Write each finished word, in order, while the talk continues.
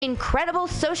Incredible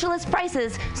socialist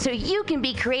prices so you can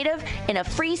be creative in a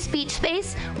free speech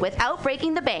space without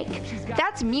breaking the bank.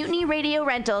 That's Mutiny Radio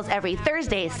Rentals every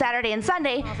Thursday, Saturday, and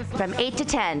Sunday from 8 to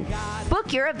 10.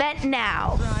 Book your event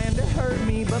now. Trying to hurt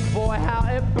me, but boy, how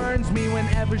it burns me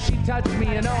whenever she touches me,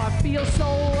 and oh, I feel so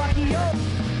lucky. Oh.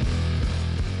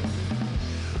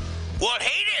 Well,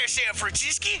 hey there, San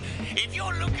Francisco. If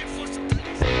you're looking for some...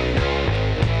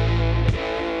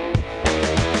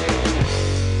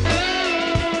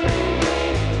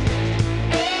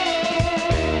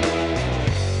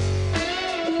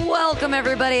 Welcome,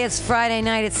 everybody. It's Friday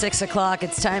night at 6 o'clock.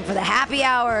 It's time for the happy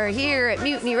hour here at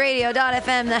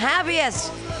MutinyRadio.fm, the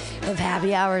happiest of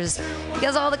happy hours,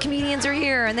 because all the comedians are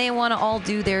here and they want to all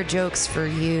do their jokes for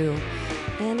you.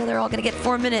 And they're all going to get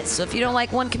 4 minutes, so if you don't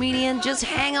like one comedian, just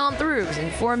hang on through, because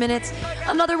in 4 minutes,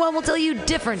 another one will tell you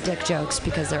different dick jokes,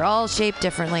 because they're all shaped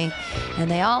differently, and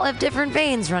they all have different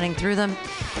veins running through them.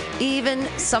 Even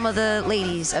some of the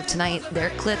ladies of tonight,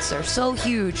 their clits are so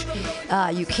huge,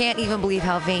 you can't even believe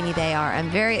how veiny they are.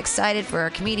 I'm very excited for our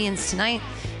comedians tonight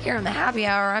here on the Happy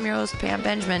Hour. I'm your host, Pam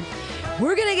Benjamin.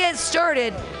 We're going to get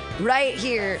started right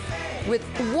here with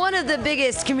one of the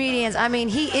biggest comedians. I mean,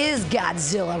 he is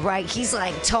Godzilla, right? He's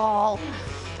like tall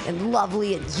and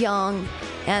lovely and young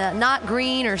and not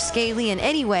green or scaly in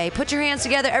any way. Put your hands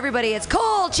together, everybody. It's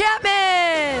Cole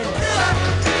Chapman!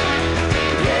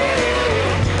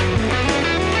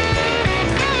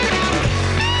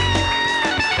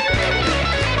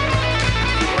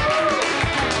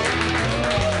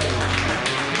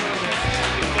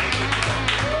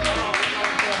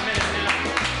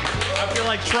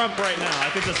 Like Trump right now. I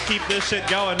could just keep this shit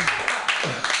going.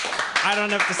 I don't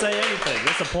have to say anything.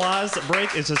 This applause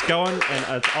break is just going,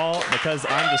 and it's all because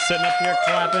I'm just sitting up here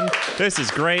clapping. This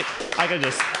is great. I can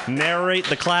just narrate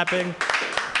the clapping.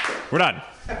 We're done.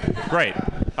 Great.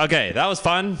 Okay, that was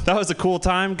fun. That was a cool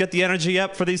time. Get the energy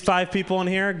up for these 5 people in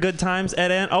here. Good times.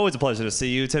 Ed Ann, always a pleasure to see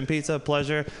you. Tim Pizza,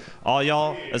 pleasure. All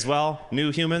y'all as well.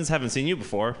 New humans, haven't seen you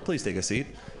before. Please take a seat.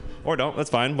 Or don't. That's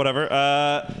fine.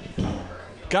 Whatever.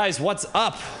 Guys, what's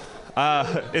up?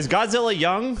 Is Godzilla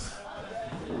young?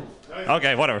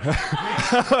 Okay, whatever.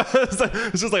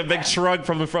 It's just like a big shrug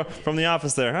from the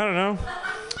office there. I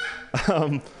don't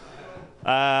know.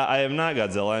 I am not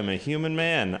Godzilla. I'm a human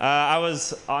man. I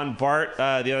was on BART the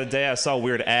other day. I saw a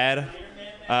weird ad.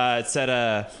 It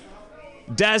said,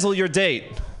 dazzle your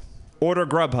date. Order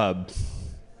Grubhub.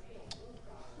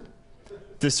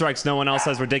 This strikes no one else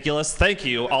as ridiculous. Thank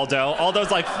you, Aldo.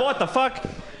 Aldo's like, what the fuck?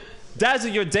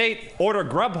 Dazzle your date, order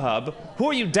Grubhub. Who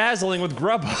are you dazzling with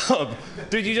Grubhub?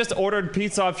 Dude, you just ordered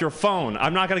pizza off your phone.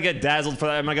 I'm not gonna get dazzled for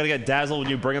that. Am I gonna get dazzled when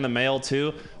you bring in the mail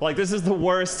too? Like, this is the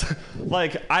worst.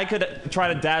 Like, I could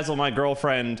try to dazzle my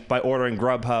girlfriend by ordering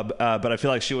Grubhub, but I feel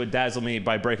like she would dazzle me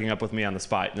by breaking up with me on the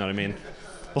spot. You know what I mean?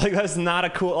 Like, that's not a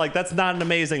cool, like, that's not an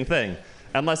amazing thing.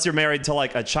 Unless you're married to,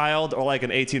 like, a child or, like, an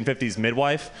 1850s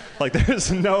midwife. Like,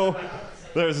 there's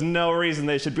no reason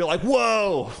they should be like,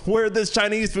 whoa, where'd this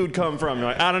Chinese food come from? You're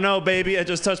like, I don't know, baby. I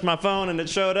just touched my phone and it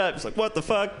showed up. It's like, what the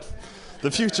fuck?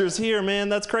 The future's here, man.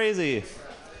 That's crazy.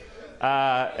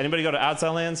 Anybody go to Outside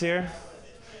Lands here?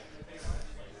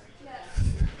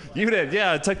 You did.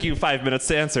 Yeah, it took you 5 minutes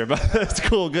to answer, but that's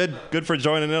cool. Good for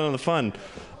joining in on the fun.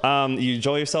 You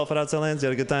enjoy yourself at Outside Lands? You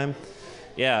had a good time?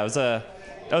 Yeah, it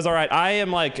was all right. I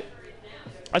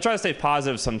try to stay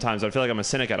positive sometimes. I feel like I'm a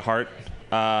cynic at heart.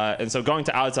 And so going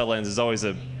to Outside Lands is always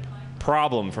a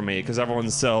problem for me because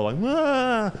everyone's so like,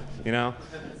 ah, you know?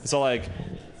 So like,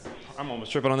 I'm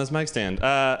almost tripping on this mic stand.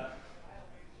 And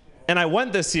I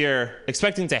went this year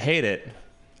expecting to hate it.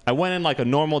 I went in like a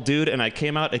normal dude and I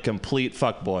came out a complete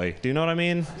fuckboy. Do you know what I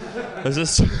mean? Does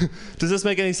this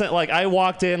make any sense? Like, I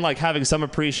walked in like having some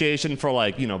appreciation for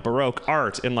like, you know, Baroque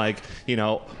art and like, you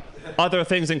know, other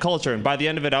things in culture, and by the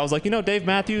end of it I was like, you know, Dave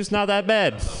Matthews, not that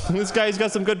bad. This guy's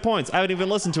got some good points. I haven't even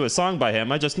listened to a song by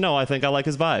him. I just know I think I like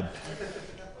his vibe.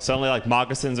 Suddenly, like,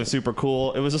 moccasins are super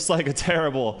cool. It was just like a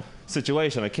terrible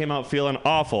situation. I came out feeling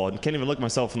awful and can't even look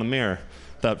myself in the mirror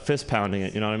without fist pounding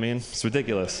it, you know what I mean? It's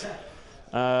ridiculous.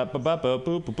 So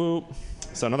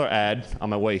another ad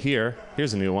on my way here.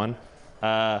 Here's a new one.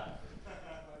 It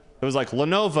was like,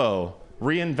 Lenovo,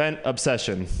 reinvent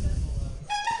obsession.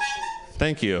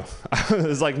 Thank you.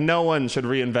 It's like no one should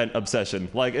reinvent obsession.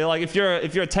 Like if you're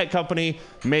a tech company,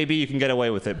 maybe you can get away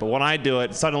with it. But when I do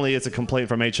it, suddenly it's a complaint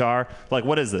from HR. Like,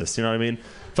 what is this? You know what I mean?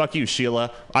 Fuck you,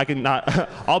 Sheila.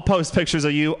 I'll post pictures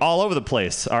of you all over the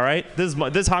place. All right. This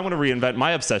is how I'm gonna reinvent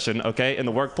my obsession. Okay, in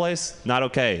the workplace, not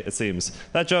okay. It seems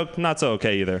that joke not so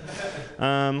okay either.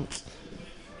 Oh,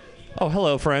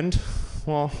 hello, friend.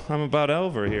 Well, I'm about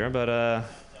over here, but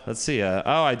let's see.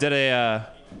 I did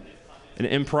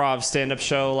an improv stand-up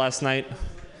show last night.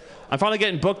 I'm finally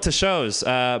getting booked to shows,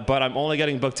 but I'm only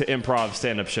getting booked to improv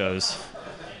stand-up shows,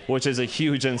 which is a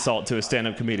huge insult to a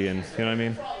stand-up comedian. You know what I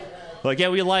mean? Like, yeah,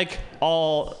 we like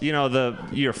all,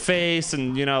 your face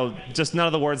and, just none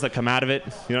of the words that come out of it.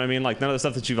 You know what I mean? Like, none of the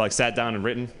stuff that you've, like, sat down and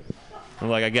written. I'm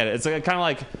like, I get it. It's kind of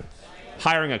like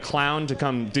hiring a clown to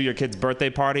come do your kid's birthday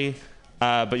party,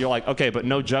 but you're like, okay, but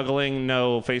no juggling,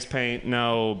 no face paint,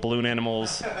 no balloon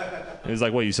animals. And he's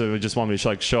like, what, you just want me to,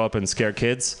 like, show up and scare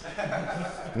kids?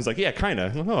 He's like, yeah, kind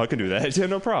of. Oh, I can do that. Yeah,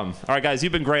 no problem. All right, guys,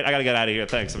 you've been great. I got to get out of here.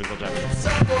 Thanks. Gold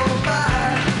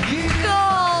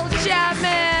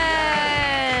Chapman!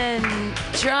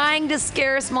 Trying to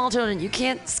scare small children. You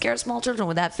can't scare small children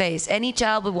with that face. Any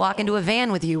child would walk into a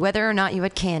van with you, whether or not you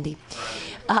had candy.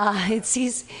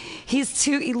 He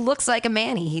looks like a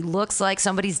manny. He looks like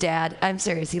somebody's dad. I'm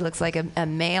serious. He looks like a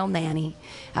male nanny.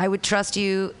 I would trust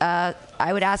you. I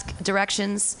would ask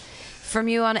directions from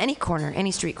you on any corner,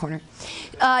 any street corner.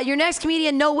 Your next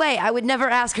comedian, no way. I would never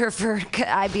ask her for.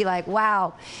 I'd be like,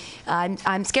 wow,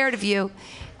 I'm scared of you,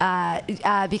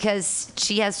 because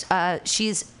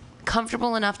she's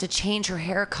comfortable enough to change her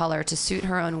hair color to suit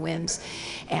her own whims,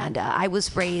 and I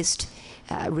was raised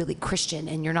really Christian,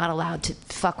 and you're not allowed to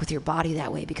fuck with your body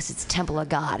that way because it's temple of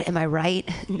God. Am I right?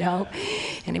 No?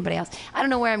 Anybody else? I don't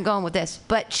know where I'm going with this,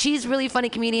 but she's a really funny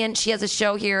comedian. She has a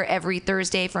show here every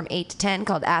Thursday from 8 to 10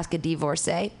 called Ask a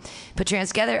Divorcee. Put your hands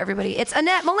together, everybody. It's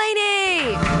Annette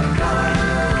Mulaney!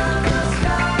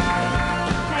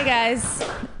 Hey, guys.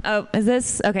 Oh, is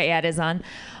this? Okay, yeah, it is on.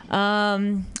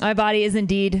 My body is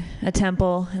indeed a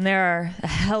temple, and there are a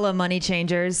hella money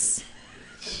changers.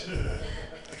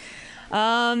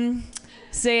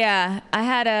 So yeah, I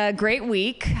had a great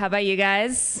week. How about you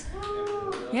guys?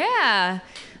 Yeah,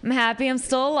 I'm happy I'm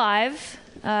still alive.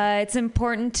 It's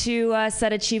important to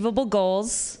set achievable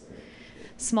goals.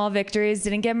 Small victories,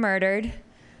 didn't get murdered.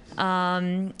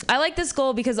 I like this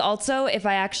goal because also if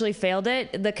I actually failed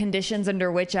it, the conditions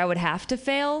under which I would have to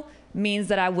fail means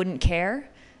that I wouldn't care.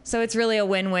 So it's really a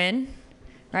win-win,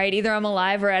 right? Either I'm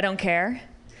alive or I don't care.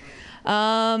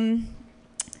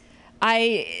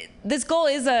 This goal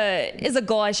is a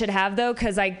goal I should have though,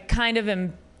 because I kind of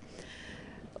am,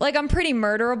 like, I'm pretty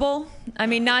murderable. I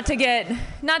mean, not to get too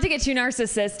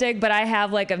narcissistic, but I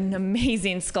have like an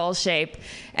amazing skull shape,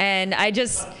 and I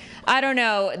don't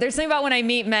know. There's something about when I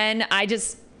meet men, I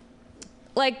just,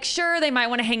 like, sure, they might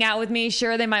want to hang out with me,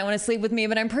 sure, they might want to sleep with me,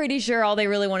 but I'm pretty sure all they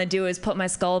really want to do is put my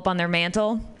skull up on their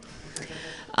mantle.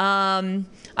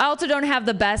 I also don't have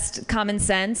the best common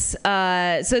sense. So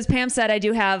as Pam said, I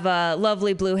do have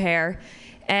lovely blue hair.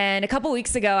 And a couple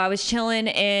weeks ago, I was chilling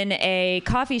in a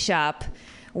coffee shop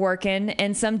working,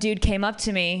 and some dude came up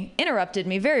to me, interrupted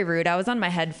me, very rude. I was on my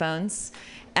headphones.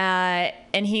 And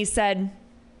he said,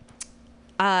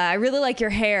 I really like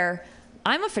your hair.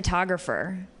 I'm a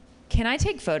photographer. Can I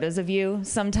take photos of you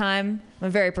sometime? I'm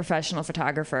a very professional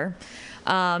photographer.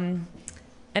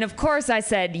 And of course I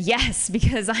said yes,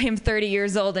 because I am 30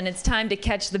 years old and it's time to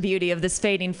catch the beauty of this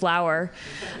fading flower.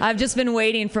 I've just been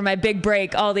waiting for my big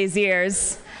break all these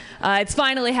years. It's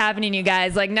finally happening, you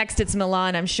guys. Like, next it's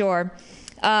Milan, I'm sure.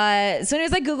 So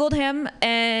anyways, I Googled him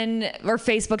or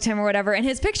Facebooked him or whatever, and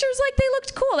his pictures, like, they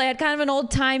looked cool. They had kind of an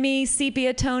old-timey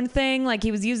sepia tone thing, like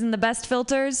he was using the best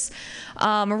filters.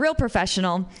 A real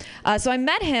professional. So I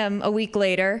met him a week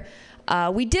later.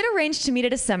 We did arrange to meet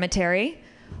at a cemetery,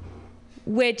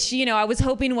 which, I was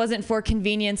hoping wasn't for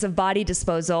convenience of body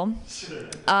disposal.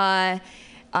 And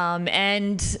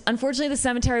unfortunately the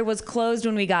cemetery was closed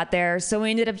when we got there, so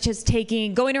we ended up just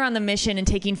going around the mission and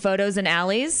taking photos in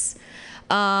alleys.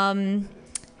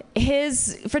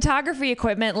 His photography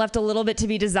equipment left a little bit to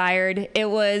be desired. It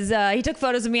was, he took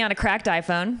photos of me on a cracked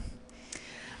iPhone.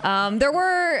 I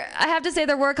have to say,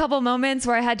 there were a couple moments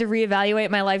where I had to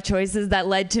reevaluate my life choices that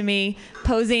led to me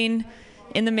posing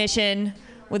in the mission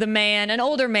with an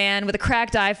older man with a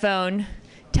cracked iPhone,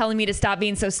 telling me to stop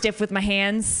being so stiff with my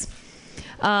hands.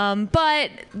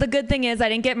 But the good thing is I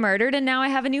didn't get murdered, and now I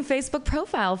have a new Facebook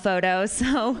profile photo,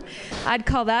 so I'd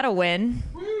call that a win.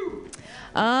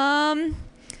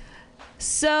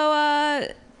 So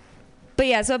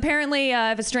apparently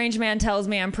if a strange man tells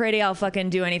me I'm pretty, I'll fucking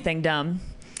do anything dumb.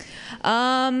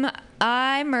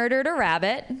 I murdered a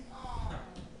rabbit.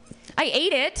 I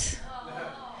ate it.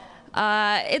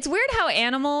 It's weird how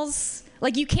animals,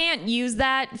 like, you can't use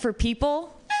that for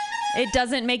people. It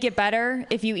doesn't make it better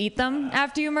if you eat them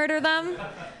after you murder them.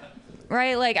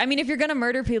 Right? Like, I mean, if you're going to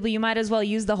murder people, you might as well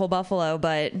use the whole buffalo,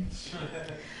 but...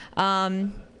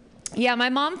 Yeah, my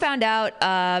mom found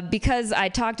out because I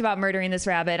talked about murdering this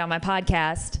rabbit on my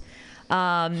podcast,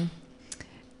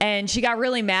 and she got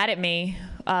really mad at me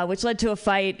which led to a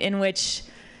fight in which,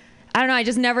 I don't know, I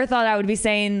just never thought I would be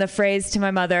saying the phrase to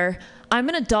my mother, "I'm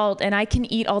an adult and I can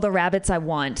eat all the rabbits I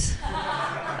want."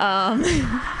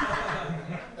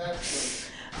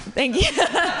 Thank you.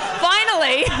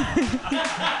 Finally.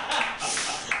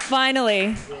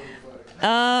 Finally.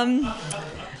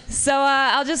 So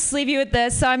I'll just leave you with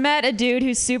this. So I met a dude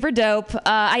who's super dope.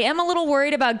 I am a little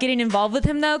worried about getting involved with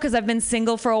him, though, because I've been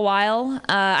single for a while.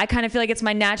 I kind of feel like it's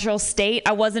my natural state.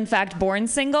 I was, in fact, born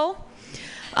single.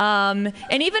 And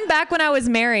even back when I was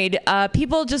married,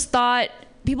 people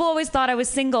always thought I was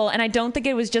single, and I don't think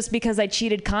it was just because I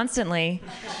cheated constantly.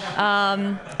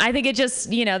 I think it just,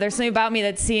 there's something about me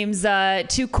that seems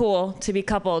too cool to be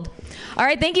coupled. All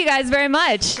right, thank you guys very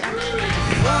much.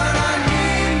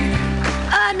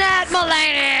 Annette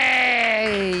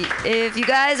Mullaney! If you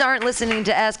guys aren't listening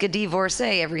to Ask a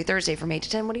Divorcee every Thursday from 8 to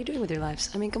 10, what are you doing with your lives?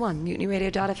 I mean, come on,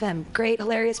 MutinyRadio.fm. Great,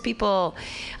 hilarious people.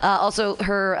 Also,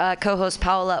 her co-host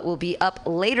Paola will be up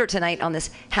later tonight on this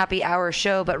happy hour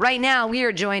show. But right now, we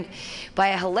are joined by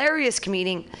a hilarious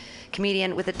comedian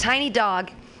with a tiny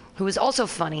dog who is also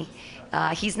funny.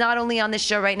 He's not only on this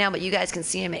show right now, but you guys can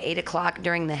see him at 8 o'clock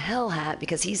during the Hell Hat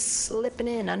because he's slipping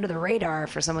in under the radar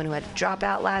for someone who had to drop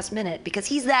out last minute because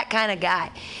he's that kind of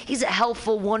guy. He's a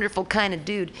helpful, wonderful kind of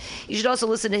dude. You should also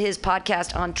listen to his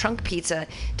podcast on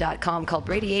trunkpizza.com called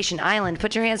Radiation Island.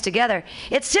 Put your hands together.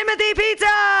 It's Timothy Pizza!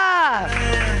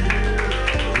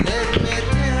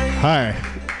 Hi.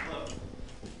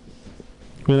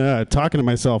 I've been talking to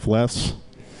myself less.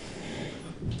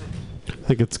 I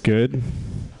think it's good.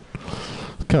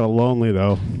 Kind of lonely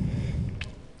though.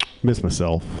 Miss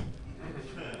myself.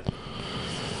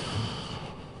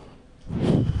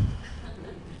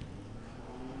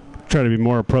 Try to be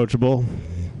more approachable.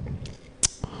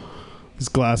 These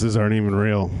glasses aren't even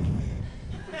real.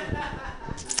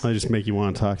 They just make you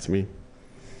want to talk to me.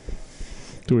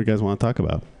 What do you guys want to talk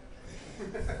about?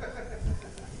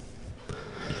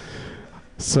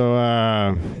 So,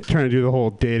 trying to do the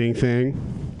whole dating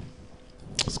thing.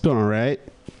 It's going all right.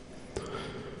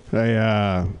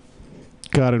 I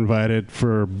got invited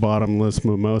for bottomless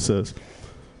mimosas.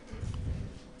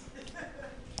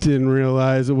 Didn't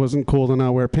realize it wasn't cool to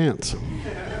not wear pants.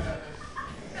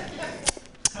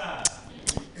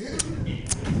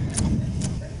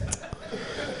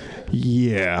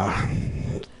 Yeah.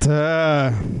 They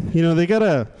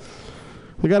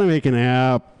gotta make an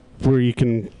app where you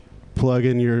can plug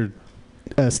in your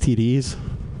STDs.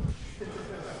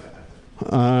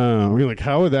 We're like,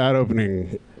 how would that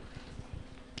opening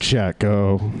chat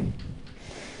go?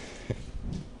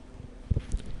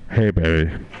 Hey,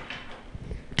 baby.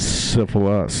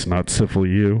 Syphil us, not syphil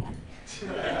you.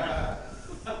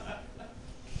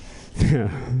 Yeah,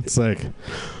 it's like, I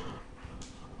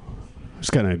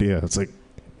just got an idea. It's like,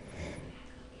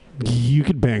 you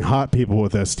could bang hot people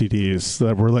with STDs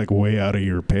that were like way out of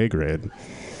your pay grade.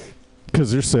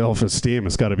 Because their self-esteem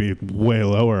has got to be way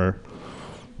lower.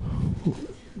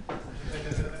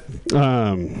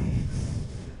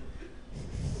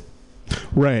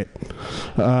 Right.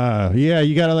 Yeah,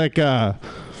 you gotta like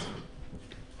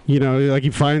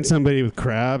you find somebody with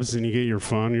crabs and you get your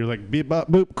phone, you're like beep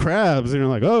bop boop crabs, and you're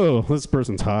like, oh, this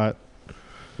person's hot.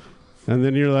 And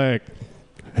then you're like,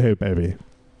 hey baby,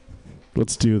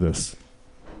 let's do this.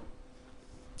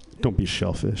 Don't be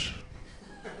shellfish.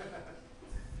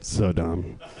 So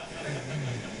dumb.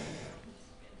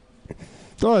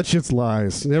 All that shit's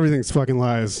lies. Everything's fucking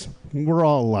lies. We're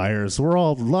all liars. We're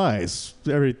all lies.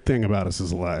 Everything about us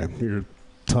is a lie. Your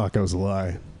taco's a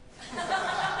lie.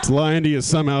 It's lying to you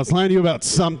somehow. It's lying to you about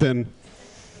something.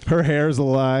 Her hair's a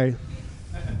lie.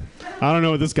 I don't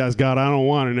know what this guy's got. I don't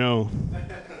want to know.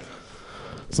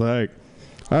 It's like,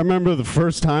 I remember the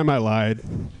first time I lied.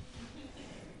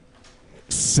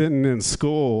 Sitting in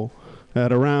school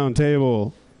at a round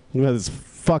table with this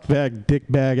fuckbag,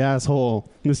 dickbag asshole,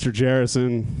 Mr.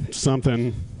 Jerrison,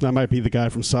 something. That might be the guy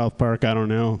from South Park, I don't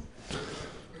know.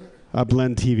 I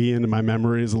blend TV into my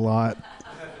memories a lot.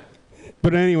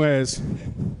 But anyways,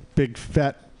 big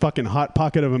fat fucking hot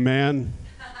pocket of a man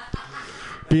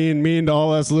being mean to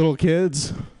all us little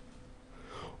kids.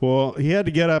 Well, he had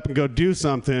to get up and go do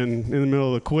something in the middle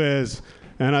of the quiz,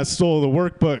 and I stole the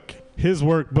workbook, his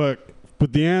workbook,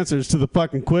 with the answers to the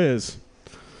fucking quiz.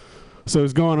 So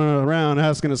he's going around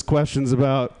asking us questions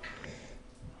about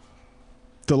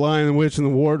the Lion, the Witch, and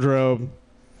the Wardrobe.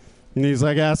 And he's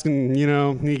like asking,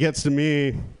 he gets to me,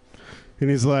 and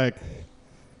he's like,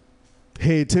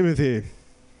 hey, Timothy,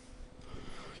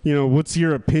 what's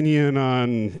your opinion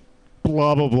on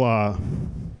blah, blah, blah?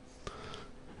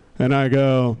 And I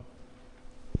go,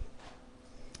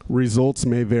 results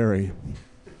may vary.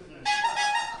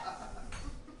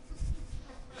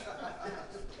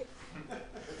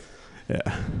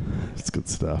 Yeah, it's good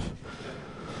stuff.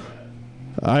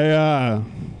 I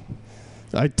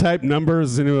type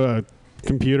numbers into a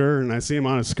computer and I see them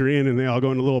on a screen and they all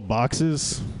go into little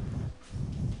boxes.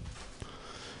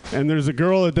 And there's a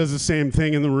girl that does the same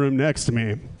thing in the room next to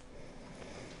me.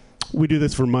 We do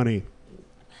this for money.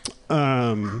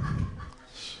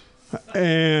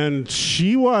 And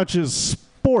she watches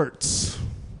sports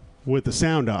with the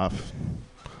sound off.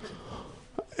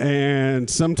 And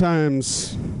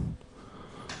sometimes,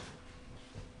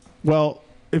 well,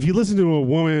 if you listen to a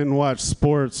woman watch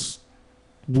sports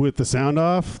with the sound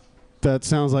off, that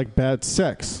sounds like bad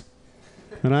sex.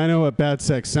 And I know what bad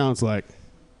sex sounds like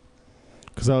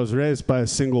because I was raised by a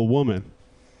single woman.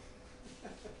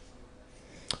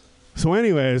 So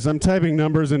anyways, I'm typing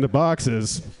numbers into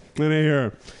boxes and I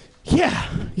hear, yeah,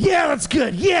 that's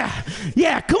good. Yeah,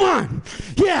 come on.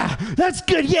 Yeah, that's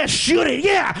good. Yeah, shoot it.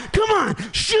 Yeah, come on,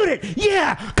 shoot it.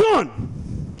 Yeah, come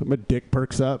on. My dick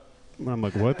perks up. I'm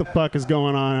like, what the fuck is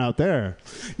going on out there?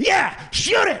 Yeah,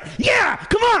 shoot it. Yeah,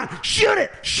 come on, shoot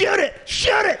it.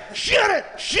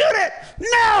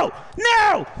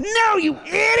 No, you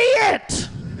idiot.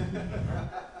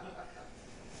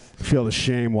 Feel the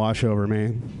shame wash over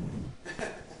me.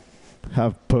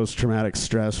 Have post-traumatic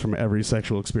stress from every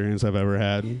sexual experience I've ever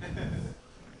had.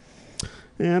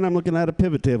 And I'm looking at a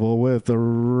pivot table with a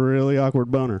really awkward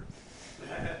boner.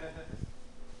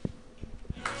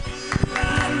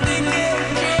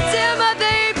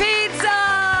 Timothy Pizza!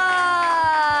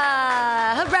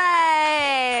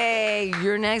 Hooray!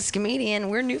 Your next comedian.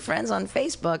 We're new friends on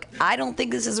Facebook. I don't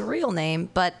think this is a real name,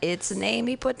 but it's a name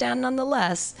he put down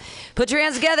nonetheless. Put your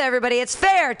hands together, everybody. It's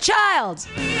Fairchild!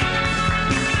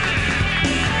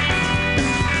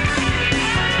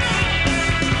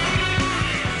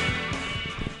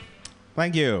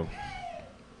 Thank you.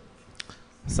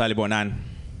 Salibonan.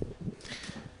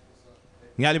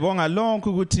 Ngiyalibonga lonke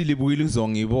ukuthi libuyile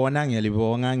uzongibona,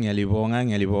 ngiyalibonga.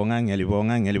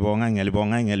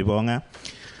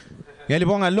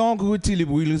 Ngiyalibonga lonke ukuthi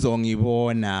libuyile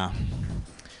uzongibona.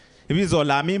 Ibizo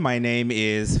lami, my name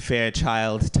is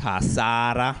Fairchild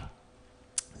Tasara.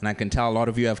 And I can tell a lot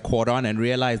of you have caught on and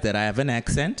realized that I have an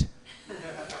accent.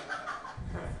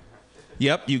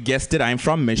 Yep, you guessed it, I'm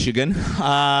from Michigan.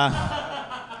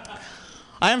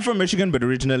 I am from Michigan, but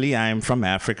originally I am from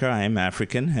Africa. I am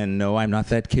African, and no, I'm not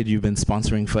that kid you've been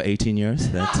sponsoring for 18 years.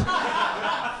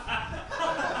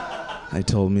 They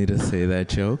told me to say that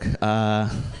joke.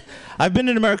 I've been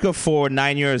in America for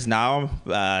 9 years now.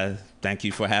 Thank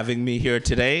you for having me here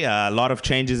today. A lot of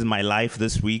changes in my life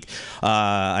this week.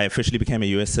 I officially became a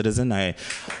U.S. citizen. Thank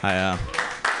you.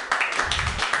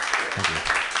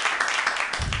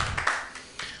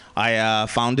 I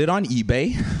found it on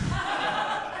eBay.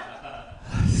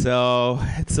 So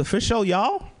it's official,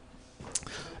 y'all.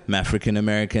 I'm African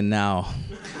American now.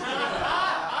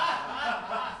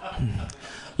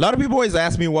 A lot of people always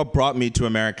ask me what brought me to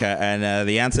America, and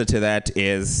the answer to that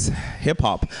is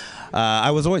hip-hop. I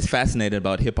was always fascinated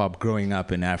about hip-hop growing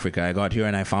up in Africa. I got here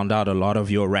and I found out a lot of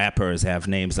your rappers have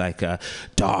names like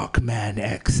Dark Man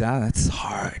X. That's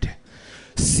hard.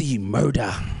 C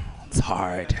Murder. It's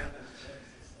hard.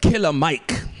 Killer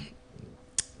Mike.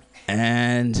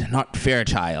 And not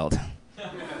Fairchild.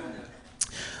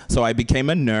 So I became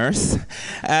a nurse.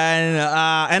 And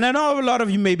I know a lot of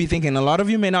you may be thinking, a lot of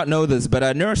you may not know this,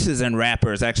 but nurses and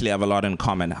rappers actually have a lot in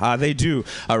common. They do.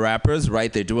 Rappers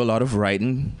write, they do a lot of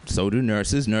writing. So do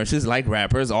nurses. Nurses, like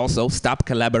rappers, also stop,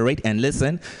 collaborate, and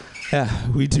listen. Yeah,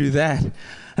 we do that.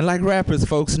 And like rappers,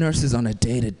 folks, nurses on a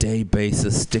day-to-day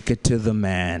basis stick it to the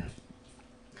man.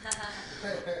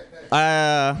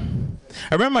 I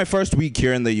remember my first week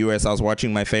here in the U.S., I was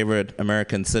watching my favorite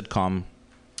American sitcom,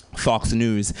 Fox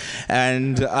News.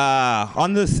 And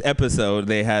on this episode,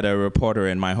 they had a reporter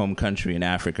in my home country in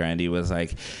Africa, and he was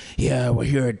like, yeah, we're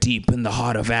here deep in the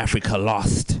heart of Africa,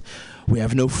 lost. We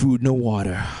have no food, no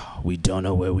water. We don't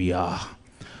know where we are.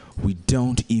 We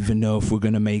don't even know if we're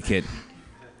going to make it.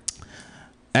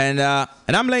 And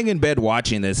I'm laying in bed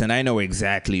watching this, and I know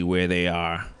exactly where they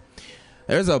are.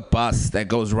 There's a bus that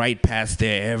goes right past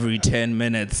there every 10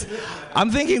 minutes. I'm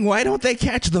thinking, why don't they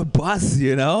catch the bus,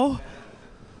 you know?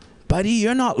 Buddy,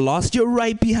 you're not lost. You're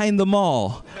right behind the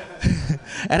mall.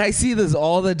 And I see this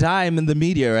all the time in the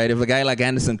media, right? If a guy like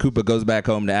Anderson Cooper goes back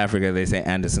home to Africa, they say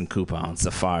Anderson Cooper on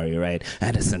safari, right?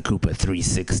 Anderson Cooper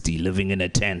 360, living in a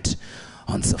tent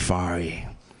on safari.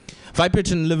 If I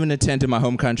pitch and live in a tent in my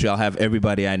home country, I'll have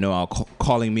everybody I know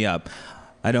calling me up.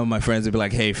 I know my friends would be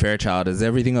like, hey, Fairchild, is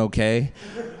everything okay?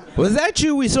 Was that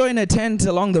you we saw in a tent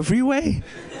along the freeway?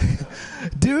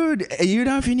 Dude, you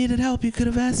know, if you needed help, you could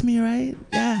have asked me, right?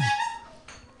 Yeah.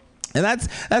 And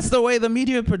that's the way the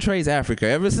media portrays Africa.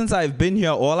 Ever since I've been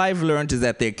here, all I've learned is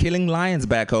that they're killing lions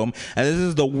back home. And this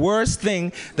is the worst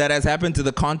thing that has happened to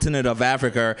the continent of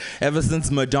Africa ever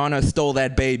since Madonna stole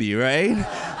that baby, right?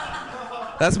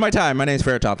 That's my time. My name's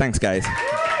Fairchild. Thanks, guys. Fairchild!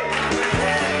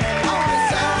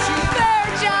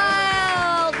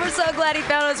 We're so glad he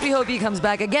found us. We hope he comes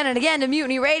back again and again to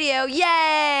Mutiny Radio.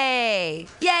 Yay!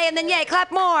 Yay, and then yay.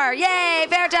 Clap more. Yay,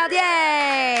 Fairchild.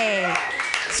 Yay!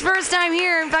 It's first time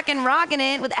here and fucking rocking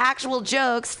it with actual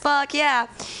jokes. Fuck yeah.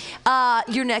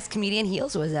 Your next comedian, he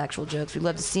also has actual jokes. We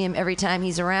love to see him every time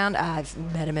he's around. I've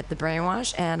met him at the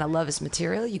Brainwash, and I love his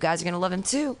material. You guys are going to love him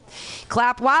too.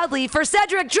 Clap wildly for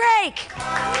Cedric Drake.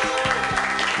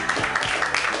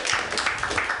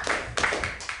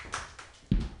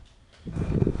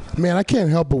 Man, I can't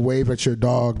help but wave at your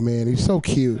dog, man. He's so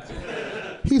cute.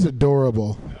 He's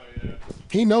adorable.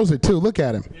 He knows it too. Look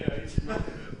at him.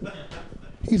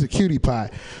 He's a cutie pie,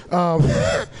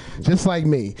 just like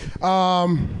me.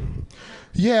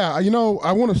 Yeah, you know,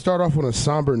 I want to start off on a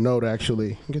somber note,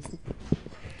 actually.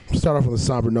 Start off on a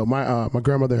somber note. My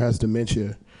grandmother has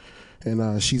dementia,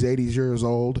 and she's 80 years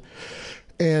old.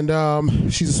 And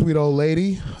she's a sweet old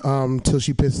lady till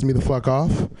she pisses me the fuck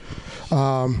off.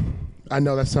 I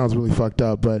know that sounds really fucked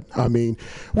up, but I mean,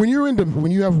 when you're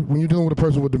dealing with a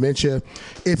person with dementia,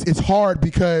 it's hard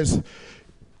because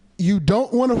you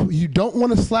don't want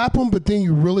to slap them, but then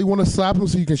you really want to slap them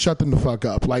so you can shut them the fuck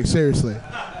up. Like seriously,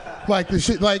 like the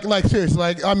shit, like seriously,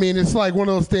 like I mean, it's like one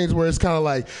of those things where it's kind of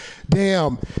like,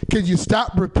 damn, can you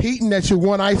stop repeating that you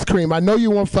want ice cream? I know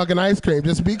you want fucking ice cream.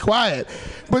 Just be quiet.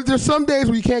 But there's some days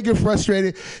where you can't get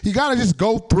frustrated. You gotta just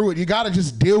go through it. You gotta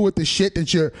just deal with the shit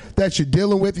that you're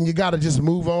dealing with, and you gotta just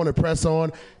move on and press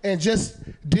on and just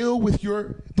deal with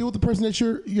the person that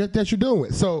you're dealing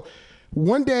with. So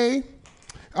one day,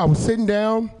 I was sitting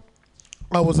down.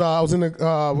 I was in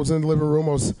the living room.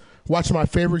 I was watching my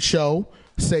favorite show,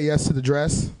 Say Yes to the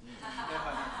Dress.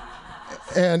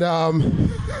 And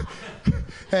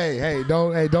hey,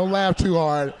 don't laugh too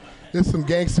hard. There's some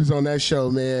gangsters on that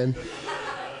show, man.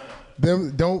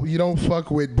 You don't fuck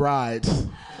with brides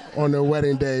on their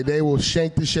wedding day. They will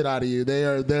shank the shit out of you.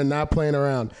 They're not playing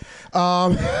around.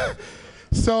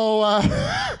 So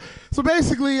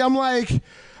basically,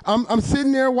 I'm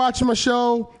sitting there watching my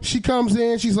show. She comes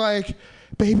in. She's like,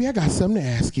 baby, I got something to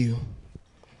ask you.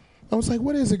 I was like,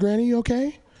 what is it, Granny? You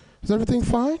okay? Is everything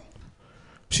fine?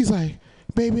 She's like,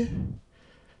 baby,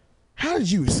 how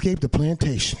did you escape the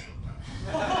plantation?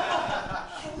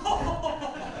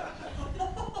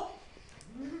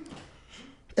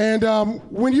 And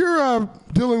when you're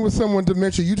dealing with someone with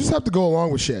dementia, you just have to go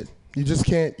along with shit. You just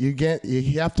can't, you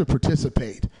have to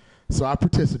participate. So I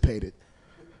participated.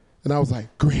 And I was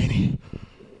like, Granny,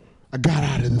 I got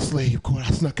out of the slave quarter.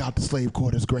 I snuck out the slave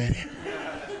quarters, Granny.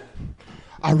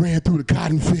 I ran through the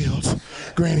cotton fields,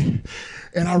 Granny.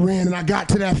 And I ran and I got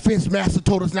to that fence Master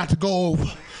told us not to go over.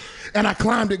 And I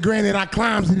climbed it, Granny, and I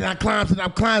climbed it, and I climbed it, and I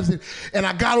climbed it. And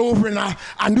I got over and I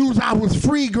knew I was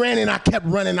free, Granny, and I kept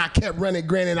running,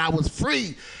 Granny, and I was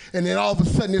free. And then all of a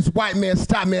sudden this white man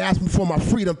stopped me and asked me for my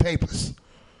freedom papers.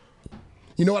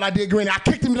 You know what I did, Granny? I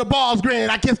kicked him in the balls, Granny,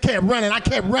 and I just kept running.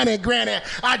 Granny.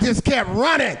 I just kept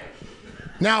running.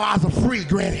 Now I was free,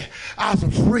 Granny. I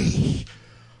was free.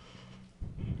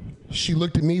 She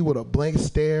looked at me with a blank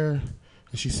stare,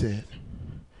 and she said,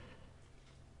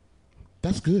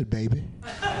 that's good, baby.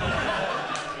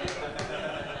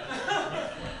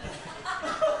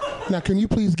 Now, can you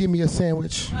please give me a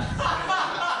sandwich? So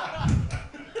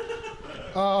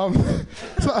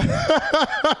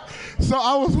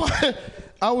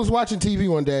I was watching TV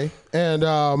one day, and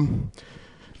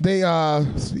they,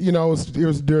 it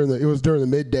was during the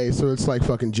midday, so it's like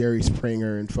fucking Jerry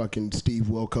Springer and fucking Steve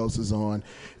Wilkos is on,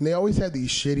 and they always had these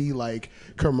shitty like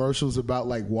commercials about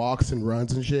like walks and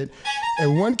runs and shit,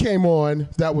 and one came on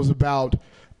that was about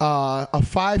a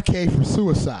 5K for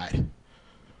suicide,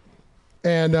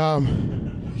 and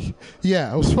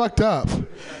yeah, it was fucked up,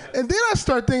 and then I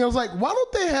started thinking, I was like, why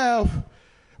don't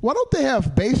they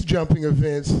have base jumping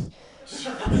events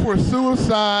for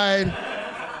suicide?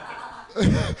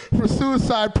 For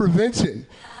suicide prevention.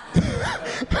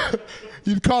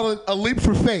 You'd call it a leap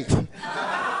for faith.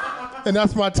 And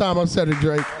that's my time. I'm Cedric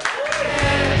Drake.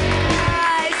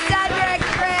 Cedric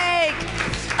Drake!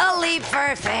 A leap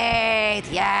for faith.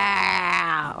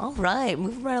 Yeah. All right.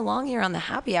 Moving right along here on the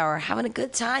happy hour. Having a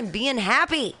good time. Being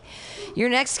happy. Your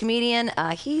next comedian,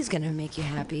 he's going to make you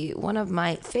happy. One of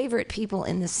my favorite people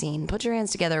in the scene. Put your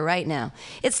hands together right now.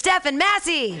 It's Stephen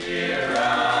Massey.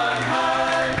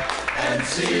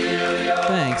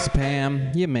 Thanks,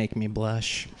 Pam. You make me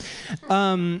blush.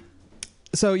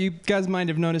 So you guys might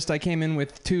have noticed I came in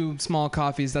with 2 small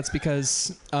coffees. That's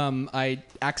because I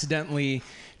accidentally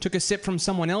took a sip from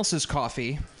someone else's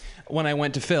coffee when I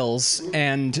went to Phil's,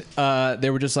 and they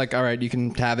were just like, all right, you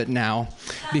can have it now.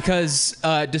 Because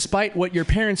despite what your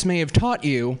parents may have taught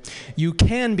you, you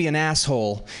can be an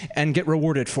asshole and get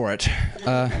rewarded for it.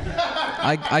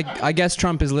 I guess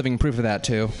Trump is living proof of that,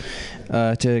 too,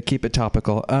 to keep it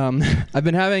topical. I've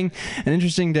been having an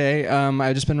interesting day.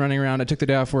 I've just been running around. I took the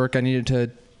day off work. I needed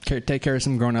to take care of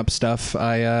some grown-up stuff.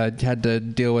 I had to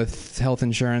deal with health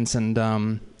insurance and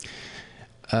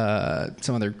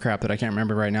some other crap that I can't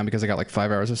remember right now because I got like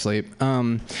 5 hours of sleep.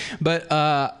 But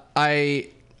I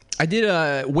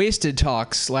did Wasted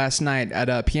Talks last night at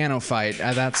a piano fight.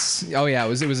 It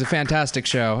was a fantastic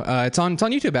show. It's on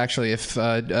YouTube actually. If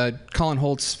Colin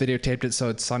Holtz videotaped it, so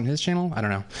it's on his channel. I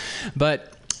don't know,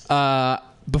 but.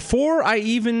 Before I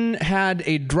even had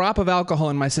a drop of alcohol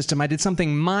in my system, I did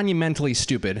something monumentally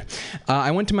stupid.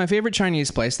 I went to my favorite Chinese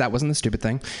place. That wasn't the stupid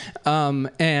thing.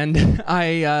 And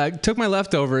I took my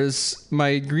leftovers,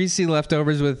 my greasy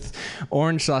leftovers with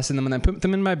orange sauce in them, and I put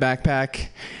them in my backpack,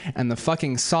 and the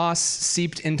fucking sauce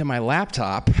seeped into my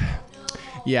laptop.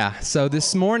 Yeah, so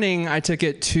this morning I took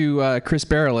it to Chris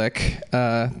Barelick,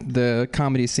 the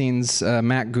comedy scene's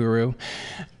Mac guru,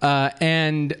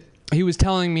 and he was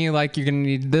telling me, like, you're going to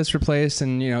need this replaced,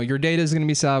 and, you know, your data is going to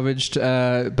be salvaged,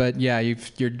 but yeah,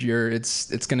 it's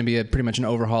going to be pretty much an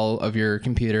overhaul of your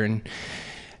computer. And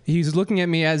he's looking at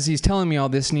me as he's telling me all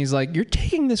this, and he's like, you're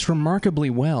taking this remarkably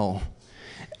well.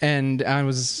 And I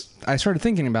started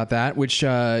thinking about that, which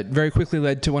very quickly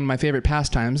led to one of my favorite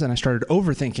pastimes, and I started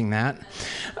overthinking that.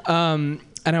 And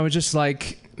I was just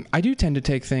like, I do tend to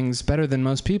take things better than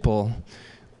most people.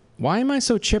 Why am I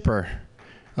so chipper?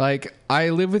 Like, I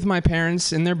live with my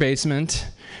parents in their basement.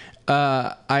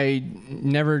 I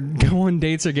never go on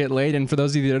dates or get laid. And for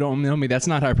those of you that don't know me, that's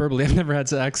not hyperbole. I've never had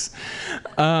sex.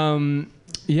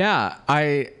 Yeah.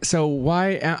 So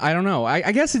why? I don't know.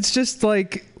 I guess it's just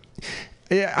like,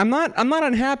 I'm not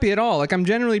unhappy at all. Like, I'm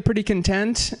generally pretty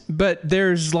content, but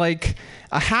there's like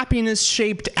a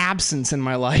happiness-shaped absence in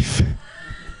my life.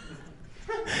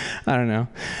 I don't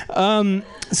know.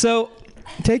 So.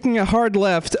 Taking a hard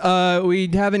left, we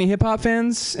have any hip-hop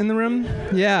fans in the room?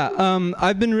 Yeah,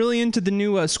 I've been really into the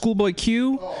new Schoolboy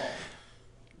Q.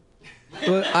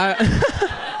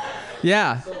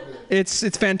 Yeah,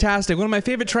 it's fantastic. One of my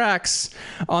favorite tracks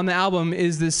on the album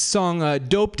is this song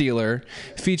Dope Dealer,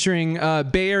 featuring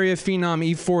Bay Area phenom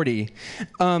E40.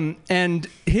 And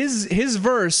his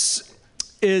verse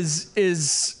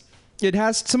is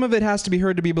some of it has to be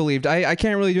heard to be believed. I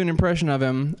can't really do an impression of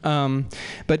him,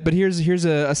 but here's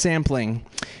a sampling.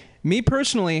 Me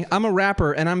personally, I'm a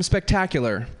rapper and I'm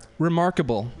spectacular,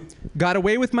 remarkable. Got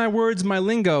away with my words, my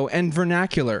lingo, and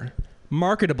vernacular.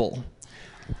 Marketable.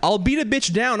 I'll beat a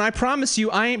bitch down, I promise you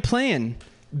I ain't playing.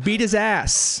 Beat his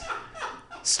ass.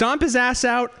 Stomp his ass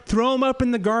out, throw him up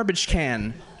in the garbage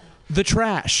can. The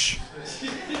trash.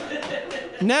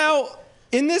 Now,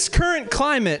 in this current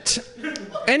climate,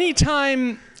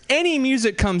 anytime any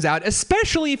music comes out,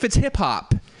 especially if it's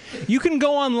hip-hop, you can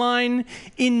go online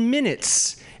in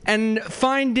minutes and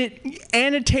find it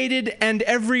annotated and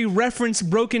every reference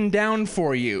broken down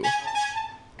for you.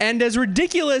 And as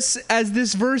ridiculous as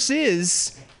this verse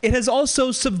is, it has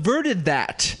also subverted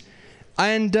that.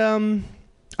 And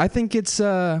I think it's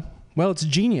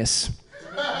genius.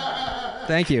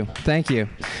 Thank you.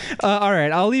 All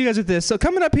right, I'll leave you guys with this. So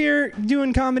coming up here,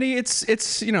 doing comedy,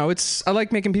 I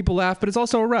like making people laugh, but it's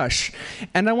also a rush.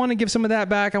 And I want to give some of that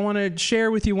back. I want to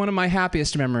share with you one of my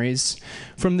happiest memories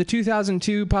from the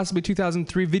 2002, possibly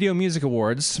 2003 Video Music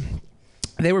Awards.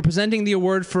 They were presenting the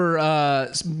award for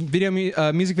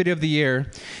music video of the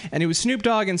year, and it was Snoop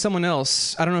Dogg and someone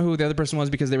else. I don't know who the other person was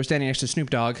because they were standing next to Snoop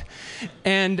Dogg.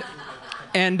 And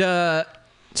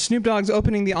Snoop Dogg's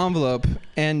opening the envelope,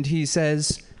 and he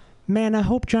says, "Man, I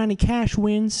hope Johnny Cash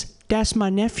wins. That's my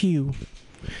nephew."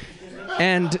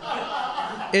 And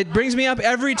it brings me up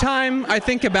every time I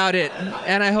think about it,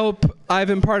 and I hope I've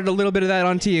imparted a little bit of that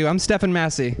onto you. I'm Stephen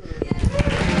Massey.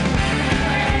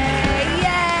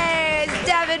 Yay,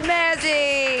 Stephen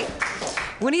Massey!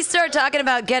 When he started talking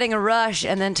about getting a rush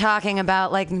and then talking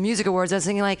about, like, the music awards, I was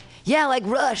thinking, like, yeah, like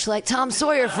Rush, like Tom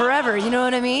Sawyer forever, you know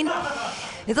what I mean?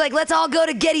 It's like, let's all go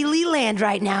to Geddy Leland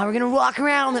right now. We're going to walk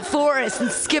around the forest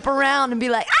and skip around and be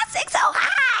like, I sing so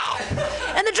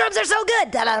high! And the drums are so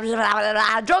good!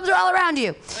 Drums are all around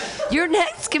you. Your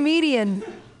next comedian,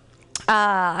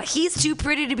 he's too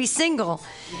pretty to be single.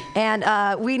 And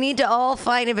we need to all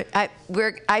find him.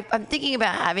 I'm thinking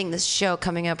about having this show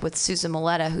coming up with Susan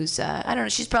Maleta, who's, I don't know,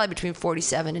 she's probably between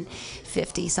 47 and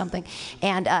 50 something,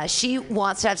 and she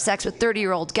wants to have sex with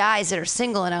 30-year-old guys that are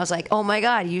single. And I was like, oh my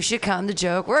God, you should come to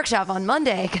Joke Workshop on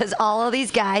Monday, because all of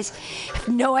these guys have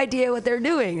no idea what they're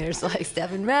doing. There's like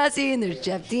Stephen Massey and there's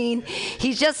Jeff Dean.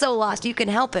 He's just so lost. You can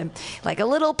help him like a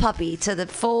little puppy to the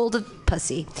fold of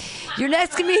pussy. Your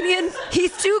next comedian,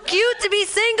 he's too cute to be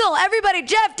single. Everybody,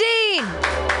 Jeff Dean.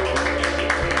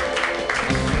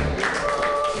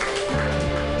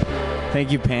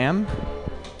 Thank you, Pam.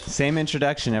 Same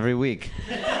introduction every week.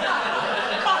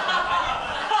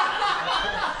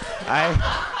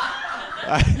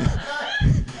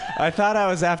 I thought I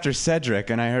was after Cedric,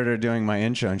 and I heard her doing my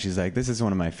intro, and she's like, this is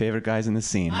one of my favorite guys in the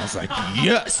scene. I was like,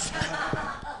 yes!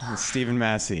 It's Stephen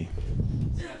Massey.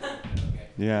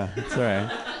 Yeah, that's all right.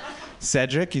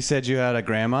 Cedric, you said you had a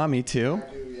grandma. Me too.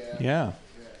 I do, yeah.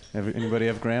 Anybody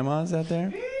have grandmas out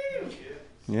there?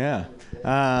 Yeah.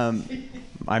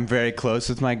 I'm very close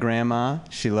with my grandma.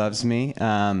 She loves me.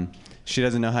 She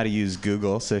doesn't know how to use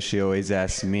Google, so she always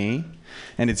asks me.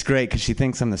 And it's great because she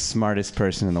thinks I'm the smartest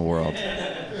person in the world.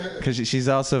 Because she's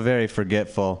also very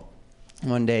forgetful.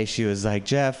 One day she was like,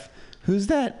 Jeff, who's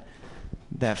that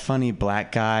funny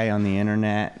black guy on the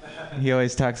internet? He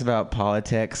always talks about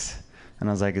politics. And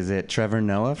I was like, is it Trevor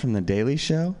Noah from The Daily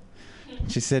Show?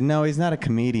 She said, no, he's not a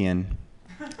comedian.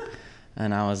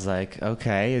 And I was like,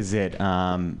 okay, is it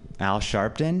Al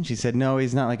Sharpton? She said, no,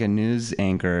 he's not like a news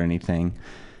anchor or anything.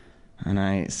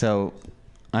 And so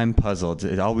I'm puzzled.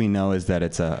 All we know is that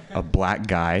it's a black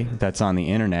guy that's on the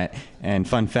internet. And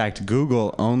fun fact,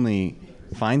 Google only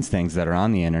finds things that are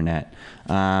on the internet.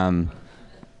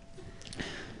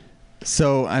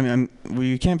 So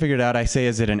you can't figure it out. I say,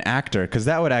 is it an actor? Because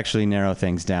that would actually narrow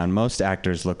things down. Most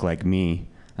actors look like me.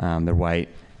 They're white.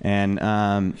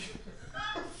 And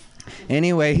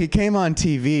anyway, he came on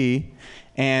TV,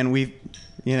 and we,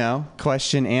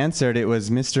 question answered. It was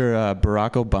Mr.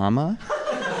 Barack Obama.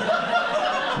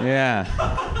 Yeah.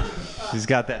 He's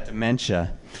got that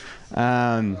dementia.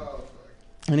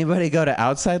 Anybody go to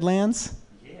Outside Lands?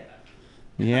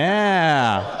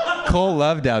 Yeah. Cole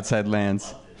loved Outside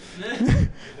Lands.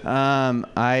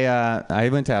 I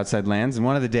went to Outside Lands, and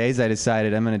one of the days I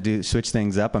decided I'm going to switch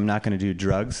things up. I'm not going to do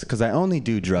drugs, because I only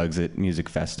do drugs at music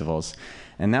festivals.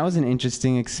 And that was an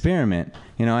interesting experiment.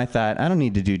 I thought, I don't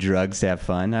need to do drugs to have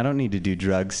fun. I don't need to do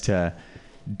drugs to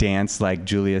dance like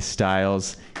Julia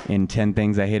Stiles in 10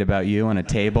 Things I Hate About You on a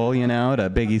table, to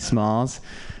Biggie Smalls.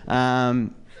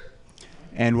 And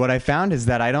what I found is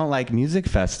that I don't like music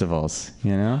festivals,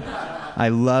 I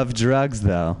love drugs,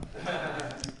 though.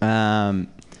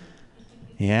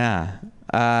 Yeah.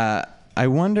 I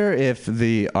wonder if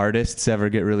the artists ever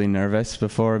get really nervous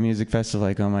before a music festival,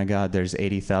 like, oh my God, there's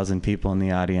 80,000 people in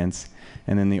the audience.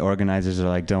 And then the organizers are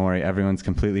like, don't worry, everyone's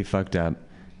completely fucked up.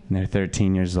 And they're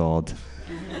 13 years old.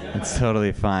 It's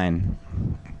totally fine.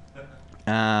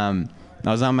 I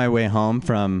was on my way home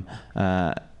from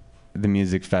the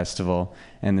music festival,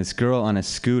 and this girl on a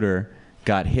scooter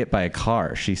got hit by a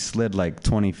car. She slid like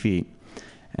 20 feet.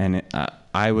 And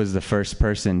I was the first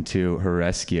person to her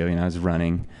rescue. I was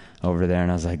running over there, and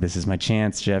I was like, this is my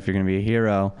chance, Jeff. You're going to be a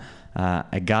hero.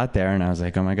 I got there, and I was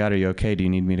like, oh, my God, are you okay? Do you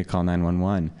need me to call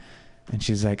 911? And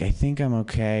she's like, I think I'm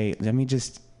okay. Let me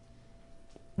just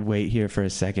wait here for a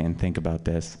second and think about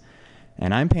this.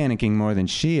 And I'm panicking more than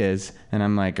she is, and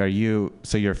I'm like,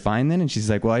 so you're fine then? And she's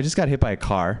like, well, I just got hit by a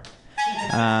car.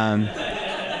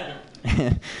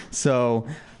 So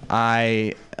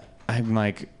I'm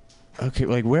like, okay,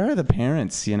 like, where are the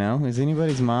parents, Is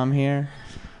anybody's mom here?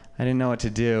 I didn't know what to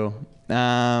do.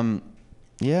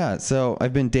 Yeah, so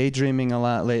I've been daydreaming a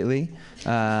lot lately.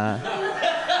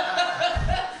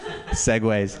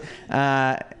 Segues.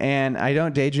 And I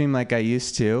don't daydream like I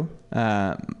used to.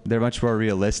 They're much more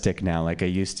realistic now. Like, I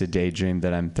used to daydream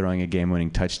that I'm throwing a game-winning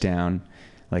touchdown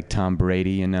like Tom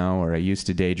Brady, or I used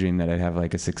to daydream that I'd have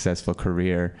like a successful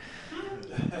career.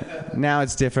 Now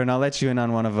it's different. I'll let you in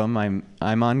on one of them.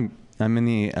 I'm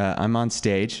on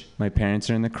stage. My parents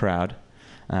are in the crowd.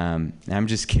 I'm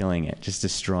just killing it, just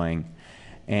destroying.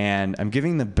 And I'm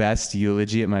giving the best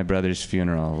eulogy at my brother's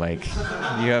funeral. Like,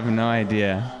 you have no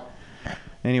idea.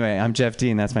 Anyway, I'm Jeff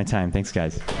Dean. That's my time. Thanks,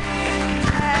 guys.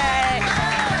 Hey,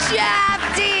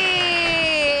 Jeff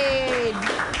Dean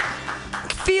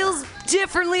feels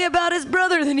differently about his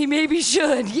brother than he maybe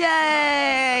should.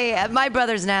 Yay! My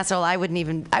brother's an asshole. I wouldn't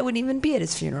even be at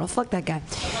his funeral. Fuck that guy.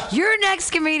 Your next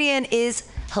comedian is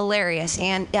hilarious,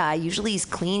 and usually he's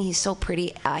clean. He's so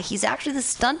pretty. He's actually the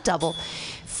stunt double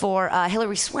for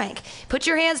Hillary Swank. Put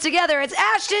your hands together. It's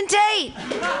Ashton Tate.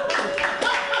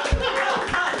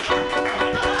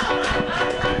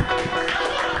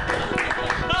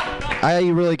 I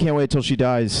really can't wait till she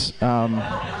dies.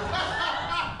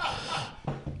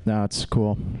 No, it's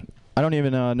cool. I don't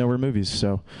even know her movies,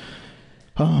 so.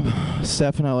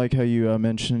 Stefan, I like how you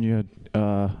mentioned you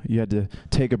had to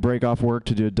take a break off work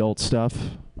to do adult stuff.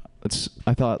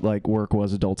 I thought like work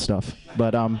was adult stuff,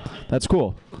 but that's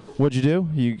cool. What'd you do?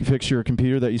 You fix your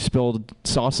computer that you spilled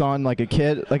sauce on like a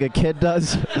kid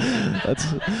does?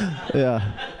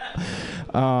 Yeah.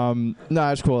 No,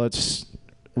 that's cool. That's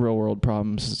real world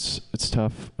problems. It's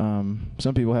tough.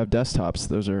 Some people have desktops.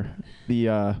 Those are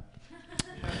the.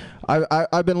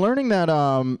 I've been learning that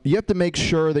you have to make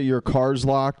sure that your car's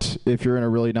locked if you're in a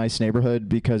really nice neighborhood,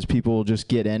 because people will just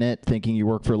get in it thinking you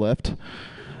work for Lyft.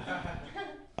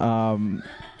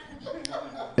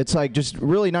 It's like just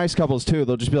really nice couples too.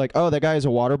 They'll just be like, "Oh, that guy has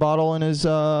a water bottle in his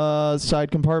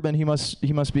side compartment. He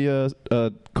must be a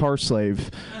car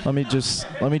slave. Let me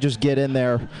just get in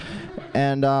there."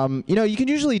 And you can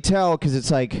usually tell because it's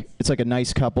like a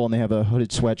nice couple and they have a hooded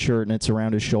sweatshirt and it's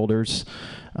around his shoulders.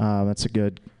 That's a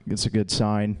good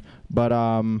sign. But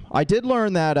I did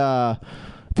learn that it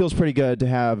feels pretty good to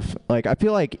have, like, I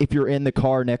feel like if you're in the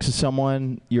car next to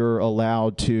someone, you're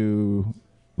allowed to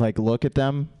like look at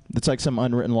them. It's like some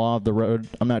unwritten law of the road.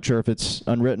 I'm not sure if it's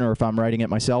unwritten or if I'm writing it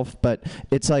myself, but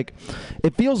it's like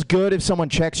it feels good if someone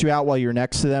checks you out while you're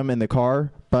next to them in the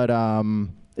car. But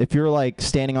if you're like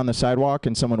standing on the sidewalk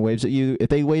and someone waves at you, if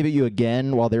they wave at you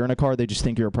again while they're in a car, they just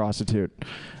think you're a prostitute.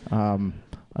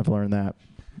 I've learned that.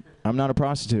 I'm not a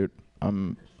prostitute.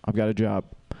 I've got a job,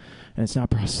 and it's not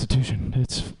prostitution.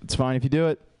 It's fine if you do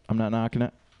it. I'm not knocking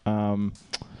it.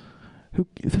 Who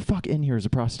the fuck in here is a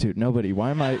prostitute? Nobody.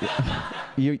 Why am I?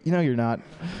 you know you're not.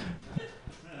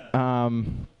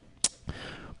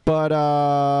 But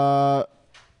I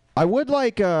would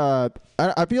like. I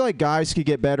feel like guys could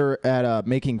get better at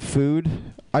making food.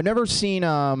 I've never seen.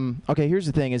 Okay, here's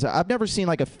the thing: is I've never seen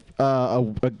like a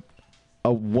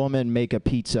woman make a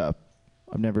pizza.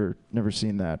 I've never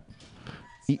seen that.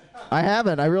 I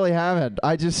haven't. I really haven't.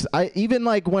 I even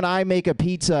like when I make a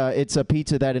pizza, it's a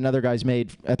pizza that another guy's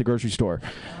made at the grocery store.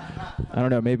 I don't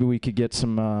know. Maybe we could get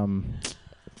some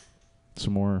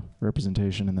more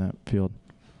representation in that field.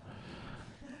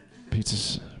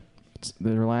 Pizzas,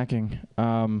 they're lacking.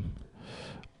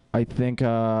 I think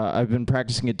I've been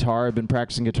practicing guitar. I've been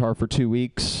practicing guitar for 2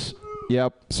 weeks.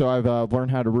 Yep. So I've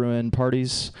learned how to ruin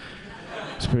parties.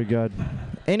 It's pretty good.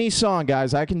 Any song,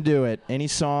 guys, I can do it. Any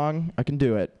song, I can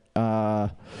do it.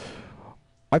 I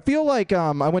feel like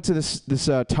I went to this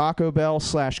Taco Bell /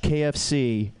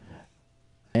 KFC,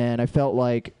 and I felt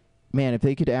like, man, if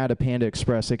they could add a Panda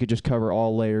Express, they could just cover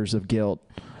all layers of guilt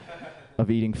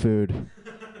of eating food.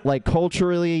 Like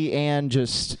culturally and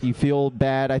just you feel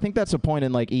bad. I think that's the point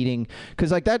in like eating,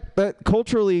 because like that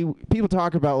culturally people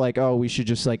talk about like, oh, we should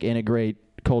just like integrate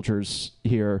cultures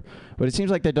here, but it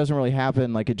seems like that doesn't really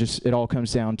happen. Like it all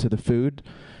comes down to the food,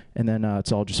 and then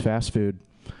it's all just fast food.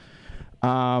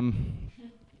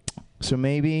 So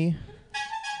maybe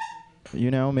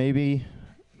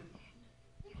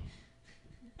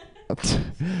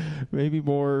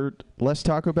less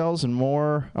Taco Bells and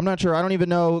more. I'm not sure. I don't even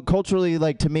know culturally.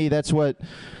 Like to me, that's what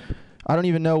I don't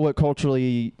even know what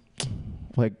culturally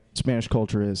like Spanish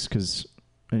culture is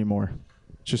anymore.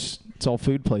 It's all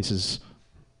food places.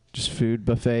 Just food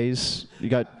buffets. You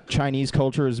got Chinese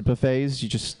culture as buffets. You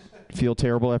just feel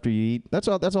terrible after you eat. That's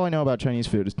all I know about Chinese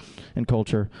food and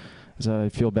culture. Is I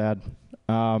feel bad.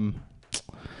 Gotta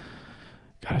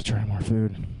try more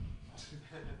food.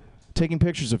 Taking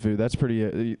pictures of food. That's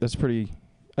the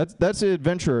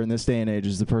adventurer in this day and age.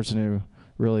 Is the person who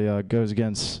really goes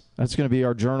against. That's going to be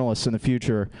our journalists in the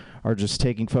future. Are just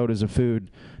taking photos of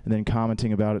food and then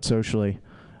commenting about it socially.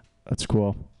 That's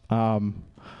cool.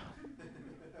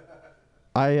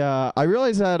 I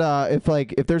realize that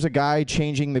if there's a guy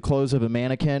changing the clothes of a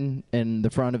mannequin in the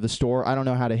front of the store, I don't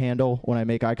know how to handle when I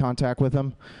make eye contact with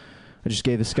him. I just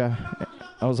gave this guy,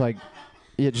 I was like,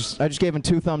 I just gave him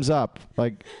 2 thumbs up.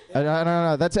 Like, I don't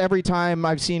know. That's every time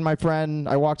I've seen my friend.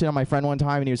 I walked in on my friend one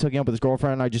time and he was hooking up with his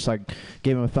girlfriend. And I just like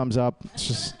gave him a thumbs up. It's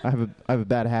just I have a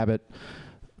bad habit.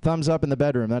 Thumbs up in the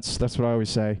bedroom. That's what I always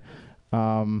say.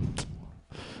 All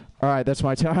right, that's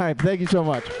my time. Thank you so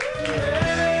much.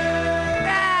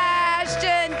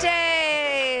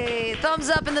 Thumbs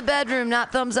up in the bedroom,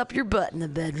 not thumbs up your butt in the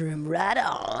bedroom. Right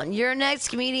on. Your next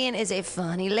comedian is a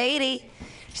funny lady.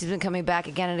 She's been coming back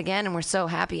again and again, and we're so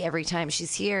happy every time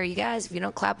she's here. You guys, if you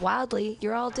don't clap wildly,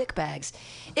 you're all dickbags.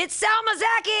 It's Salma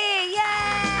Zaki!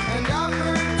 Yay!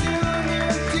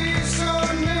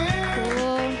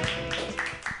 Cool.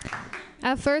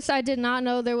 At first, I did not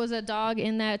know there was a dog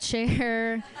in that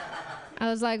chair. I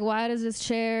was like, why does this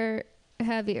chair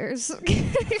have ears?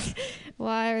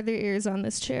 Why are there ears on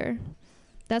this chair?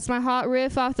 That's my hot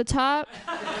riff off the top.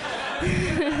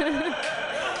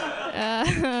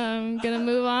 I'm gonna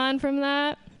move on from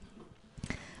that.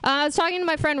 I was talking to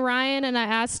my friend Ryan, and I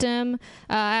asked him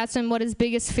what his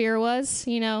biggest fear was.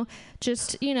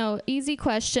 Just easy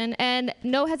question, and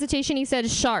no hesitation. He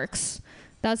said sharks.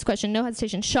 That was the question. No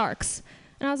hesitation, sharks.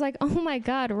 And I was like, oh my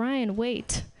God, Ryan,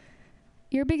 wait.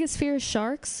 Your biggest fear is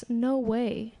sharks? No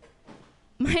way.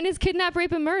 Mine is kidnap,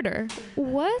 rape, and murder.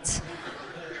 What?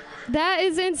 That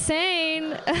is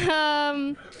insane.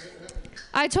 I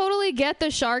totally get the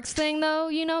sharks thing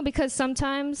though, because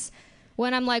sometimes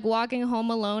when I'm like walking home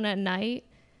alone at night,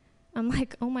 I'm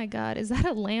like, oh my God, is that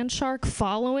a land shark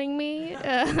following me?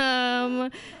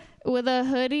 With a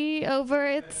hoodie over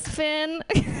its fin.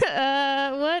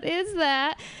 What is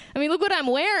that? I mean, look what I'm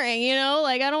wearing,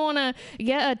 like I don't want to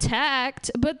get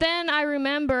attacked. But then I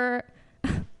remember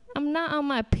I'm not on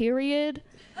my period.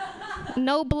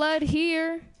 No blood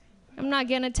here. I'm not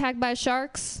getting attacked by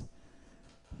sharks.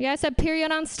 Yeah, I said period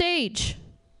on stage.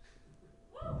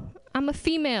 I'm a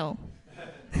female.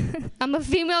 I'm a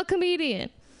female comedian.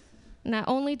 And I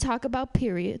only talk about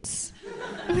periods.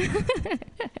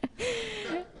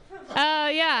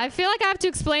 Yeah, I feel like I have to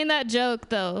explain that joke,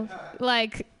 though.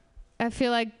 Like, I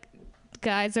feel like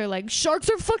guys are like, sharks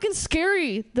are fucking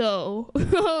scary, though.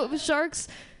 Sharks,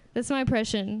 that's my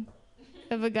impression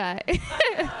of a guy.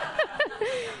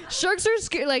 Sharks are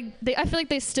scary. Like, I feel like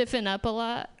they stiffen up a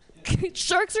lot.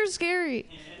 Sharks are scary.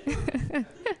 All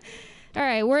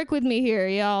right, work with me here,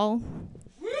 y'all.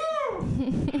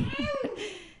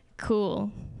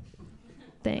 Cool.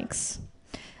 Thanks.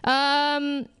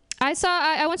 I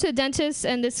went to the dentist,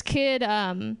 and this kid,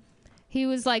 he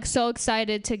was like so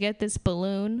excited to get this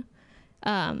balloon.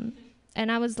 And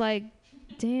I was like,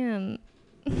 damn,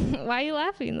 why are you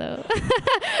laughing though?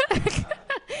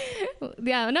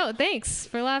 Yeah, no, thanks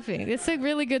for laughing. It's a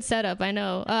really good setup, I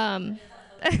know.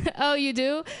 Oh, you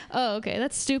do? Oh, okay,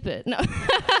 that's stupid. No.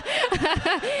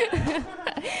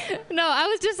 No, I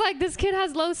was just like, this kid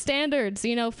has low standards,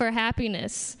 for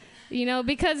happiness.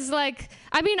 Because like,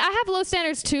 I mean, I have low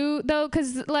standards too, though,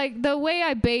 because like the way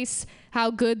I base how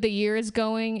good the year is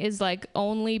going is like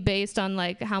only based on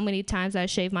like how many times I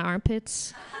shave my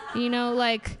armpits,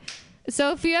 like,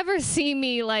 so if you ever see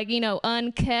me like,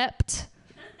 unkept,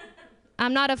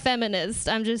 I'm not a feminist.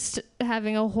 I'm just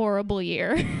having a horrible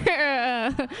year.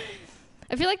 I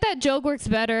feel like that joke works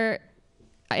better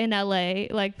in LA.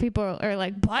 Like people are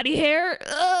like, body hair?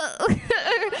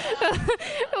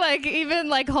 Like even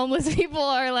like homeless people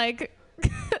are like,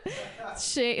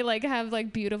 like have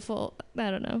like beautiful, I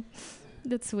don't know.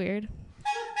 That's weird.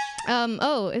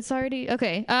 Oh, it's already,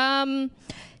 okay.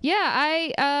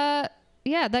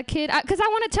 Yeah, that kid, because I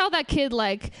want to tell that kid,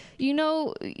 like,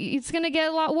 it's going to get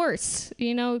a lot worse,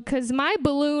 because my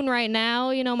balloon right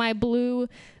now, my blue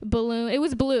balloon, it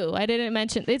was blue. I didn't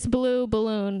mention, it's blue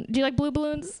balloon. Do you like blue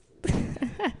balloons? All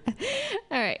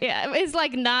right, yeah, it's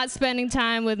like not spending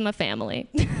time with my family.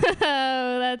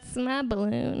 Oh, that's my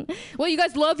balloon. Well, you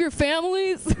guys love your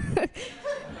families?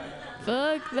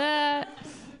 Fuck that.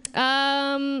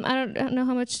 I don't know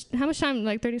how much time,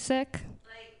 like 30 sec?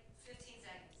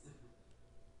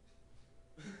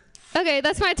 Okay,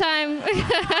 that's my time.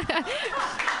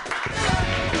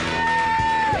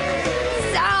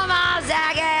 Salma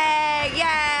Zaggy!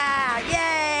 Yeah!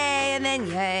 Yay! And then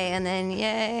yay, and then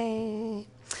yay.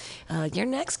 Your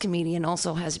next comedian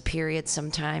also has periods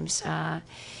sometimes.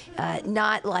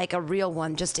 Not like a real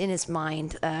one, just in his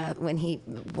mind when he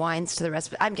whines to the rest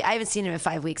of it. I haven't seen him in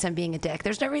 5 weeks. I'm being a dick.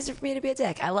 There's no reason for me to be a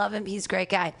dick. I love him. He's a great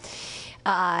guy.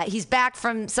 He's back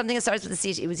from something that starts with a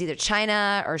C. It was either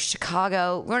China or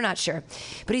Chicago. We're not sure.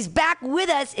 But he's back with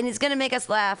us, and he's going to make us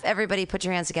laugh. Everybody put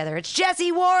your hands together. It's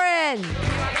Jesse Warren.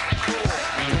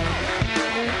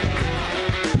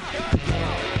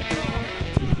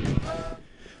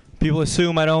 People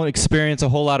assume I don't experience a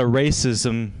whole lot of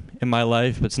racism in my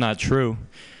life, but it's not true.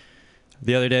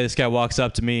 The other day, this guy walks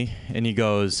up to me, and he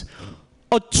goes,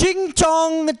 "Oh, ching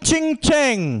chong, ching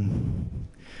chang."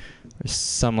 Or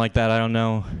something like that, I don't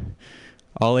know.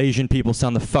 All Asian people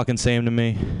sound the fucking same to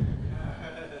me.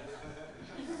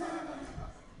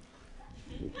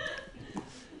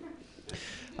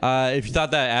 If you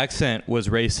thought that accent was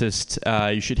racist,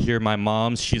 you should hear my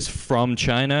mom's. She's from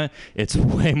China. It's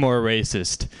way more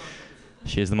racist.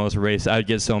 She is the most racist. I'd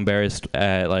get so embarrassed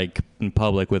like in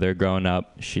public with her growing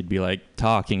up. She'd be like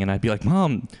talking, and I'd be like,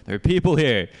 "Mom, there are people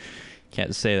here."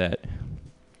 Can't say that.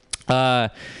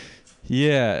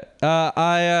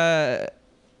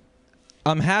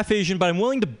 I'm half Asian, but I'm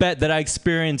willing to bet that I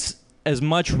experience as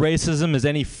much racism as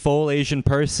any full Asian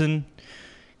person,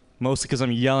 mostly because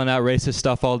I'm yelling out racist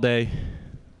stuff all day.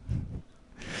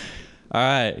 All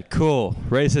right, cool.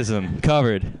 Racism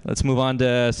covered. Let's move on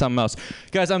to something else.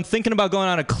 Guys, I'm thinking about going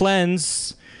on a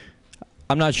cleanse.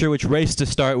 I'm not sure which race to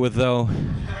start with, though.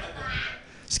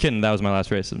 Just kidding. That was my last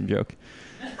racism joke.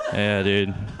 Yeah,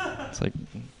 dude. It's like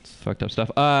it's fucked up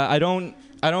stuff. I don't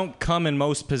come in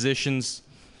most positions.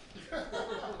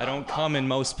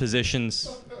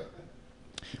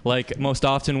 Like, most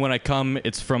often when I come,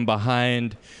 it's from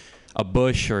behind a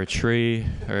bush or a tree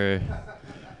or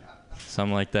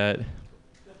something like that.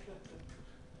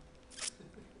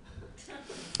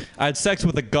 I had sex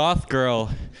with a goth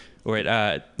girl. Wait,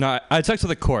 no, I had sex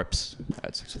with a corpse.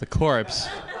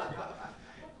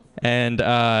 And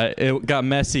it got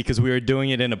messy because we were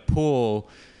doing it in a pool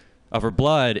of her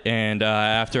blood. And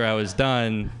after I was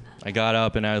done, I got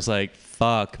up and I was like,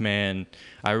 fuck, man.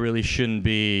 I really shouldn't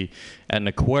be at an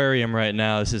aquarium right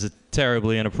now. This is a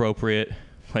terribly inappropriate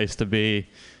place to be.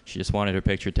 She just wanted her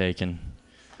picture taken.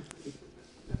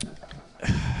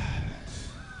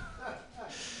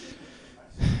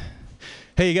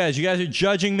 Hey, you guys are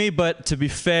judging me, but to be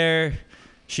fair,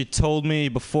 she told me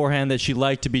beforehand that she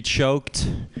liked to be choked,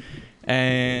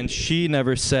 and she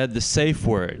never said the safe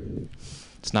word.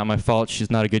 It's not my fault. She's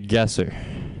not a good guesser.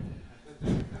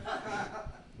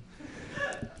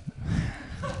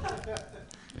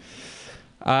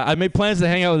 I made plans to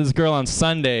hang out with this girl on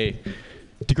Sunday.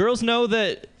 Do girls know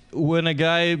that when a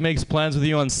guy makes plans with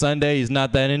you on Sunday, he's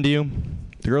not that into you?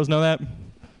 Do girls know that?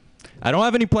 I don't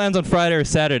have any plans on Friday or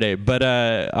Saturday, but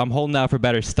I'm holding out for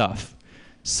better stuff.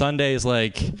 Sunday is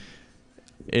like,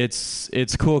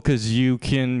 it's cool because you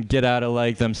can get out of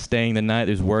like them staying the night.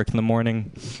 There's work in the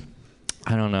morning.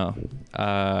 I don't know.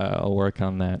 I'll work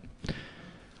on that.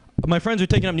 My friends are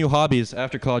taking up new hobbies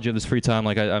after college. You have this free time.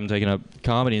 Like I'm taking up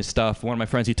comedy and stuff. One of my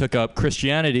friends, he took up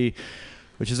Christianity,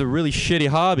 which is a really shitty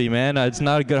hobby, man. It's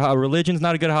not a good religion's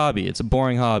not a good hobby. It's a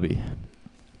boring hobby.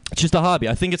 It's just a hobby.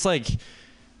 I think it's like,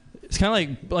 it's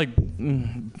kind of like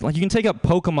you can take up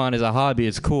Pokemon as a hobby.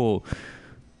 It's cool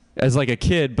as like a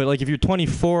kid, but like if you're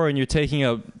 24 and you're taking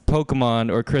up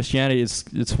Pokemon or Christianity,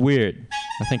 it's weird.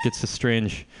 I think it's a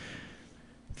strange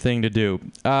thing to do.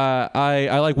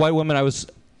 I like white women. I was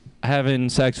having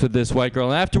sex with this white girl,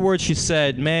 and afterwards she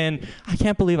said, man, I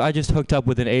can't believe I just hooked up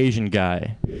with an Asian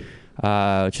guy,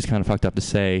 which is kind of fucked up to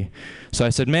say. So I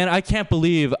said, man, I can't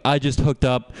believe I just hooked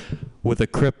up with a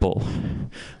cripple.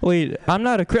 Wait, I'm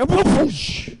not a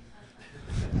cripple.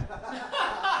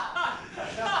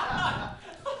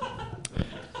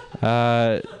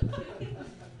 Yeah,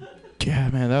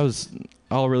 man, that was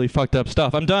all really fucked up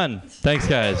stuff. I'm done. Thanks,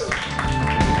 guys.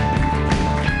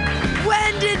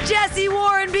 When did Jesse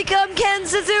Warren become Ken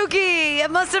Suzuki?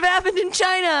 It must have happened in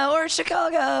China or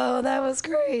Chicago. That was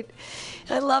great.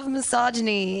 I love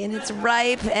misogyny, and it's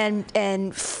ripe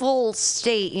and full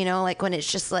state, you know, like when it's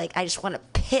just like, I just want to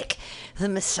pick the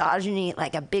misogyny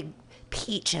like a big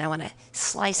peach, and I want to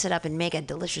slice it up and make a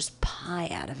delicious pie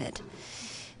out of it.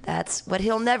 That's what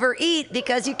he'll never eat,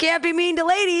 because you can't be mean to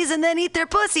ladies and then eat their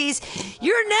pussies.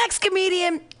 Your next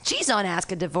comedian, she's on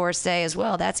Ask a Divorcee as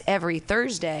well. That's every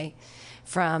Thursday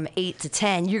from 8 to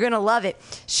 10. You're going to love it.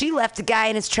 She left the guy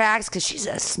in his tracks because she's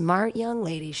a smart young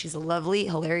lady. She's a lovely,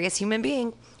 hilarious human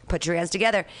being. Put your hands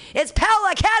together. It's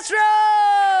Paula Castro!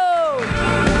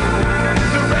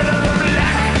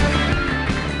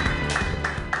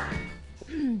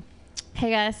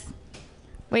 Hey, guys.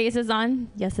 Wait, is this on?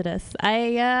 Yes, it is.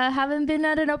 I haven't been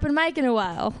at an open mic in a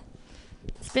while.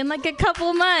 It's been like a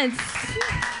couple months.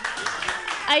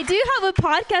 I do have a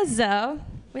podcast, though,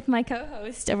 with my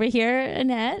co-host over here,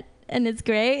 Annette, and it's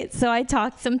great. So I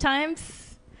talk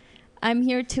sometimes. I'm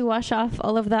here to wash off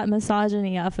all of that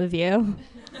misogyny off of you.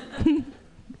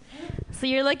 So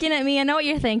you're looking at me, I know what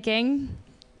you're thinking.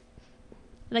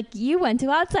 Like, you went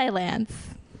to Outside Lands.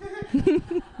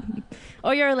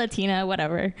 Or you're a Latina,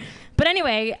 whatever. But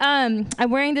anyway, I'm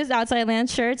wearing this Outside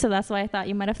Lands shirt, so that's why I thought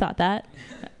you might have thought that.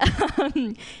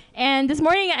 And this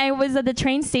morning I was at the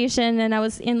train station and I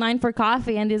was in line for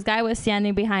coffee, and this guy was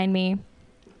standing behind me.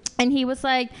 And he was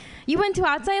like, you went to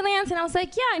Outside Lands? And I was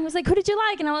like, yeah. And he was like, who did you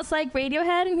like? And I was like,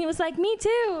 Radiohead. And he was like, me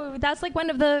too. That's like one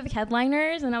of the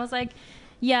headliners. And I was like,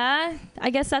 yeah,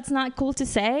 I guess that's not cool to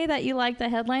say that you like the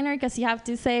headliner, because you have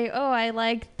to say, oh, I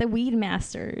like the Weed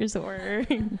Masters, or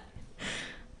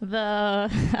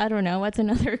I don't know, what's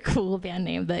another cool band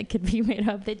name that could be made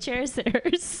up? The Chair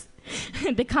Sitters,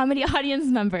 the Comedy Audience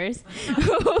Members,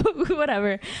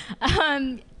 whatever.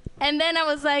 And then I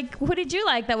was like, who did you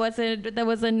like that was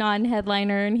a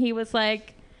non-headliner? And he was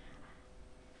like,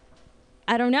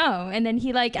 I don't know. And then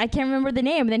he I can't remember the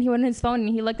name. And then he went on his phone and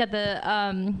he looked at the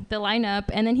lineup,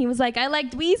 and then he was like, I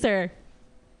liked Weezer.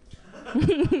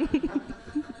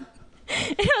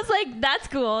 And I was like, that's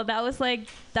cool. That was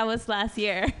last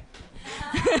year.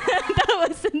 That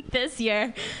wasn't this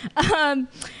year. And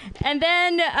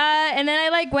then I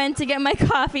like went to get my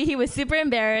coffee. He was super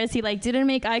embarrassed. He like didn't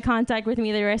make eye contact with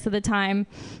me the rest of the time.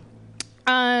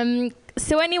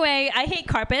 So anyway, I hate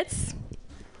carpets.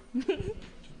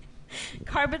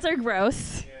 Carpets are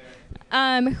gross.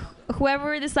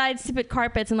 Whoever decides to put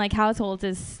carpets in like households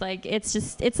is like,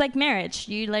 it's like marriage.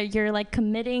 You're like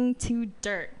committing to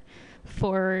dirt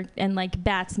and like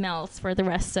bad smells for the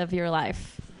rest of your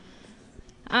life.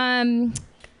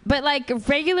 But like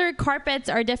regular carpets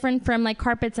are different from like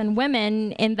carpets and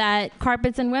women in that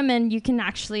carpets and women, you can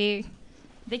actually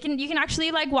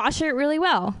like wash it really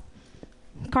well.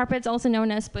 Carpets, also known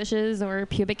as bushes or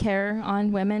pubic hair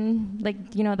on women, like,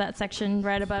 you know, that section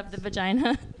right above the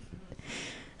vagina.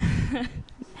 You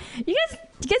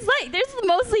guys like, there's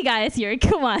mostly guys here.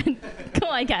 Come on,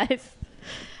 guys.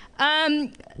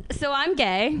 So I'm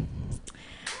gay.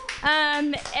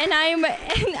 And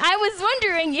I was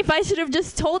wondering if I should have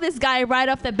just told this guy right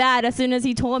off the bat as soon as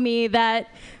he told me that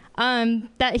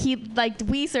he liked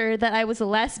Weezer, that I was a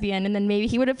lesbian, and then maybe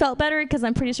he would have felt better because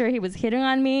I'm pretty sure he was hitting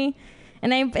on me.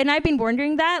 And I've been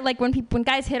wondering that, like when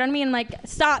guys hit on me, I'm like,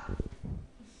 stop,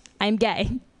 I'm gay.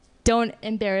 Don't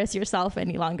embarrass yourself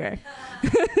any longer.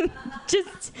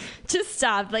 just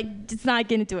stop. Like, it's not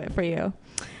gonna do it for you.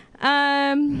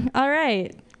 All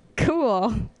right,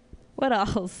 cool. What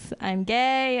else? I'm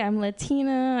gay. I'm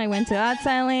Latina. I went to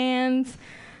outside lands.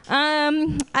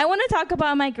 I want to talk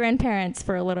about my grandparents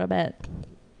for a little bit.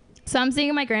 So I'm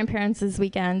seeing my grandparents this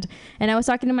weekend, and I was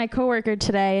talking to my coworker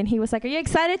today, and he was like, "Are you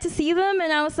excited to see them?"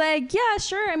 And I was like, "Yeah,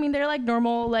 sure. I mean, they're like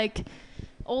normal, like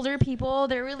older people.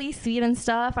 They're really sweet and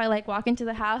stuff. I like walk into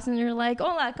the house, and they're like,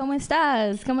 "Hola, ¿cómo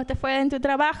estás? ¿Cómo te fue en tu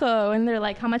trabajo?" And they're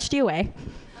like, "How much do you weigh?"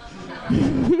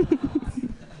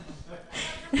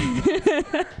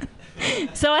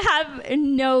 So I have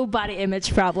no body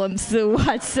image problems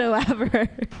whatsoever.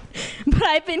 But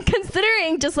I've been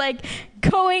considering just like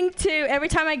going to, every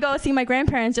time I go see my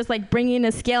grandparents, just like bringing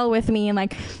a scale with me and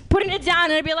like putting it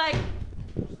down, and I'd be like,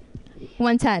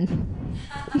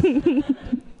 110.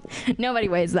 Nobody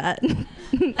weighs that.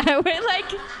 I weigh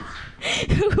like,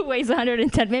 who weighs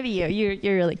 110? Maybe you.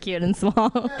 You're really cute and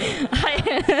small.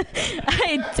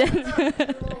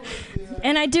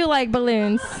 And I do like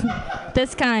balloons.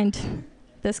 This kind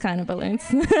of balloons.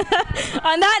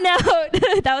 On that note,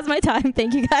 that was my time.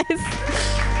 Thank you guys.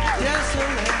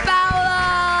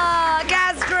 Paola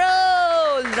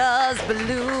Castro loves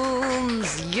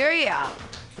balloons. Yeah.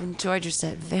 Enjoyed your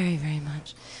set very, very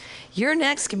much. Your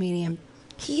next comedian,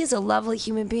 he is a lovely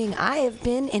human being. I have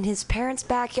been in his parents'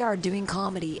 backyard doing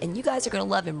comedy, and you guys are going to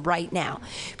love him right now.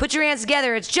 Put your hands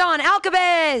together. It's John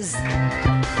Alcabez.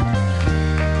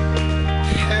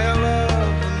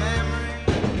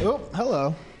 Oh,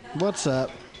 hello. What's up?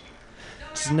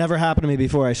 This has never happened to me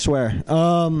before, I swear.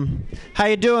 How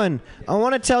you doing? I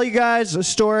want to tell you guys a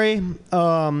story.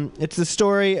 It's the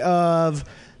story of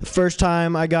the first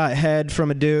time I got head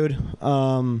from a dude,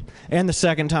 and the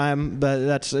second time,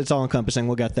 but it's all encompassing.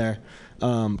 We'll get there.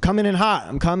 Coming in hot.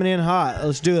 I'm coming in hot.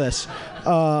 Let's do this.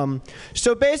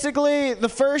 So basically, the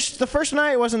first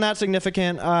night wasn't that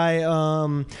significant. It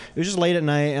was just late at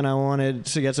night, and I wanted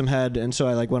to get some head, and so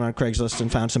I like went on Craigslist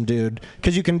and found some dude.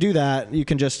 Because you can do that. You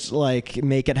can just like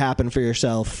make it happen for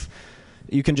yourself.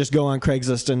 You can just go on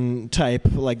Craigslist and type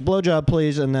like blowjob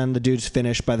please, and then the dude's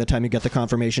finished by the time you get the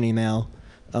confirmation email.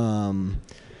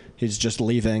 He's just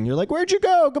leaving. You're like, where'd you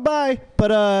go? Goodbye.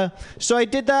 But so I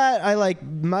did that. I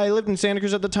lived in Santa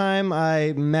Cruz at the time.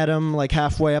 I met him like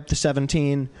halfway up to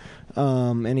 17,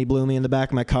 and he blew me in the back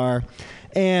of my car.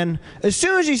 And as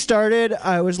soon as he started,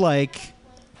 I was like,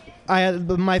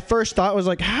 my first thought was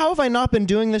like, how have I not been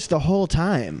doing this the whole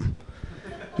time?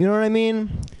 You know what I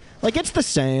mean? Like, it's the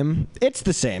same. It's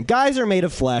the same. Guys are made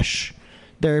of flesh.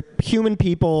 They're human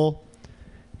people.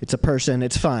 It's a person.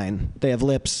 It's fine. They have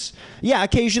lips. Yeah,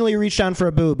 occasionally you reach down for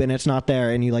a boob and it's not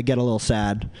there and you like get a little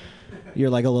sad.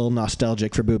 You're like a little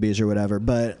nostalgic for boobies or whatever.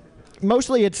 But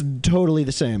mostly it's totally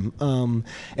the same.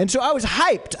 And so I was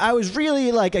hyped. I was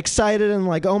really like excited and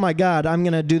like, oh my God, I'm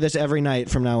going to do this every night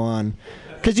from now on.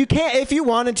 Because you can't, if you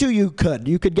wanted to, you could.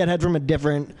 You could get head from a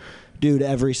different dude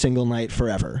every single night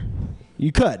forever.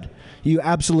 You could. You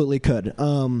absolutely could.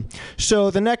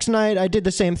 So the next night I did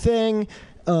the same thing.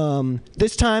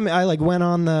 This time I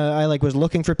was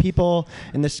looking for people,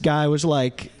 and this guy was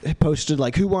like posted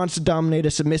like, who wants to dominate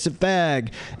a submissive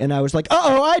fag? And I was like,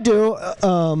 I do.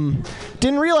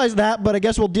 Didn't realize that, but I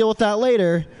guess we'll deal with that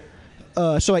later.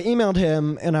 So I emailed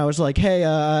him and I was like, hey,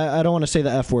 I don't want to say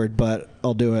the F word, but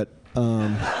I'll do it.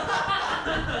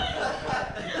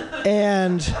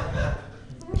 And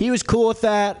he was cool with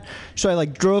that. So I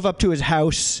like drove up to his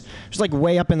house. It was like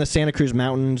way up in the Santa Cruz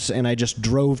Mountains, and I just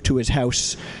drove to his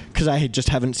house because I just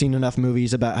haven't seen enough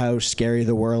movies about how scary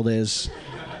the world is.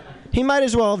 He might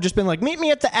as well have just been like, meet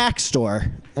me at the Axe store.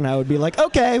 And I would be like,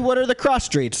 okay, what are the cross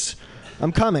streets?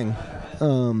 I'm coming.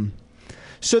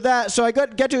 So I go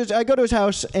to his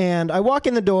house, and I walk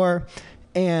in the door,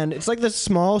 and it's like this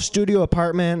small studio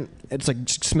apartment. It's like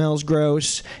smells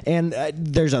gross, and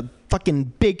there's a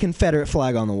fucking big Confederate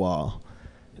flag on the wall.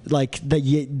 Like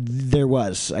there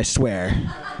was, I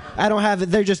swear. I don't have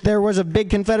it. There was a big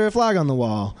Confederate flag on the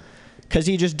wall, because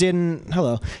he just didn't.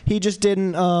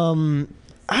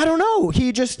 I don't know.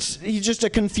 He's just a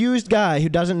confused guy who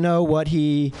doesn't know what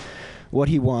he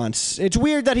wants. It's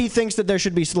weird that he thinks that there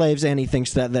should be slaves, and he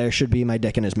thinks that there should be my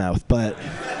dick in his mouth. But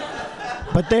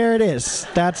there it is.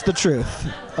 That's the truth.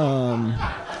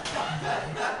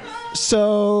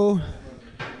 So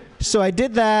I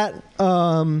did that,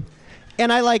 and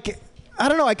I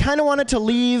don't know, I kind of wanted to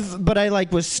leave, but I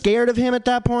was scared of him at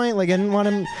that point. I didn't want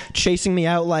him chasing me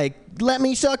out let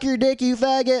me suck your dick, you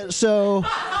faggot.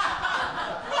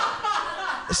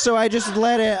 So I just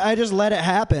let it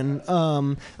happen.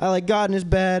 I got in his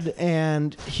bed,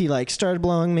 and he started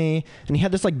blowing me, and he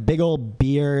had this big old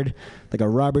beard, like a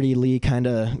Robert E. Lee kind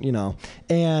of,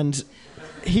 and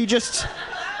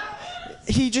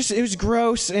it was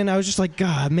gross, and I was just like,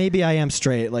 God, maybe I am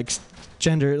straight.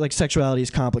 Gender, sexuality is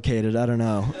complicated. I don't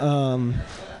know.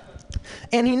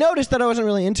 And he noticed that I wasn't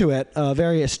really into it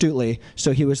very astutely.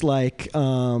 So he was like,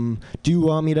 do you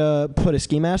want me to put a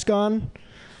ski mask on?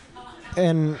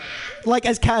 And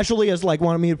as casually as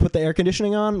wanted me to put the air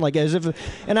conditioning on,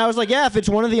 and I was like, yeah, if it's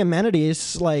one of the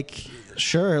amenities,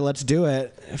 sure, let's do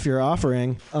it if you're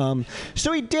offering.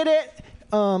 So he did it.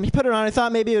 He put it on. I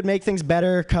thought maybe it would make things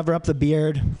better, cover up the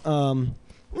beard.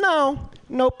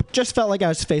 Nope. Just felt like I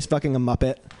was face fucking a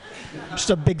Muppet. Just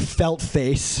a big felt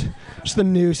face. Just the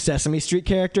new Sesame Street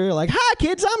character. Hi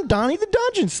kids, I'm Donnie the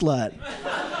Dungeon Slut.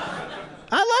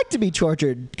 I like to be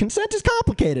tortured. Consent is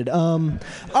complicated. All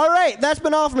right, that's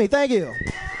been all for me. Thank you.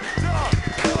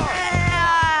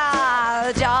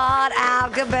 Yeah, John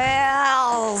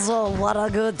Alcabel. So what a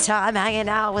good time hanging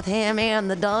out with him in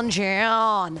the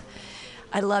dungeon.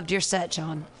 I loved your set,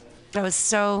 John. That was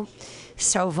so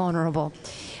vulnerable.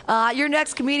 Your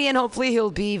next comedian, hopefully he'll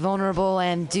be vulnerable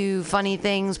and do funny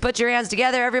things. Put your hands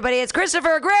together, everybody. It's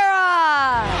Christopher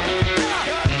Guerra.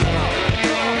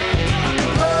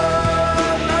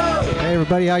 Hey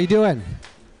everybody, how you doing?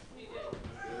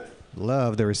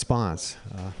 Love the response.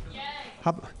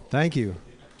 Thank you.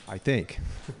 I think.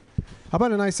 How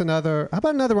about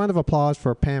another round of applause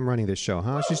for Pam running this show,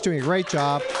 huh? She's doing a great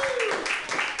job.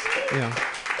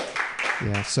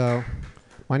 Yeah. So,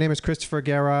 my name is Christopher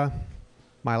Guerra.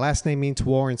 My last name means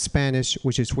war in Spanish,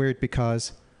 which is weird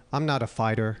because I'm not a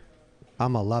fighter.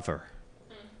 I'm a lover.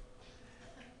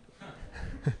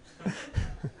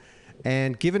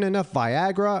 And given enough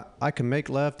Viagra, I can make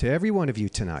love to every one of you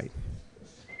tonight.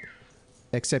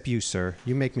 Except you, sir.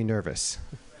 You make me nervous.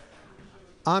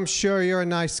 I'm sure you're a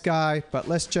nice guy, but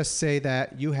let's just say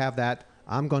that you have that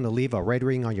I'm going to leave a red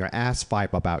ring on your ass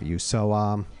vibe about you.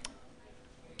 So,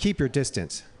 keep your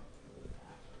distance.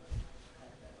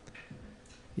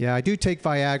 Yeah, I do take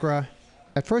Viagra.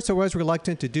 At first, I was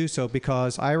reluctant to do so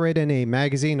because I read in a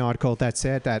magazine article that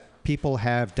said that people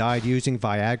have died using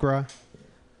Viagra.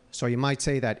 So you might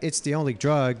say that it's the only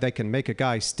drug that can make a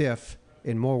guy stiff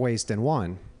in more ways than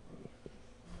one.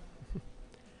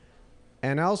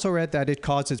 And I also read that it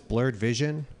causes blurred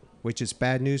vision, which is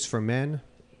bad news for men,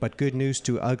 but good news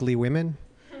to ugly women.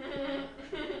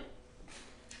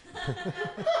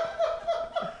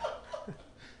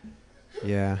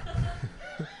 Yeah.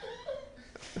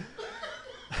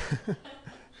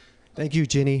 Thank you,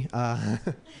 Ginny. I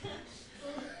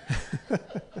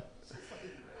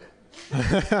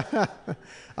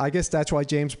guess that's why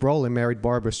James Brolin married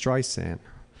Barbra Streisand.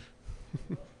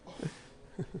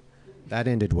 That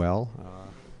ended well.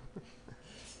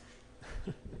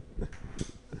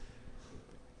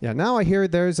 Yeah, now I hear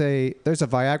there's a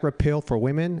Viagra pill for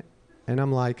women, and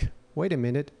I'm like, wait a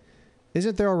minute.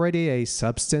 Isn't there already a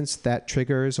substance that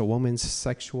triggers a woman's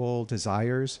sexual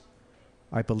desires?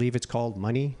 I believe it's called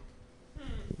money.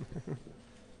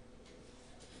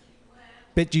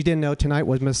 Bet you didn't know tonight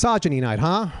was misogyny night,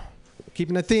 huh?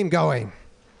 Keeping the theme going.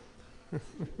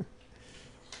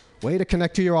 Way to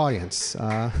connect to your audience.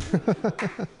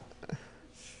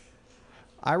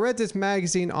 I read this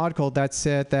magazine article that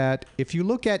said that if you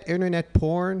look at internet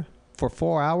porn for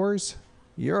 4 hours,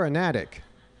 you're an addict.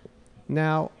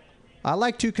 Now, I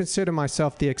like to consider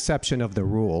myself the exception of the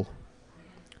rule.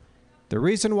 The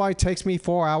reason why it takes me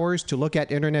 4 hours to look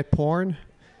at internet porn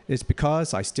is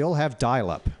because I still have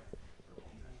dial-up.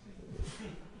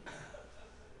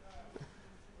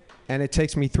 And it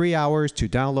takes me 3 hours to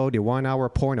download a 1 hour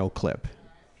porno clip.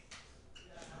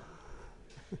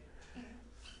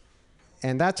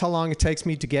 And that's how long it takes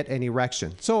me to get an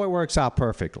erection. So it works out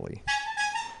perfectly.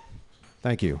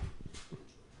 Thank you.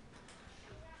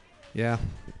 Yeah.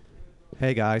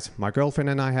 Hey guys, my girlfriend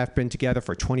and I have been together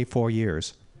for 24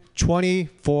 years.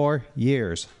 24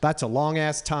 years. That's a long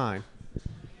ass time.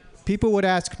 People would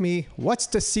ask me, what's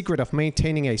the secret of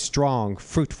maintaining a strong,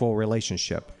 fruitful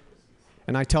relationship?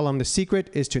 And I tell them the secret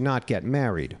is to not get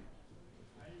married.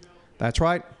 That's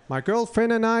right. My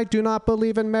girlfriend and I do not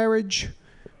believe in marriage.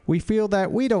 We feel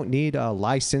that we don't need a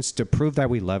license to prove that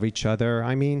we love each other.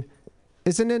 I mean,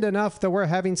 isn't it enough that we're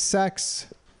having sex?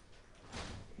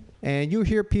 And you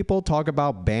hear people talk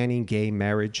about banning gay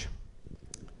marriage.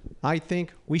 I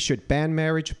think we should ban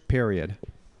marriage, period.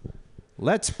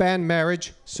 Let's ban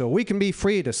marriage so we can be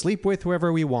free to sleep with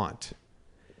whoever we want.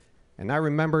 And I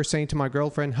remember saying to my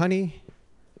girlfriend, honey,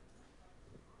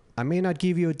 I may not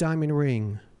give you a diamond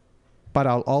ring, but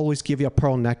I'll always give you a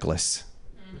pearl necklace.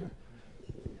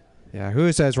 Yeah,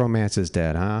 who says romance is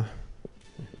dead, huh?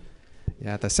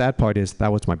 Yeah, the sad part is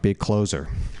that was my big closer.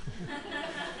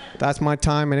 That's my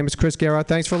time. My name is Chris Guerra.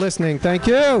 Thanks for listening. Thank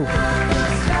you.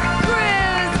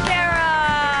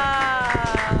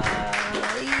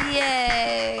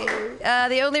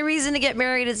 The only reason to get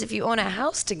married is if you own a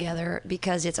house together,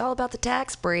 because it's all about the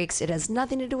tax breaks. It has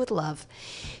nothing to do with love.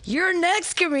 Your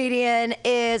next comedian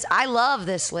is, I love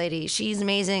this lady. She's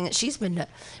amazing. She's been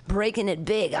breaking it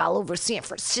big all over San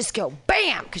Francisco.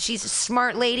 Bam! Because she's a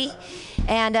smart lady.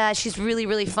 And she's really,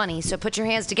 really funny. So put your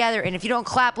hands together. And if you don't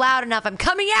clap loud enough, I'm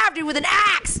coming after you with an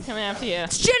axe. Coming after you.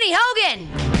 It's Jenny Hogan.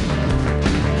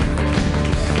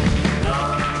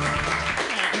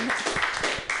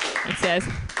 It says,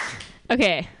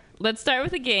 okay, let's start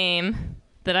with a game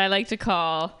that I like to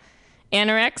call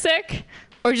anorexic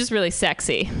or just really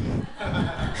sexy.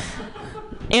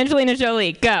 Angelina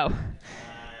Jolie, go.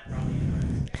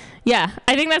 Yeah,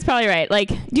 I think that's probably right. Like,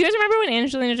 do you guys remember when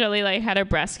Angelina Jolie like had her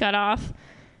breast cut off?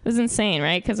 It was insane,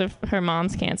 right? Because of her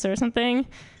mom's cancer or something.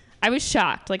 I was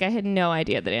shocked. Like, I had no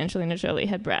idea that Angelina Jolie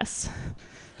had breasts.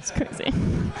 It's crazy.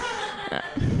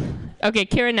 Okay,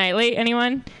 Keira Knightley,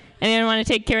 anyone? Anyone want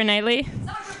to take Keira Knightley?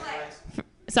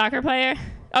 Soccer player?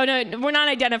 Oh, no, we're not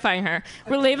identifying her.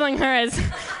 We're labeling her as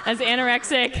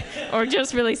anorexic or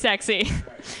just really sexy.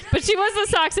 But she was the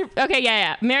soccer... Okay,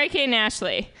 yeah. Mary-Kate and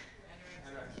Ashley.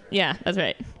 Yeah, that's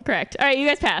right. Correct. All right, you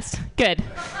guys passed. Good.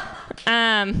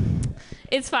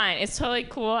 It's fine. It's totally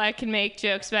cool. I can make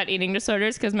jokes about eating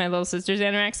disorders because my little sister's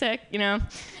anorexic, you know,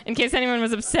 in case anyone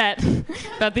was upset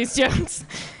about these jokes.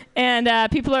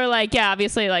 And people are like, yeah,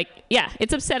 obviously, like, yeah,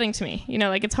 it's upsetting to me. You know,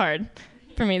 like, it's hard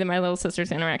for me that my little sister's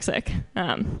anorexic.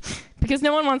 Because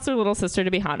no one wants their little sister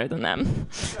to be hotter than them.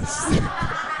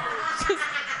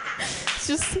 It's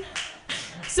just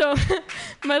so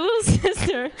my little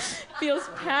sister feels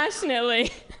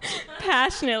passionately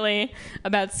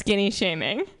about skinny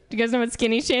shaming. Do you guys know what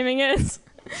skinny shaming is?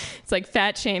 It's like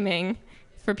fat shaming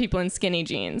for people in skinny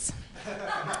jeans.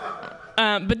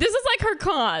 But this is like her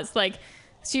cause. Like,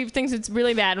 she thinks it's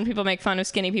really bad when people make fun of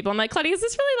skinny people. I'm like, Claudia, is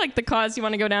this really like the cause you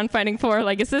want to go down fighting for?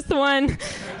 Like, is this the one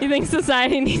you think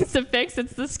society needs to fix?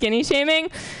 It's the skinny shaming.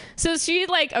 So she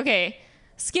like, okay,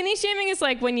 skinny shaming is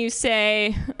like when you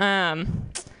say,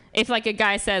 if like a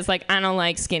guy says like, I don't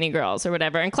like skinny girls or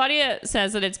whatever. And Claudia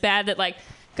says that it's bad that like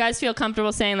guys feel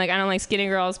comfortable saying like, I don't like skinny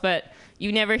girls, but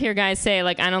you never hear guys say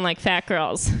like, I don't like fat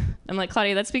girls. I'm like,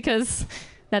 Claudia, that's because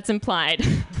that's implied.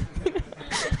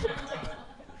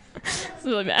 It's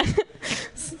really bad.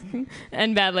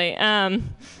 And badly.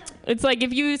 It's like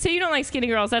if you say you don't like skinny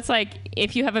girls, that's like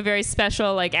if you have a very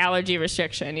special like allergy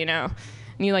restriction, you know,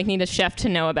 and you like need a chef to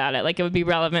know about it. Like it would be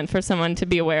relevant for someone to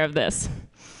be aware of this.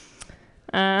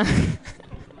 It's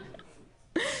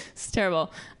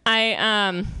terrible.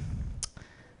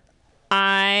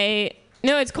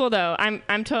 No, it's cool though.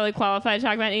 I'm totally qualified to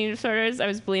talk about eating disorders. I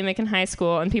was bulimic in high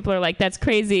school, and people are like, "That's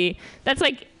crazy." That's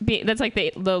like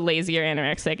the lazier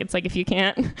anorexic. It's like if you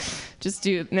can't just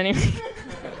do anyway.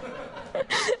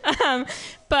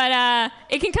 But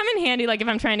it can come in handy, like if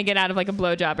I'm trying to get out of like a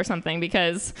blowjob or something,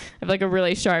 because I have like a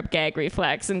really sharp gag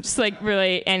reflex, and just like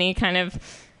really any kind of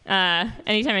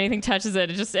anytime anything touches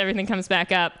it, everything comes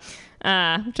back up,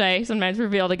 which I sometimes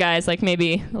reveal to guys like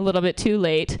maybe a little bit too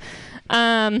late.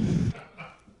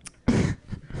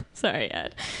 Sorry,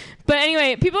 Ed. But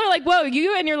anyway, people are like, whoa,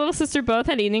 you and your little sister both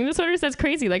had eating disorders? That's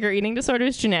crazy. Like, are eating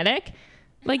disorders genetic?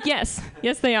 Like, yes,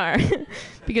 they are.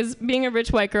 Because being a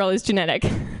rich white girl is genetic.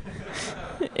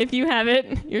 If you have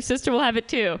it, your sister will have it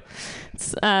too.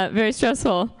 It's very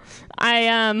stressful.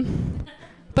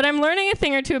 But I'm learning a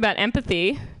thing or two about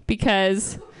empathy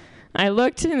because I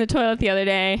looked in the toilet the other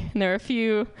day and there were a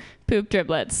few poop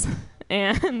driblets.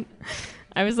 And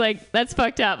I was like, that's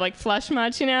fucked up. Like, flush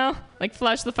much, you know? Like,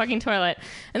 flush the fucking toilet.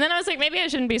 And then I was like, maybe I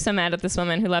shouldn't be so mad at this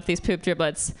woman who left these poop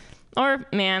driblets. Or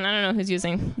man, I don't know who's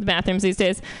using the bathrooms these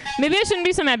days. Maybe I shouldn't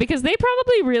be so mad because they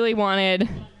probably really wanted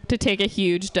to take a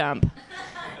huge dump,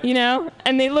 you know?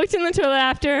 And they looked in the toilet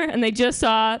after and they just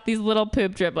saw these little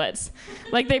poop driblets.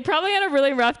 Like, they probably had a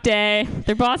really rough day.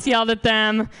 Their boss yelled at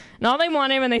them. And all they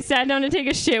wanted when they sat down to take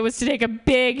a shit was to take a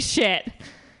big shit.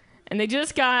 And they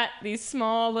just got these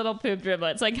small little poop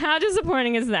driblets. Like, how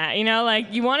disappointing is that? You know,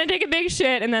 like, you want to take a big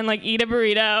shit and then, like, eat a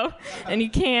burrito. And you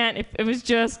can't if it was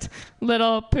just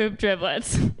little poop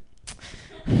driblets.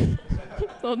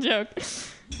 Little joke.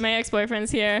 My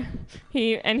ex-boyfriend's here.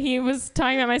 He was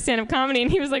talking about my stand-up comedy, and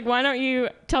he was like, why don't you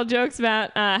tell jokes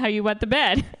about how you wet the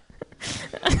bed?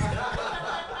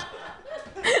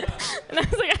 And I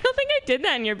was like, I don't think I did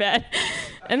that in your bed.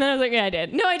 And then I was like, yeah, I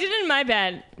did. No, I did it in my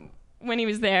bed when he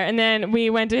was there. And then we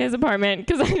went to his apartment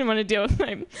because I didn't want to deal with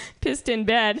my pissed-in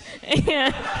bed. And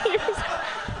then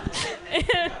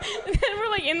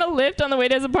we're like in the lift on the way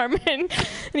to his apartment.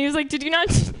 And he was like, did you not...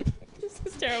 This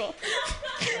is terrible.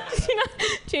 Did you not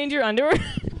change your underwear?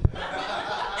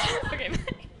 Okay, bye.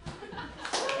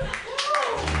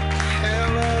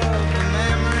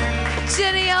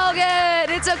 Jenny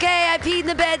Hogan, it's okay, I peed in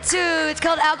the bed too. It's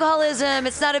called alcoholism.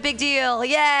 It's not a big deal.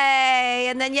 Yay.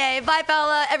 And then yay. Bye,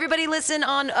 fella. Everybody listen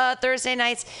on Thursday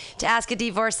nights to Ask a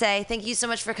Divorcee. Thank you so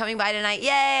much for coming by tonight.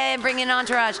 Yay, and bringing an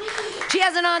entourage. She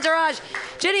has an entourage.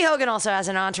 Jenny Hogan also has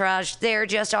an entourage. They're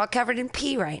just all covered in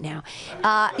pee right now.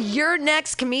 Your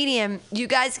next comedian, you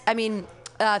guys,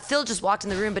 Phil just walked in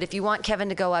the room, but if you want Kevin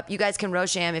to go up, you guys can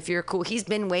roast him if you're cool. He's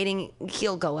been waiting.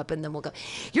 He'll go up, and then we'll go.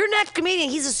 Your next comedian,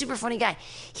 he's a super funny guy.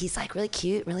 He's like really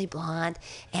cute, really blonde,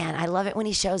 and I love it when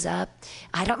he shows up.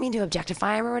 I don't mean to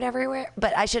objectify him or whatever,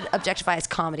 but I should objectify his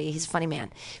comedy. He's a funny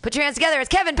man. Put your hands together. It's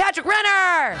Kevin Patrick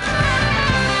Renner.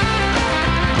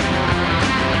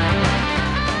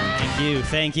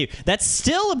 Thank you. That's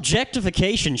still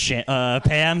objectification,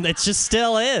 Pam. It just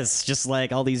still is. Just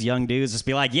like all these young dudes just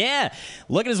be like, yeah,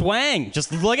 look at his wang.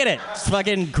 Just look at it. It's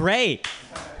fucking great.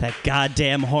 That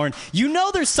goddamn horn. You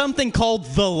know there's something called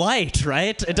the light,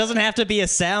 right? It doesn't have to be a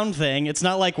sound thing. It's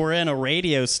not like we're in a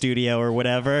radio studio or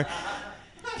whatever.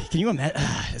 Can you imagine?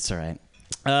 It's all right.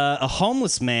 A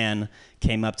homeless man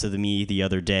came up to me the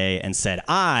other day and said,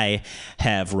 I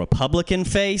have Republican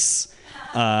face.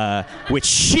 Which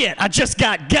shit, I just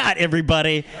got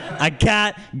everybody. I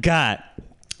got.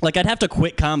 Like, I'd have to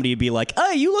quit comedy and be like,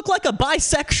 hey, you look like a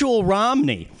bisexual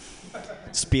Romney.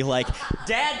 Just be like,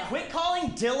 Dad, quit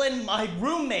calling Dylan my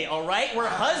roommate, all right? We're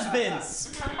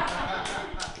husbands.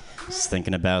 Just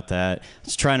thinking about that.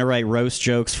 Just trying to write roast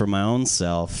jokes for my own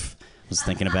self. Was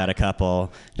thinking about a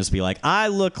couple. Just be like, I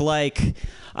look like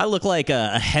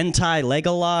a hentai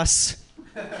Legolas.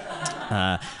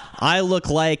 I look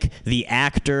like the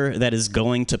actor that is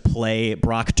going to play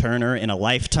Brock Turner in a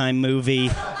Lifetime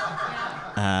movie.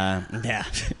 Yeah,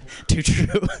 too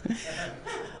true.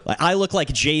 Like, I look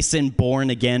like Jason, born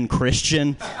again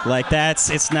Christian. Like,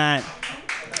 it's not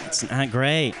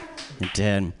great.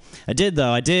 I did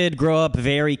though. I did grow up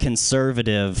very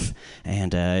conservative,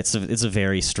 and it's a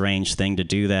very strange thing to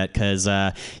do that, because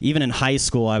even in high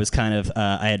school I was kind of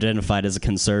I identified as a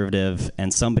conservative,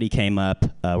 and somebody came up.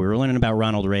 We were learning about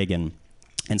Ronald Reagan,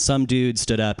 and some dude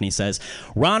stood up and he says,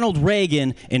 Ronald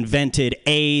Reagan invented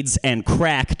AIDS and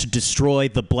crack to destroy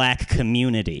the black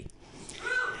community.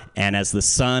 And as the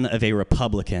son of a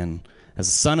Republican,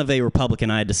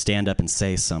 I had to stand up and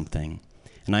say something.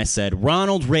 And I said,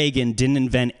 Ronald Reagan didn't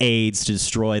invent AIDS to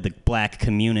destroy the black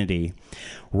community.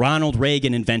 Ronald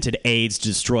Reagan invented AIDS to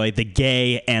destroy the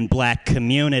gay and black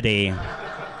community.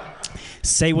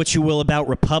 Say what you will about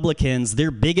Republicans, their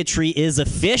bigotry is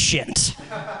efficient.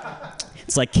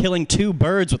 It's like killing two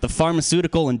birds with the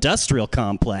pharmaceutical industrial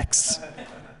complex.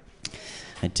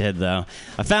 I did, though.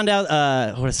 I found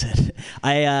out, what is it?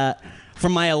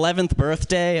 From my 11th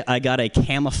birthday, I got a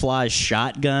camouflage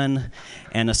shotgun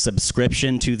and a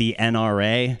subscription to the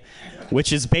NRA,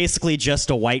 which is basically just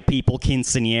a white people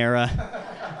quinceañera.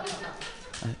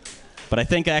 But I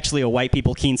think actually a white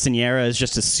people quinceañera is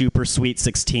just a super sweet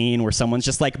 16 where someone's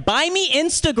just like, buy me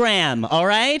Instagram, all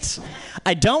right?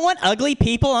 I don't want ugly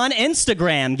people on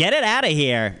Instagram. Get it out of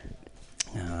here.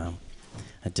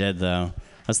 I did, though.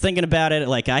 was thinking about it.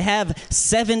 Like, I have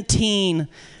 17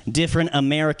 different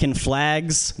American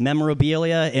flags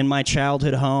memorabilia in my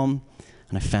childhood home.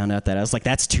 And I found out that I was like,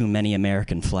 that's too many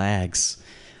American flags.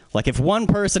 Like, if one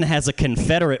person has a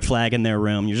Confederate flag in their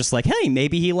room, you're just like, hey,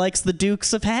 maybe he likes the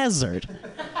Dukes of Hazzard.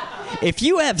 If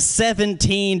you have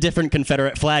 17 different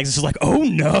Confederate flags, it's just like, oh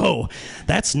no,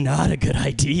 that's not a good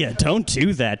idea. Don't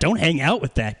do that. Don't hang out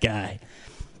with that guy.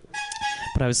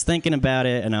 But I was thinking about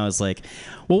it, and I was like,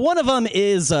 well, one of them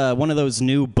is one of those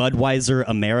new Budweiser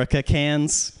America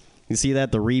cans. You see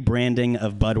that? The rebranding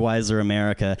of Budweiser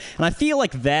America. And I feel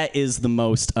like that is the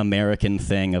most American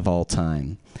thing of all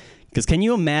time. Because can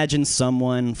you imagine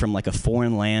someone from like a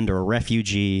foreign land or a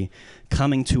refugee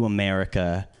coming to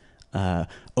America,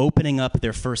 opening up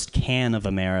their first can of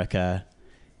America,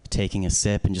 taking a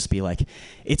sip, and just be like,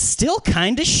 it's still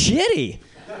kind of shitty.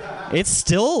 It's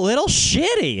still a little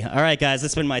shitty. All right, guys,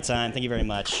 that's been my time. Thank you very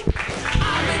much.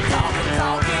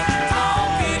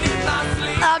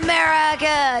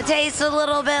 America tastes a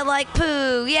little bit like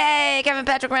poo. Yay, Kevin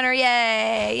Patrick Renner.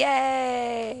 Yay,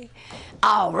 yay.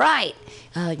 All right.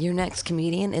 Your next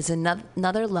comedian is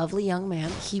another lovely young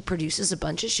man. He produces a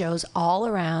bunch of shows all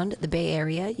around the Bay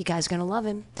Area. You guys are going to love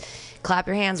him. Clap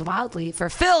your hands wildly for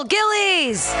Phil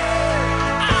Gillies.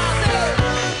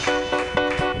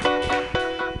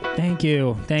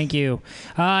 Thank you.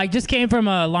 I just came from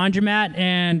a laundromat,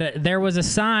 and there was a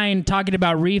sign talking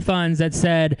about refunds that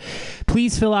said,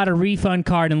 please fill out a refund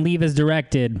card and leave as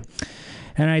directed.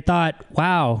 And I thought,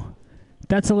 wow,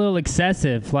 that's a little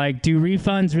excessive. Like, do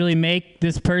refunds really make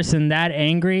this person that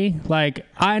angry? Like,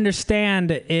 I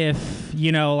understand if,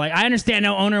 I understand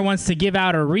no owner wants to give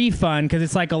out a refund because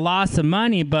it's like a loss of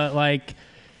money, but like,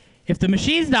 if the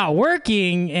machine's not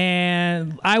working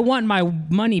and I want my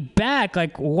money back,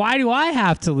 like, why do I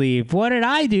have to leave? What did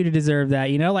I do to deserve that?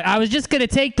 Like, I was just going to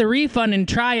take the refund and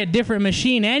try a different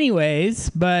machine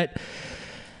anyways, but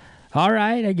all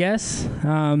right, I guess.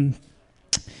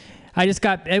 I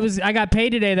got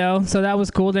paid today though, so that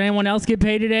was cool. Did anyone else get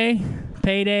paid today?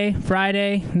 Payday,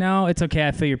 Friday? No, it's okay.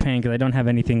 I feel your pain because I don't have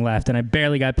anything left, and I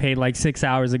barely got paid like 6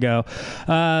 hours ago.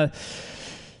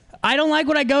 I don't like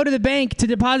when I go to the bank to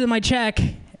deposit my check,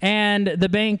 and the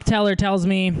bank teller tells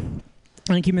me,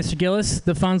 thank you, Mr. Gillis,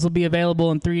 the funds will be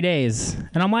available in 3 days.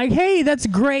 And I'm like, hey, that's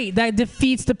great. That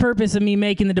defeats the purpose of me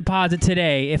making the deposit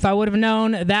today. If I would have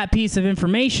known that piece of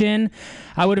information,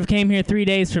 I would have came here 3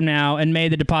 days from now and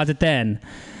made the deposit then.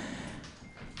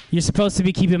 You're supposed to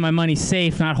be keeping my money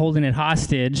safe, not holding it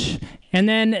hostage. And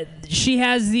then she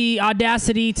has the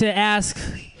audacity to ask,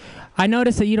 I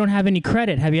noticed that you don't have any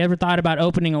credit. Have you ever thought about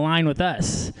opening a line with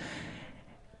us?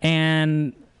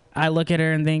 And I look at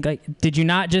her and think, like, did you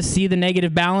not just see the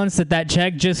negative balance that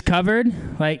check just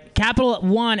covered? Like, Capital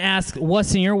One asks,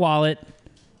 what's in your wallet?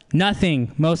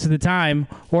 Nothing most of the time.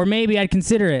 Or maybe I'd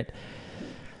consider it.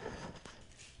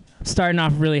 Starting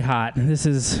off really hot. This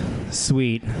is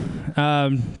sweet.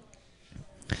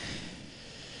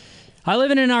 I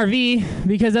live in an RV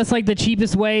because that's like the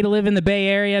cheapest way to live in the Bay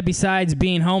Area besides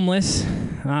being homeless.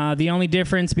 The only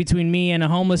difference between me and a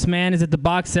homeless man is that the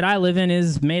box that I live in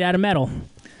is made out of metal.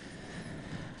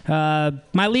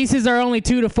 My leases are only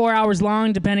 2 to 4 hours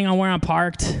long, depending on where I'm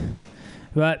parked.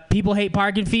 But people hate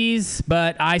parking fees,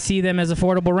 but I see them as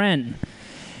affordable rent.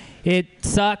 It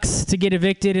sucks to get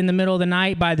evicted in the middle of the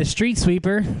night by the street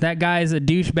sweeper. That guy's a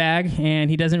douchebag, and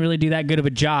he doesn't really do that good of a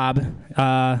job.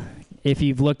 If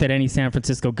you've looked at any San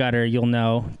Francisco gutter, you'll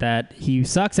know that he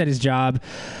sucks at his job.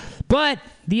 But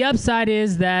the upside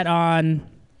is that on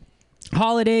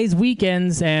holidays,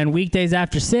 weekends, and weekdays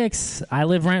after 6, I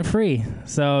live rent-free.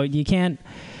 So you can't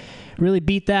really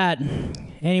beat that.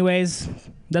 Anyways,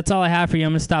 that's all I have for you.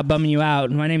 I'm going to stop bumming you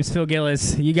out. My name is Phil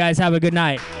Gillis. You guys have a good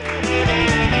night. Phil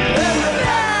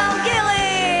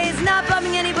Gillies, not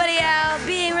bumming anybody out,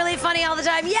 being really funny all the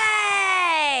time.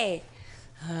 Yay!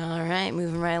 All right,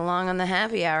 moving right along on the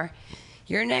happy hour.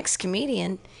 Your next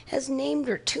comedian has named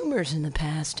her tumors in the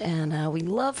past, and we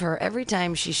love her every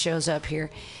time she shows up here.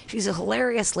 She's a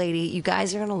hilarious lady. You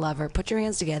guys are going to love her. Put your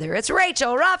hands together. It's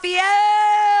Rachel Raphael!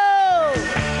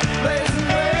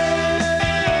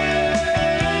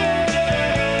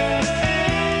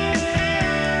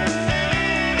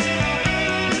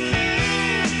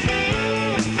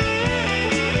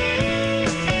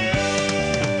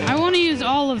 I want to use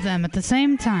all of them at the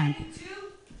same time.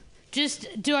 I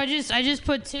just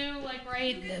put 2 like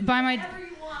right by my,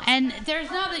 and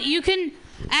there's not that you can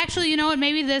actually, you know what,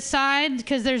 maybe this side,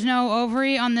 because there's no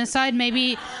ovary on this side,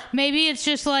 maybe it's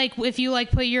just like if you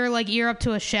like put your like ear up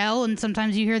to a shell and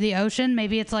sometimes you hear the ocean,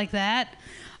 maybe it's like that.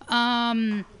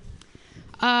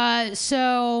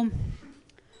 So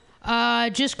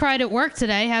Just cried at work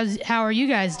today. How are you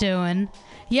guys doing?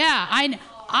 Yeah,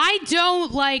 I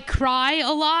don't like cry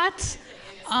a lot.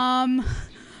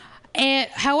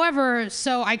 However,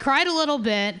 so I cried a little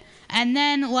bit, and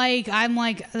then like I'm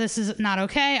like, this is not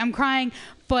okay. I'm crying,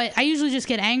 but I usually just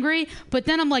get angry. But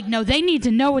then I'm like, no, they need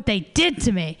to know what they did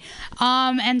to me.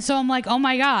 And so I'm like, oh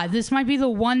my God, this might be the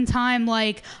one time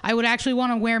like I would actually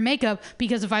want to wear makeup,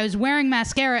 because if I was wearing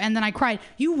mascara and then I cried,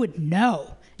 you would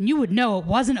know. And you would know it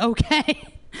wasn't okay.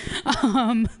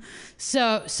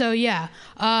 So yeah.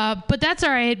 But that's all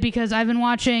right, because I've been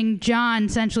watching John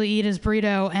essentially eat his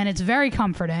burrito, and it's very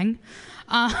comforting.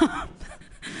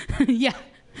 Yeah.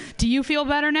 Do you feel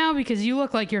better now? Because you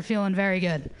look like you're feeling very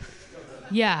good.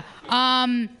 Yeah.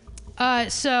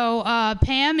 So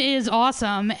Pam is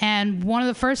awesome, and one of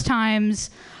the first times,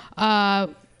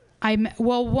 one of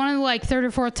the like third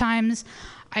or fourth times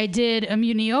I did a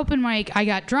Mutiny open mic, I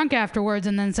got drunk afterwards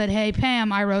and then said, "Hey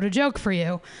Pam, I wrote a joke for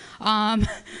you."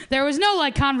 There was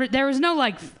no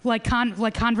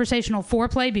conversational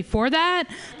foreplay before that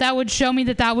would show me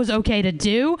that was okay to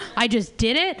do. I just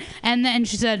did it, and then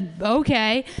she said,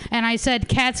 "Okay," and I said,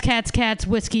 "Cats, cats, cats,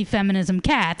 whiskey, feminism,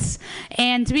 cats."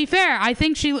 And to be fair, I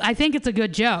think it's a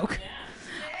good joke.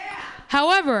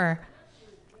 However,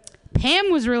 Pam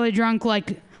was really drunk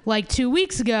like 2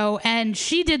 weeks ago, and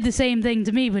she did the same thing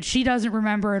to me, but she doesn't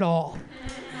remember at all.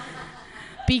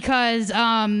 Because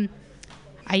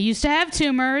I used to have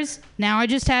tumors. Now I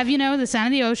just have, the sound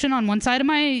of the ocean on one side of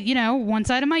my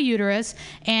uterus,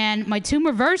 and my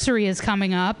tumorversary is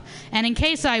coming up. And in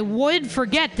case I would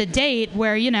forget the date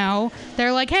where,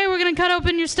 they're like, "Hey, we're going to cut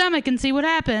open your stomach and see what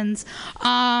happens."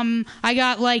 I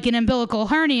got like an umbilical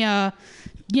hernia,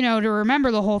 to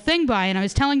remember the whole thing by. And I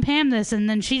was telling Pam this, and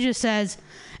then she just says,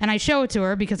 and I show it to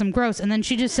her because I'm gross, and then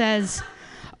she just says,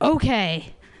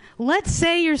 "Okay, let's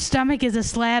say your stomach is a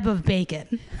slab of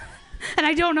bacon." And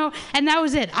I don't know, and that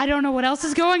was it. I don't know what else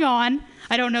is going on.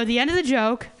 I don't know the end of the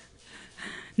joke.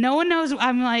 No one knows.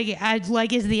 I'm like,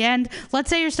 is the end, let's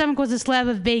say your stomach was a slab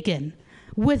of bacon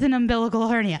with an umbilical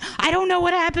hernia. I don't know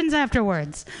what happens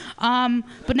afterwards.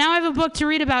 But now I have a book to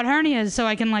read about hernias so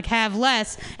I can have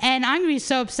less, and I'm going to be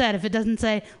so upset if it doesn't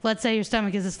say, let's say your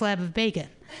stomach is a slab of bacon.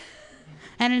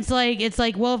 And it's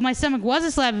like, well, if my stomach was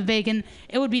a slab of bacon,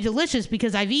 it would be delicious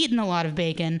because I've eaten a lot of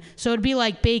bacon. So it'd be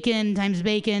like bacon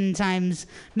times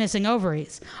missing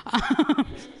ovaries.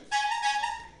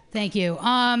 Thank you.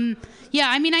 Yeah,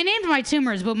 I mean, I named my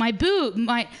tumors, but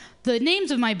the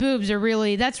names of my boobs are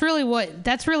really, that's really what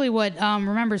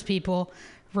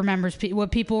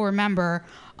what people remember.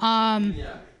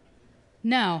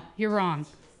 No, you're wrong.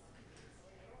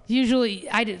 Usually,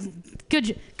 I did.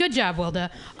 Good job, Wilda.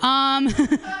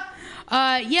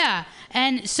 Yeah,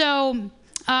 and so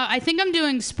I think I'm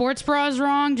doing sports bras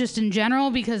wrong, just in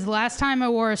general, because the last time I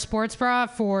wore a sports bra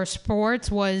for sports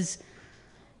was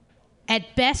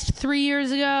at best 3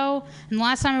 years ago, and the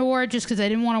last time I wore it just because I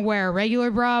didn't want to wear a regular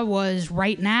bra was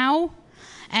right now.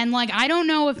 And I don't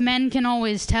know if men can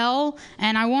always tell,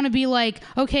 and I want to be like,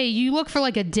 okay, you look for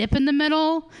a dip in the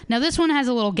middle. Now this one has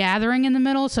a little gathering in the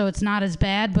middle, so it's not as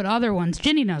bad, but other ones,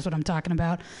 Ginny knows what I'm talking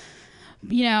about.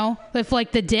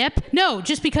 If the dip, no,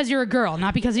 just because you're a girl,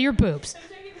 not because of your boobs.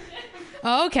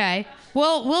 Oh, okay,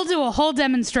 well, we'll do a whole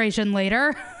demonstration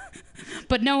later,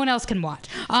 but no one else can watch.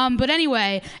 But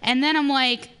anyway, and then I'm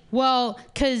like, well,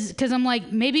 because I'm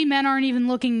like, maybe men aren't even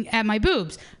looking at my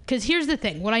boobs. Because here's the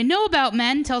thing. What I know about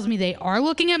men tells me they are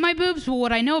looking at my boobs, but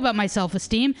what I know about my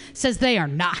self-esteem says they are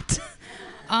not.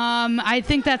 I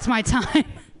think that's my time.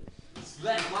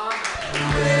 Yay!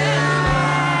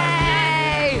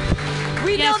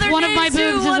 We know their one of my names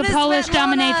too. boobs One is a Polish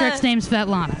Svetlana. dominatrix named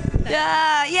Svetlana.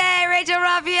 Yeah, yay, Rachel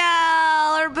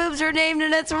Raphael. Her boobs are named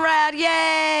and it's rad.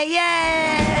 Yay,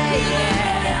 yay.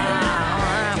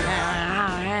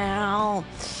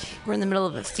 We're in the middle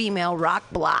of a female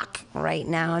rock block right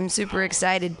now. I'm super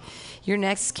excited. Your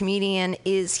next comedian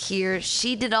is here.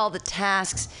 She did all the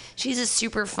tasks. She's a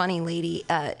super funny lady.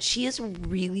 She has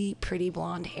really pretty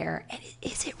blonde hair. And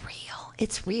is it real?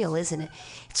 It's real, isn't it?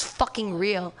 It's fucking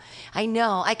real. I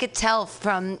know. I could tell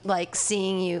from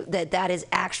seeing you that is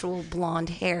actual blonde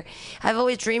hair. I've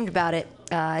always dreamed about it.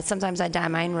 Sometimes I dye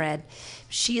mine red.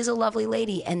 She is a lovely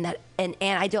lady, and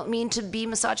I don't mean to be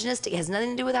misogynistic. It has nothing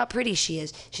to do with how pretty she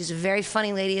is. She's a very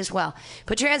funny lady as well.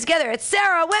 Put your hands together. It's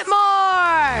Sarah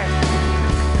Whitmore.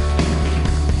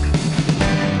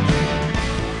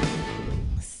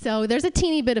 So there's a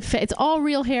teeny bit of it's all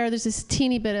real hair. There's this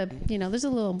teeny bit of there's a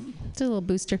little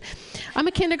booster. I'm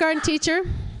a kindergarten teacher.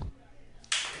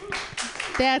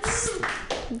 That's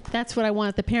what I want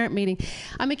at the parent meeting.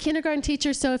 I'm a kindergarten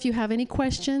teacher, so if you have any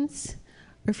questions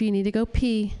or if you need to go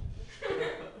pee,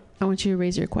 I want you to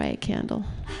raise your quiet candle.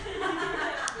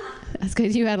 That's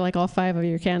because you had like all 5 of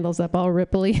your candles up all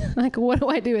ripply. Like, what do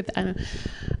I do with that? I don't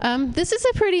know. This is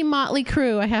a pretty motley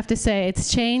crew, I have to say.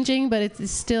 It's changing, but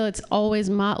it's always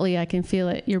motley. I can feel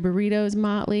it. Your burrito is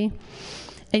motley.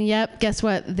 And yep, guess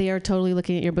what? They are totally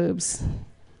looking at your boobs.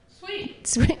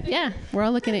 Sweet. Yeah, we're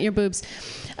all looking at your boobs.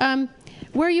 Where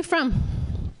are you from?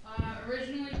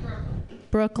 Originally Brooklyn.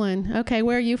 Brooklyn. Okay,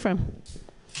 where are you from?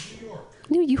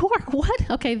 New York. What?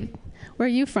 Okay, where are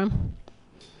you from?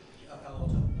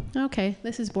 Okay,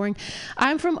 this is boring.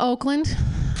 I'm from Oakland.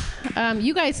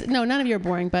 You guys, no, none of you are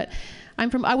boring, but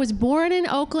I was born in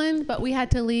Oakland, but we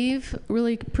had to leave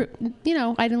really,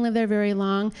 I didn't live there very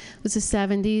long. It was the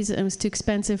 70s, and it was too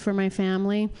expensive for my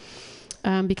family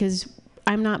because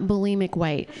I'm not bulimic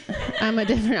white. I'm a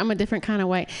different kind of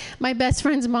white. My best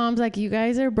friend's mom's like, you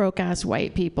guys are broke-ass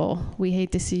white people. We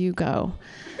hate to see you go.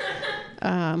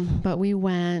 But we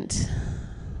went.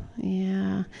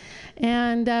 Yeah.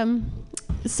 And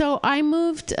so I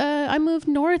moved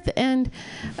north, and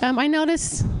I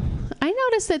noticed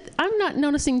that I'm not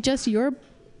noticing just your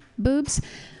boobs,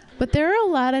 but there are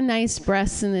a lot of nice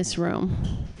breasts in this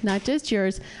room. Not just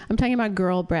yours. I'm talking about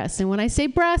girl breasts. And when I say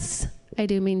breasts, I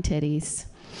do mean titties.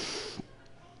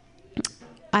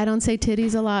 I don't say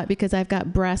titties a lot because I've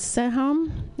got breasts at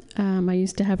home. I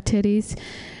used to have titties.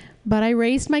 But I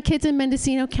raised my kids in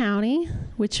Mendocino County,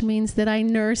 which means that I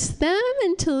nursed them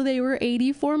until they were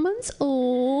 84 months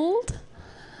old.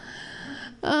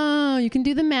 Oh, you can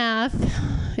do the math.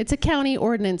 It's a county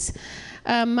ordinance.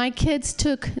 My kids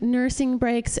took nursing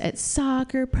breaks at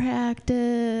soccer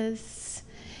practice.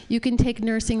 You can take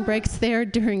nursing breaks there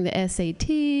during the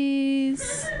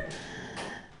SATs.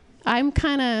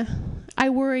 I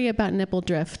worry about nipple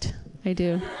drift. I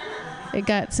do. It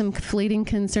got some fleeting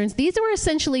concerns. These were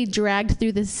essentially dragged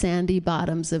through the sandy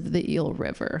bottoms of the Eel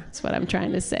River. That's what I'm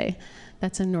trying to say.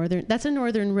 That's a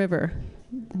northern river.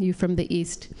 You from the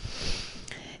east.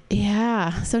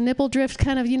 Yeah. So nipple drift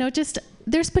kind of, just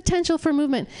there's potential for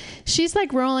movement. She's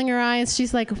like rolling her eyes.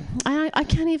 She's like, I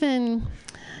can't even.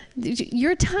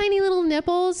 Your tiny little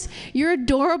nipples, your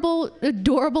adorable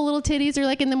little titties are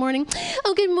like in the morning.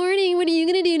 Oh, good morning. What are you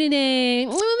going to do today? Oh,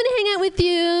 I'm going to hang out with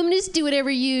you. I'm going to just do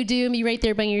whatever you do and be right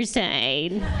there by your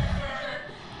side.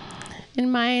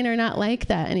 And mine are not like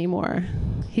that anymore.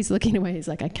 He's looking away. He's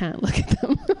like, I can't look at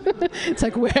them. It's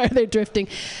like, where are they drifting?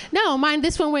 No, mine,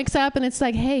 this one wakes up and it's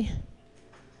like, hey,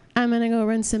 I'm going to go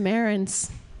run some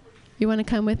errands. You want to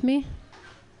come with me?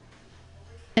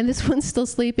 And this one's still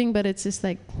sleeping, but it's just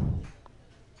like,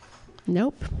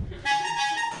 nope.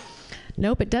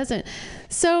 Nope, it doesn't.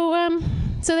 So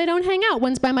they don't hang out.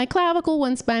 One's by my clavicle,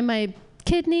 one's by my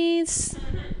kidneys.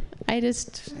 I'm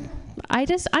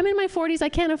in my 40s. I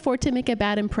can't afford to make a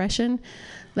bad impression.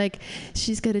 Like,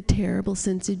 she's got a terrible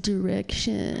sense of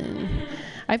direction.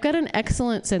 I've got an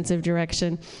excellent sense of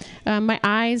direction. My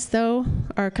eyes, though,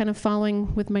 are kind of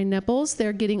following with my nipples.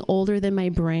 They're getting older than my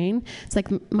brain. It's like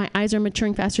my eyes are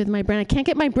maturing faster than my brain. I can't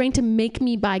get my brain to make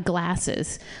me buy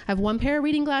glasses. I have one pair of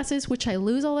reading glasses, which I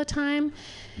lose all the time.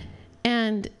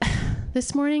 And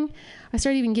this morning, I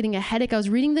started even getting a headache. I was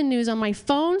reading the news on my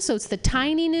phone, so it's the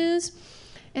tiny news.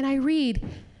 And I read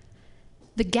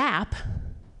The Gap,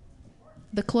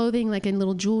 the clothing like in a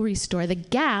little jewelry store. The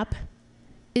Gap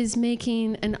is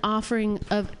making an offering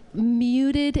of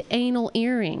muted anal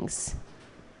earrings.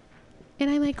 And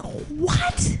I'm like,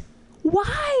 what?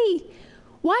 Why?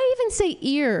 Why even say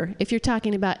ear if you're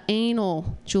talking about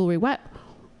anal jewelry? Why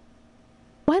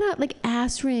not like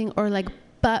ass ring or like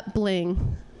butt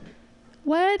bling?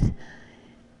 What?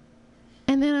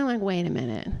 And then I'm like, wait a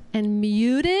minute. And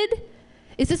muted?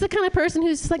 Is this the kind of person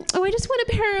who's just like, oh, I just want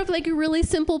a pair of like really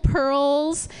simple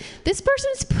pearls? This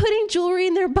person's putting jewelry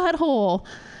in their butthole,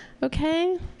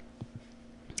 okay?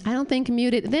 I don't think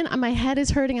muted. Then my head is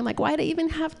hurting. I'm like, why do they even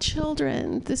have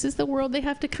children? This is the world they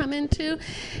have to come into.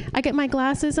 I get my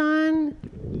glasses on.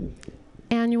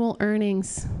 Annual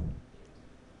earnings.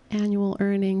 Annual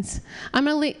earnings.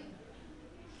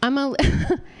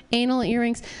 Anal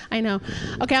earrings. I know.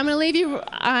 Okay, I'm gonna leave you.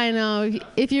 I know.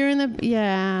 If you're in the,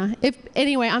 yeah.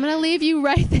 Anyway, I'm gonna leave you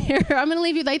right there. I'm gonna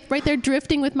leave you right there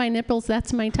drifting with my nipples.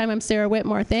 That's my time. I'm Sarah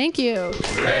Whitmore. Thank you.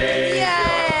 Yay!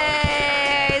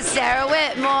 Sarah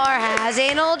Whitmore has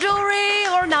anal jewelry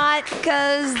or not,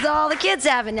 because all the kids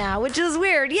have it now, which is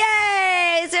weird.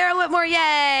 Yay! Sarah Whitmore,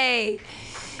 yay!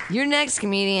 Your next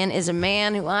comedian is a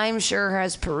man who I'm sure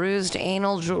has perused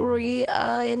anal jewelry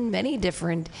in many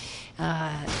different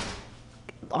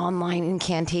online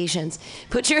incantations.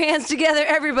 Put your hands together,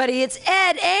 everybody. It's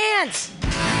Ed Ant.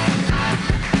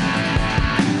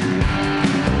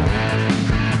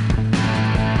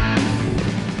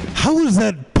 How is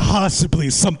that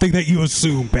possibly something that you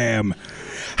assume, Pam?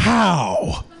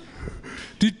 How?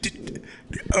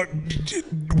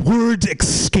 Words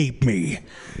escape me.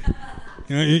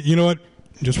 You know what?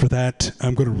 Just for that,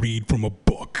 I'm going to read from a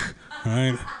book. All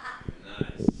right?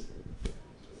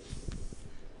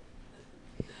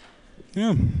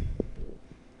 Yeah.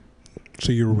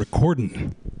 So you're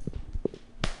recording.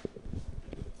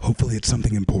 Hopefully it's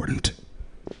something important.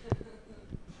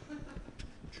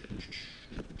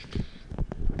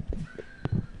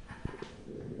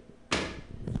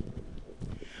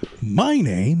 My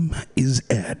name is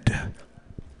Ed.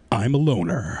 I'm a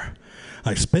loner.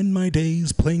 I spend my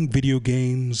days playing video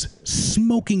games,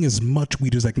 smoking as much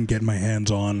weed as I can get my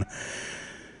hands on,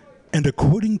 and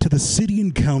according to the city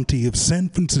and county of San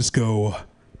Francisco,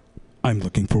 I'm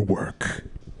looking for work.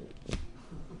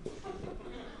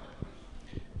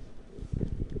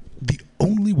 The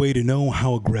only way to know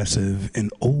how aggressive an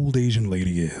old Asian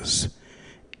lady is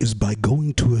by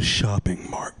going to a shopping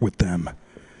mart with them.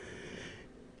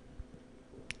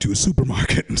 To a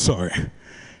supermarket, I'm sorry.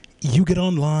 You get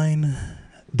online,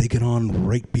 they get on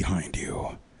right behind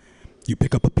you. You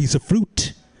pick up a piece of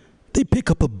fruit, they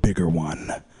pick up a bigger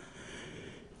one.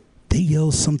 They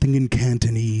yell something in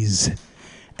Cantonese,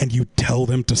 and you tell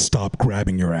them to stop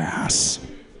grabbing your ass.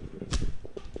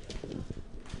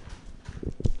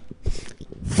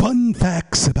 Fun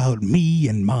facts about me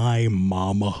and my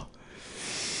mama.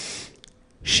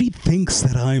 She thinks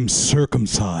that I'm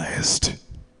circumcised.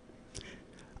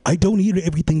 I don't eat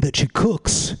everything that she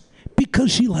cooks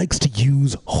because she likes to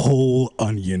use whole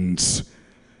onions.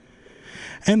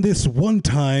 And this one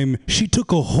time, she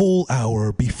took a whole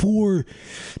hour before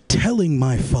telling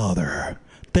my father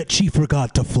that she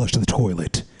forgot to flush the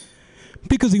toilet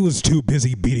because he was too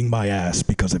busy beating my ass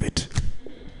because of it.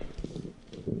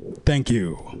 Thank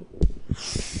you.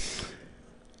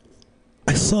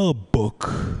 I saw a book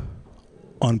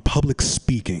on public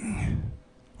speaking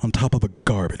on top of a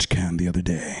garbage can the other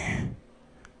day.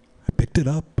 I picked it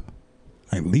up,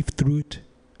 I leafed through it,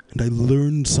 and I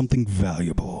learned something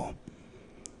valuable.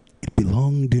 It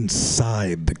belonged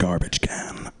inside the garbage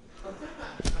can.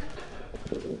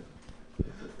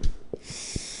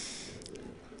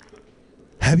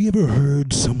 Have you ever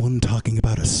heard someone talking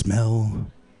about a smell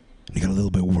and you got a little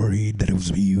bit worried that it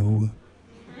was you?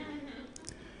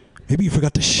 Maybe you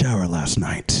forgot to shower last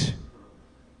night.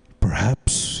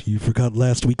 Perhaps you forgot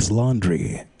last week's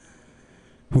laundry.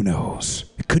 Who knows?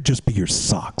 It could just be your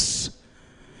socks.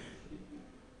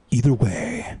 Either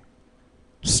way,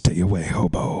 stay away,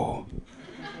 hobo.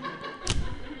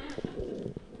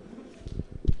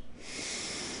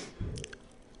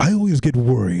 I always get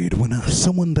worried when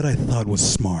someone that I thought was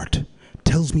smart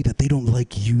tells me that they don't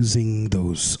like using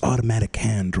those automatic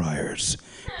hand dryers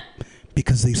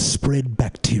because they spread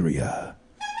bacteria.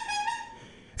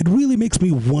 It really makes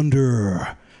me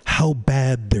wonder how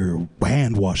bad their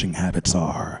hand washing habits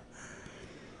are.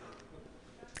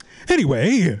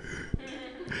 Anyway,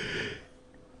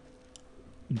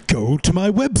 go to my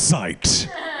website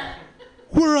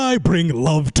where I bring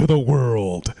love to the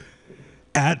world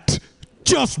at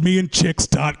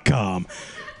justmeandchicks.com.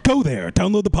 Go there,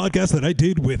 download the podcast that I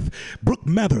did with Brooke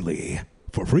Matherly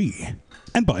for free,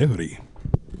 and buy a hoodie.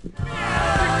 Buy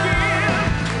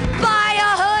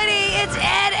a hoodie. It's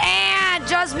Ed and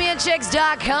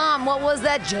justmeandchicks.com. What was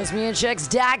that?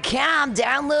 Justmeandchicks.com.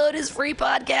 Download his free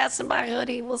podcast and buy a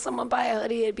hoodie. Will someone buy a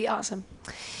hoodie? It'd be awesome.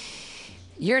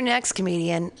 Your next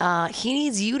comedian, he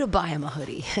needs you to buy him a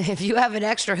hoodie. If you have an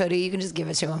extra hoodie, you can just give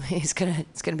it to him. It's gonna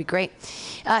be great.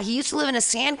 He used to live in a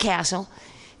sandcastle.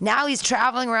 Now he's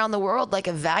traveling around the world like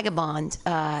a vagabond.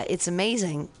 It's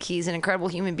amazing. He's an incredible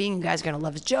human being. You guys are gonna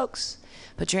love his jokes.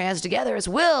 Put your hands together. It's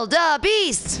Will Da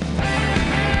Beast.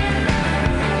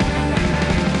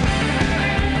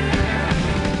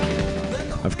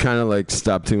 I've kind of like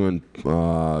stopped doing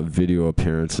video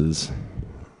appearances.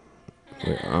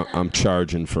 I'm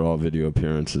charging for all video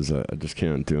appearances. I just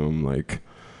can't do them like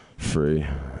free.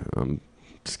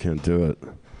 Just can't do it.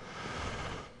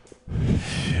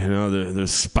 You know, there's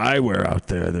spyware out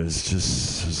there.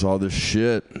 There's all this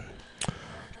shit.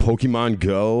 Pokemon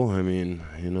Go. I mean,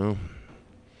 you know.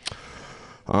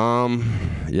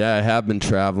 Yeah, I have been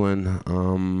traveling.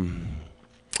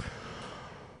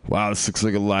 Wow, this looks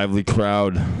like a lively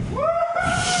crowd.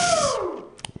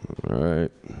 All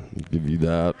right, I'll give you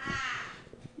that.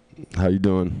 How you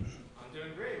doing? I'm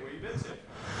doing great. Where you been to?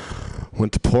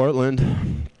 Went to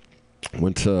Portland.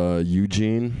 Went to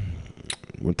Eugene.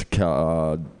 Went to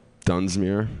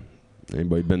Dunsmuir.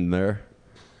 Anybody been there?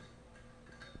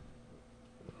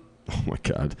 Oh my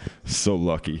God, so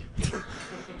lucky.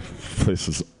 This place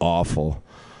is awful.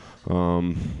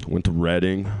 Went to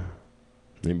Reading.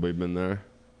 Anybody been there?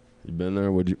 You been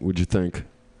there? What'd you think?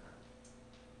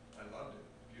 I loved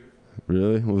it. Beautiful.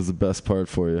 Really? What was the best part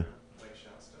for you? Lake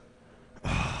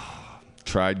Shasta.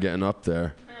 Tried getting up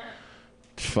there.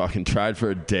 Fucking tried for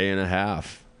a day and a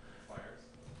half. Fires?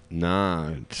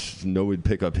 Nah, nobody'd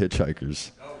pick up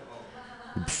hitchhikers.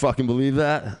 You fucking believe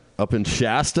that? Up in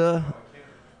Shasta?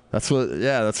 That's what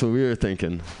we were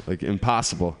thinking. Like,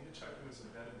 impossible.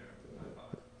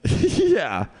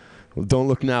 Yeah. Well, don't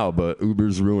look now, but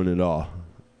Uber's ruining it all.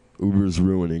 Uber's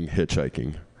ruining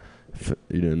hitchhiking. If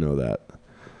you didn't know that.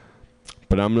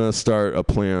 But I'm going to start a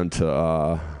plan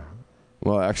to,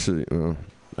 I should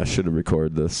have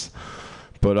recorded this.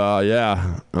 But,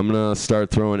 I'm going to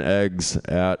start throwing eggs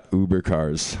at Uber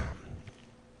cars.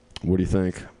 What do you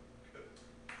think?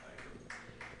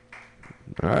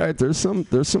 All right, there's some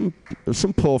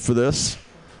pull for this.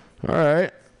 All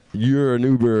right. You're an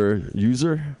Uber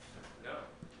user? No.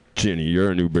 Ginny,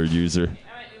 you're an Uber user. I'm an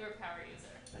Uber power user.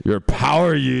 You're a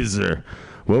power user.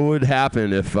 What would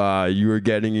happen if you were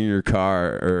getting in your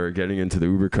car or getting into the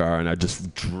Uber car and I just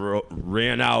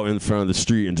ran out in front of the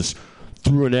street and just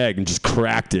threw an egg and just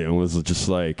cracked it and was just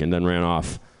like, and then ran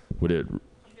off? Would it? I'd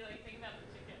be like, think about the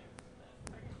chicken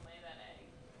that fucking lay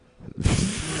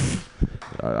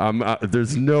that egg.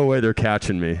 There's no way they're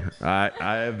catching me. I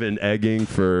have been egging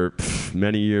for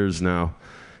many years now,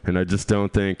 and I just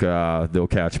don't think they'll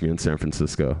catch me in San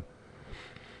Francisco.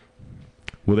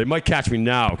 Well, they might catch me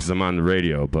now because I'm on the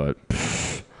radio, but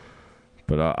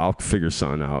I'll figure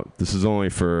something out. This is only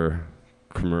for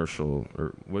commercial,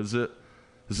 or what is it?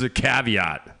 This is a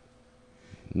caveat.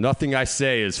 Nothing I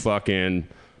say is fucking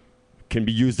can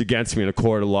be used against me in a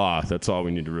court of law. That's all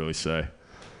we need to really say.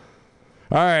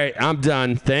 All right, I'm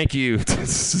done. Thank you.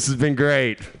 This has been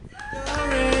great.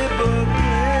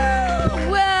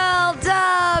 Well,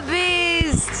 duh,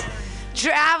 Beast.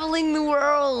 Traveling the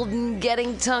world and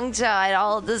getting tongue-tied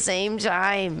all at the same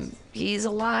time. He's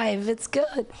alive. It's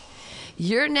good.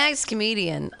 Your next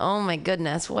comedian. Oh, my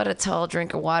goodness. What a tall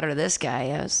drink of water this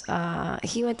guy is.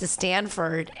 He went to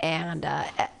Stanford, and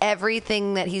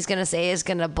everything that he's going to say is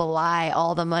going to belie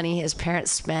all the money his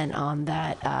parents spent on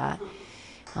that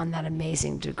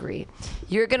amazing degree.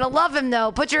 You're going to love him,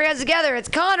 though. Put your hands together. It's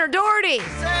Connor Doherty.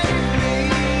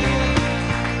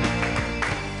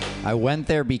 I went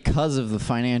there because of the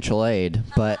financial aid,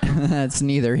 but that's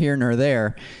neither here nor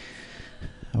there.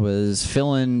 I was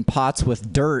filling pots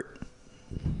with dirt,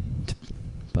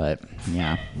 but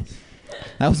yeah.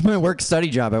 That was my work-study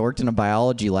job. I worked in a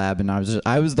biology lab, and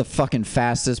I was the fucking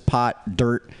fastest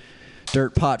dirt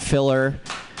pot filler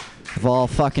of all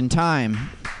fucking time.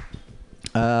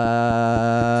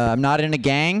 I'm not in a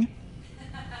gang.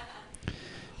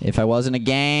 If I was in a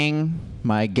gang,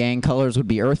 my gang colors would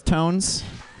be earth tones.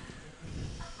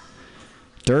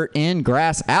 Dirt in,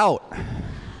 grass out.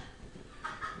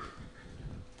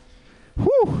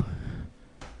 Whew.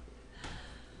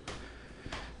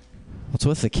 What's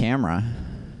with the camera?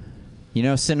 You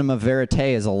know, cinema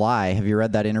verite is a lie. Have you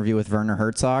read that interview with Werner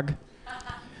Herzog?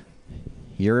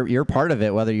 You're part of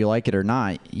it, whether you like it or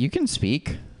not. You can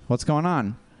speak. What's going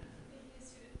on?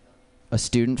 A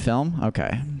student film?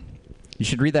 Okay. You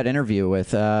should read that interview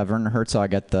with Werner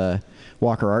Herzog at the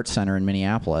Walker Arts Center in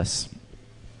Minneapolis.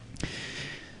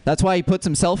 That's why he puts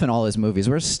himself in all his movies.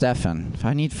 Where's Stefan?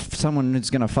 I need someone who's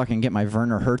going to fucking get my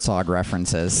Werner Herzog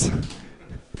references.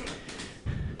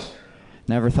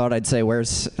 Never thought I'd say,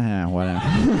 where's... whatever.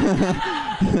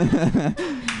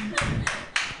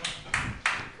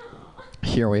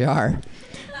 Here we are.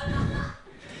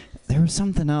 There was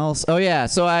something else. Oh, yeah.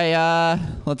 So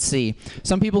let's see.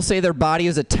 Some people say their body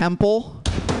is a temple.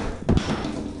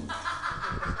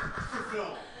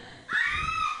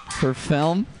 For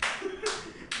film.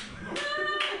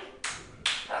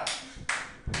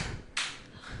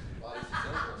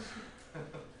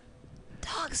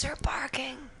 Dogs are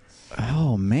barking.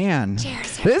 Oh, man.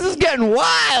 This is getting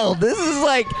wild. This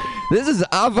is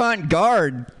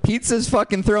avant-garde. Pizza's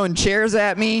fucking throwing chairs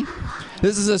at me.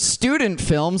 This is a student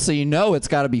film, so you know it's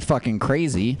got to be fucking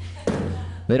crazy.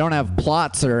 They don't have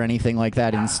plots or anything like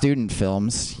that in student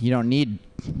films. You don't need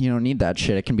that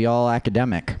shit. It can be all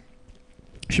academic.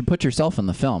 You should put yourself in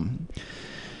the film.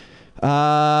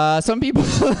 Some people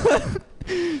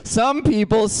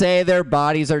say their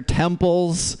bodies are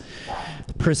temples,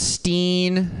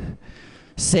 pristine,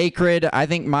 sacred. I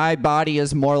think my body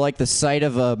is more like the site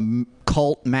of a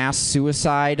cult mass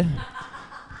suicide.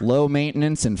 Low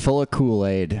maintenance and full of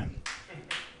Kool-Aid.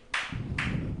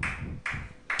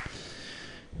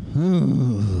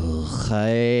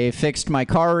 I fixed my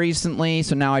car recently,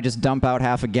 so now I just dump out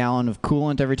half a gallon of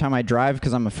coolant every time I drive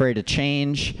because I'm afraid to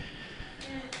change.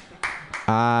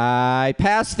 I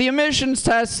passed the emissions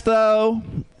test, though.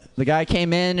 The guy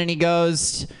came in and he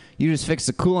goes, "You just fixed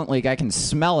the coolant leak. I can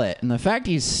smell it." And the fact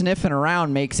he's sniffing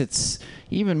around makes it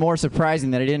even more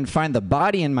surprising that I didn't find the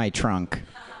body in my trunk.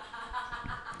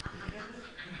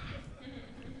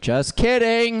 Just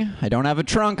kidding. I don't have a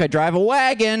trunk. I drive a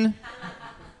wagon.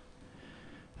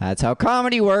 That's how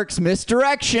comedy works.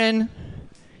 Misdirection.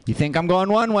 You think I'm going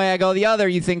one way, I go the other.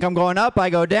 You think I'm going up, I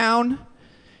go down.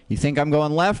 You think I'm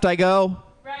going left, I go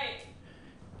right.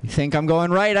 You think I'm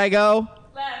going right, I go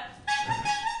left.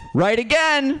 Right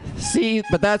again. See,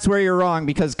 but that's where you're wrong,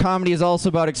 because comedy is also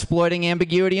about exploiting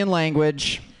ambiguity in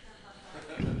language.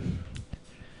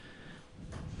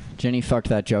 Jenny fucked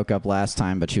that joke up last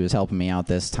time, but she was helping me out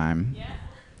this time. Yeah.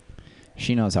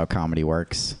 She knows how comedy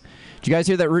works. Did you guys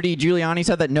hear that Rudy Giuliani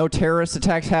said that no terrorist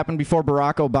attacks happened before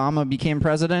Barack Obama became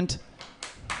president?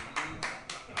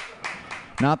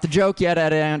 Not the joke yet,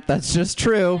 Ed Ant. That's just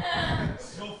true.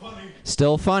 Still funny.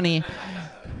 Still funny.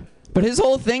 But his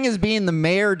whole thing is being the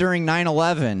mayor during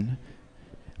 9/11,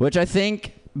 which I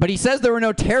think, but he says there were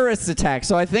no terrorist attacks,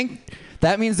 so I think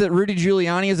that means that Rudy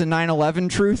Giuliani is a 9/11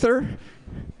 truther.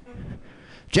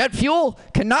 Jet fuel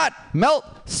cannot melt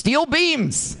steel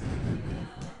beams.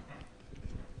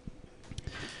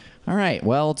 All right,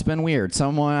 well, it's been weird.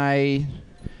 I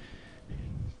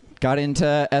got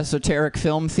into esoteric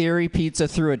film theory. Pizza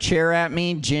threw a chair at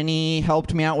me. Ginny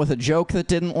helped me out with a joke that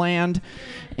didn't land.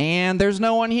 And there's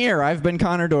no one here. I've been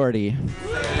Connor Doherty.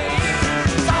 Yeah,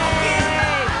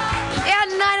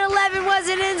 9/11 was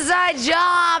an inside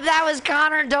job. That was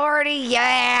Connor Doherty.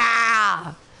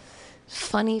 Yeah.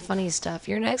 Funny stuff.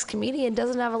 Your next comedian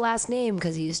doesn't have a last name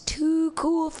because he's too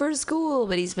cool for school,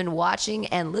 but he's been watching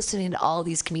and listening to all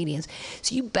these comedians.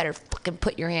 So you better fucking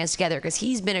put your hands together because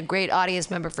he's been a great audience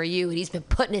member for you, and he's been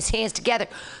putting his hands together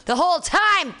the whole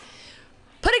time.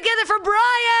 Put it together for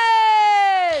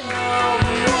Brian!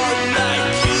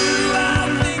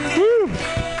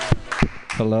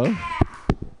 Hello?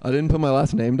 I didn't put my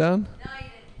last name down? No, you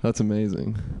didn't. That's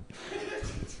amazing.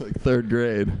 It's like 3rd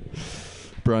grade.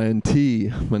 Brian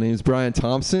T. My name's Brian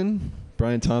Thompson.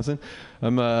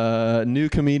 I'm a new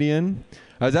comedian.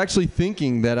 I was actually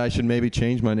thinking that I should maybe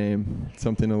change my name.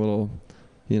 Something a little,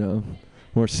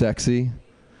 more sexy.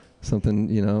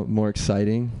 Something, more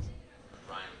exciting.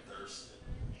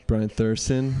 Brian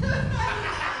Thurston.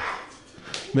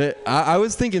 I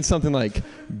was thinking something like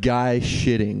guy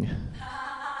shitting.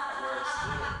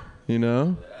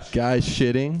 Guy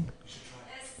shitting.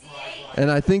 And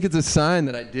I think it's a sign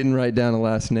that I didn't write down a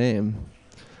last name.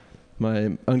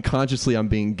 Unconsciously, I'm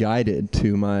being guided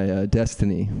to my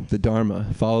destiny, the Dharma.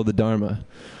 Follow the Dharma.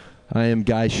 I am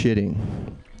guy shitting.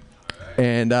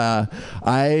 And I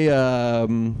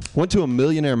went to a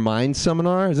Millionaire Mind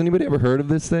Seminar. Has anybody ever heard of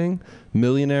this thing?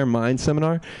 Millionaire Mind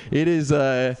Seminar? It is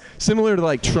similar to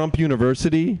like Trump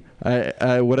University,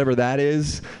 whatever that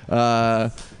is.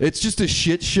 It's just a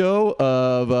shit show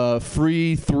of a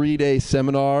free 3-day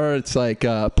seminar. It's like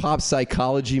pop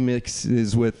psychology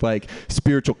mixes with like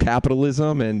spiritual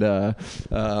capitalism and,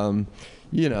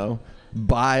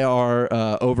 buy our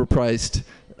overpriced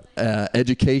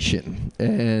education.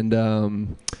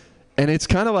 And it's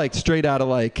kind of like straight out of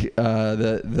like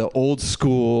the old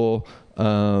school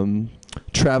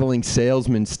traveling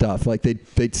salesman stuff. Like they'd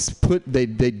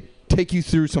take you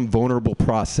through some vulnerable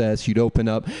process. You'd open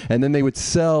up, and then they would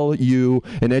sell you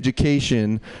an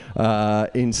education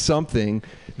in something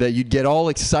that you'd get all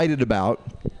excited about.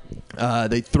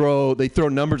 They throw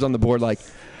numbers on the board like,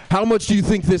 how much do you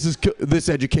think this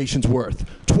education's worth?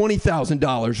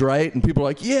 $20,000, right? And people are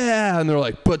like, yeah. And they're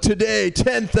like, but today,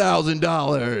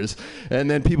 $10,000. And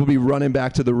then people be running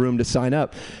back to the room to sign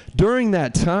up. During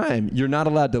that time, you're not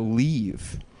allowed to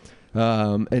leave.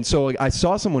 And so I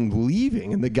saw someone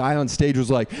leaving, and the guy on stage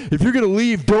was like, if you're going to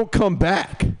leave, don't come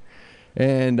back.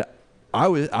 And I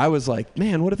was like,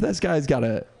 man, what if this guy's got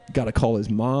to call his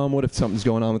mom? What if something's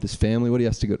going on with his family? What if he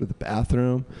has to go to the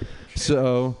bathroom?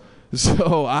 So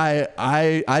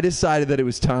I decided that it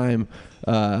was time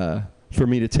for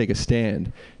me to take a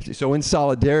stand. So in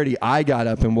solidarity, I got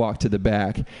up and walked to the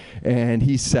back, and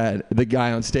the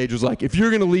guy on stage was like, if you're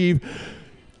going to leave,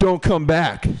 don't come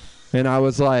back. And I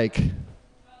was like,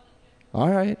 all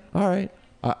right, I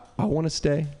want to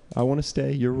stay.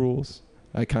 Your rules.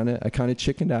 I kind of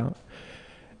chickened out.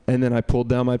 And then I pulled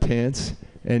down my pants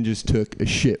and just took a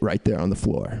shit right there on the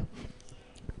floor.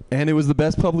 And it was the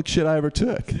best public shit I ever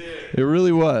took. Dude, it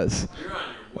really was. You're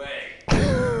on your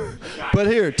way. But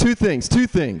here, two things.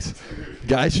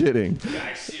 Guy shitting.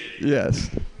 Guy shitting. Yes.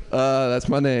 That's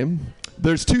my name.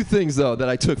 There's two things though that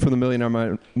I took from the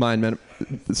Millionaire Mind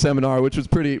seminar, which was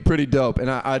pretty dope, and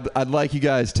I'd like you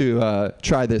guys to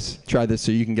try this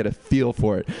so you can get a feel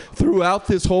for it. Throughout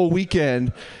this whole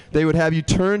weekend, they would have you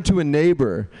turn to a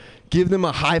neighbor, give them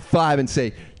a high five, and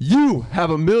say, "You have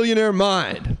a millionaire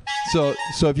mind." So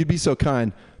if you'd be so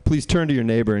kind, please turn to your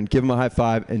neighbor and give them a high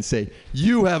five and say,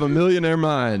 "You have a millionaire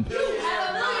mind." You have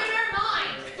a millionaire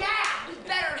mind. Yeah, we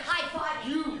better high five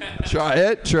you. Try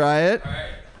it.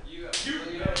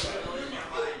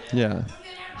 Yeah.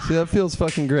 See, that feels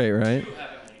fucking great, right?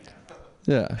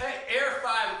 Yeah. Hey, Air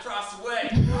 5 across the way.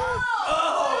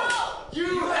 Oh,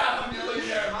 you have a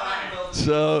millionaire mind.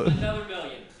 So Another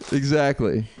million.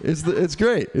 Exactly. It's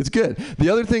great. It's good. The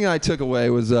other thing I took away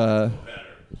was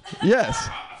yes.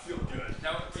 I feel good.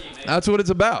 That's what it's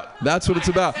about. That's what it's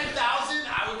about. 10,000,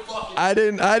 I would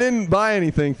fucking. I didn't buy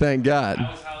anything, thank God.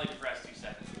 I was highly depressed 2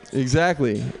 seconds.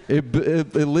 Exactly.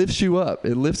 It lifts you up.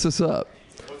 It lifts us up.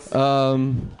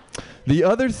 The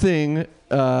other thing,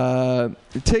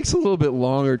 it takes a little bit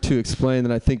longer to explain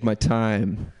than I think my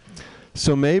time.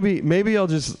 So maybe I'll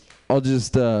just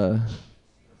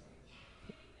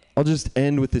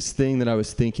end with this thing that I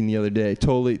was thinking the other day.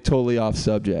 Totally off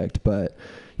subject, but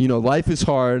life is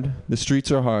hard. The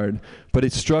streets are hard. But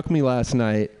it struck me last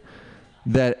night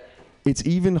that it's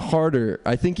even harder.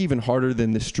 I think even harder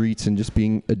than the streets and just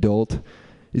being adult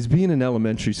is being an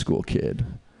elementary school kid,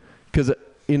 because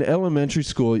in elementary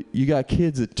school, you got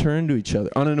kids that turn to each other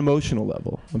on an emotional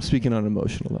level. I'm speaking on an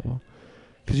emotional level.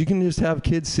 Because you can just have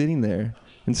kids sitting there,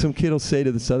 and some kid will say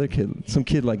to this other kid, some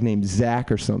kid like named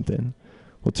Zach or something,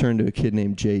 will turn to a kid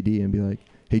named JD and be like,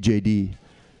 "Hey, JD,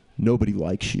 nobody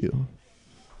likes you.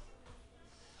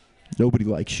 Nobody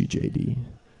likes you, JD."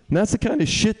 And that's the kind of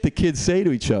shit that kids say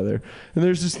to each other. And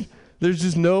there's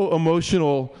just no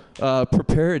emotional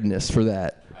preparedness for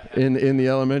that in the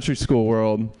elementary school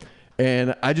world.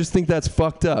 And I just think that's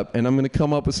fucked up. And I'm going to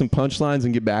come up with some punchlines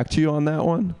and get back to you on that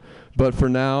one. But for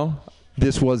now,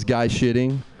 this was Guy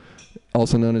Shitting,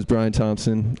 also known as Brian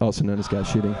Thompson, also known as Guy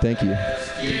Shitting. Thank you.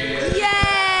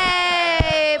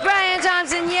 Yay! Brian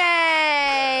Thompson,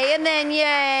 yay! And then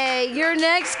yay! Your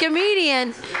next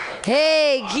comedian.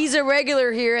 Hey, he's a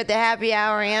regular here at the Happy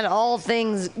Hour and all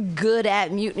things good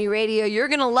at Mutiny Radio. You're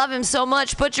going to love him so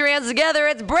much. Put your hands together.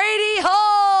 It's Brady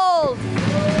Holt!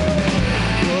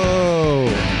 Whoa.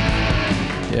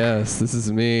 Yes, this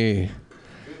is me.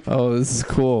 Oh, this is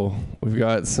cool. We've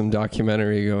got some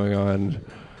documentary going on.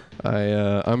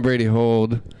 I'm Brady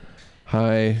Holt.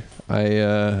 Hi.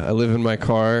 I live in my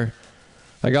car.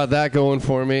 I got that going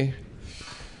for me.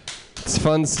 It's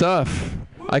fun stuff.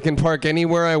 I can park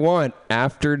anywhere I want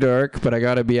after dark, but I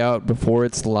gotta be out before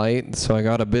it's light, so I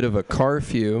got a bit of a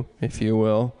carfew, if you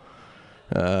will.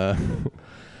 I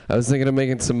was thinking of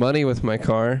making some money with my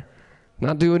car.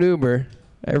 Not doing Uber.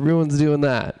 Everyone's doing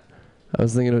that. I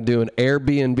was thinking of doing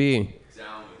Airbnb.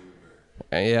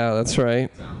 Yeah, that's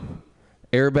right.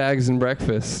 Airbags and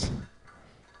breakfast.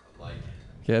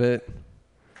 Get it?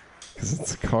 Because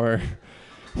it's a car.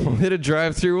 We'll hit a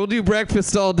drive-thru. We'll do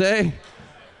breakfast all day.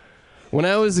 When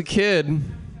I was a kid,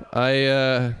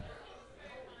 I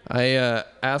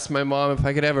asked my mom if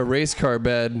I could have a race car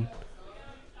bed,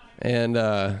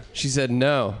 and she said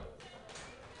no.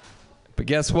 But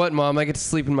guess what, Mom? I get to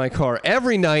sleep in my car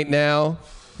every night now.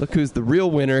 Look who's the real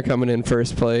winner coming in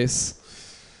first place.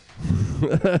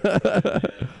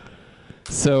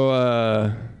 So,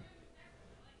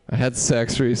 I had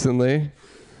sex recently.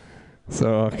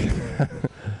 So,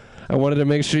 I wanted to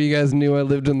make sure you guys knew I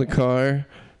lived in the car,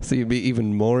 so you'd be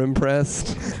even more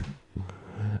impressed.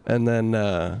 And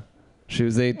then, she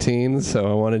was 18, so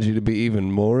I wanted you to be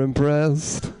even more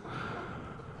impressed.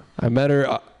 I met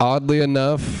her, oddly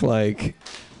enough, like,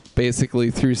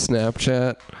 basically through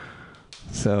Snapchat.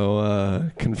 So,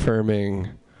 confirming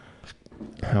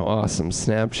how awesome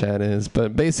Snapchat is.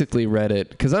 But basically Reddit,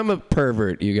 because I'm a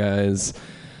pervert, you guys.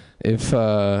 If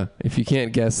you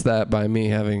can't guess that by me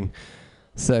having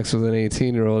sex with an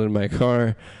 18-year-old in my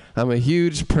car, I'm a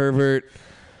huge pervert.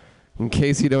 In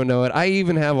case you don't know it, I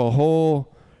even have a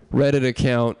whole Reddit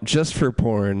account just for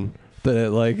porn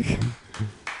that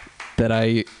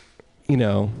I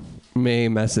may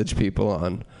message people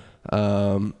on.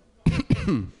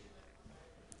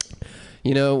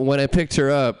 When I picked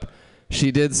her up, she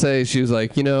did say, she was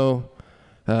like,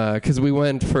 because we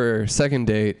went for second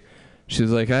date, she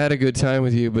was like, I had a good time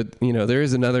with you, but, there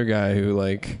is another guy who,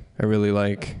 I really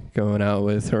like going out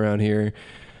with around here.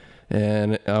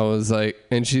 And I was like,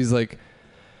 and she's like,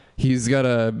 he's got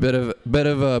a bit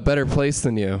of a better place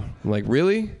than you. I'm like,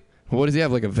 really? What does he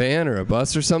have, like a van or a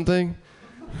bus or something?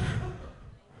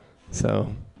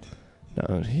 So,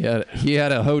 No, he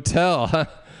had a hotel.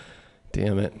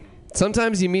 Damn it.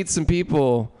 Sometimes you meet some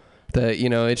people that, you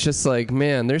know, it's just like,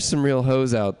 man, there's some real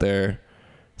hoes out there.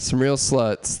 Some real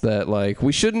sluts that, like,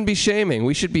 we shouldn't be shaming.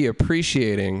 We should be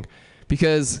appreciating,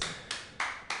 because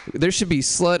there should be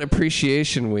Slut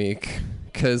Appreciation Week,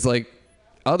 because, like,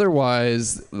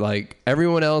 otherwise, like,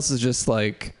 everyone else is just,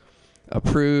 like, a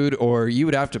prude, or you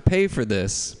would have to pay for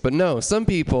this. But no, some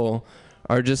people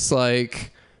are just,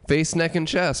 like, face, neck, and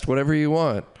chest, whatever you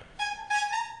want.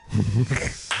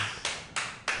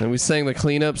 And we sang the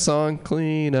cleanup song.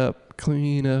 Clean up,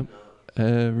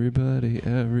 everybody,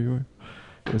 everywhere.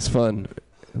 It was fun.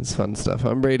 It was fun stuff.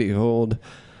 I'm Brady Hold.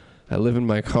 I live in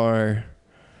my car.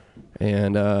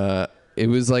 And it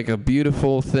was like a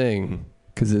beautiful thing.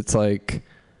 Because it's like,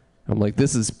 I'm like,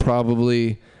 this is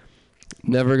probably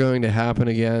never going to happen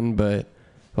again. But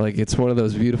like, it's one of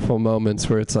those beautiful moments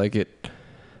where it's like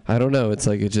I don't know. It's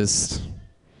like it just,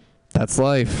 that's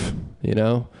life, you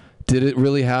know? Did it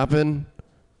really happen?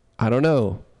 I don't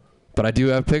know. But I do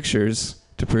have pictures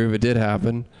to prove it did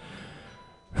happen.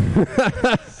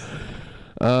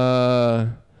 Let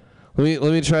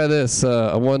me try this.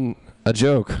 A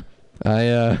joke.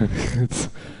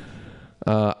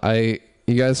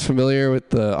 You guys familiar with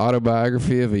the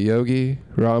autobiography of a yogi,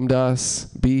 Ram Dass?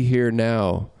 Be here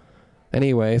now.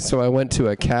 Anyway, so I went to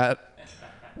a cat,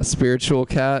 a spiritual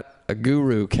cat, a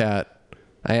guru cat.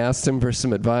 I asked him for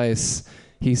some advice.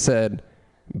 He said,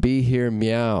 "Be here,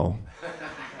 meow."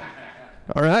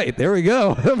 All right, there we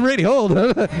go. I'm ready. Hold.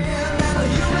 Radio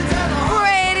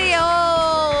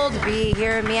old. Be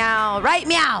here, meow. Right,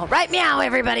 meow,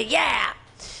 everybody. Yeah.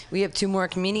 We have 2 more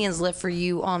comedians left for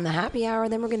you on the happy hour.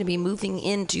 Then we're going to be moving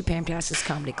into Pamtastic's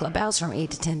Comedy Clubhouse from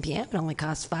 8 to 10 p.m. It only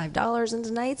costs $5. And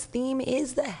tonight's theme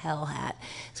is the Hell Hat.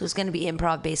 So it's going to be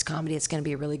improv-based comedy. It's going to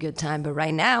be a really good time. But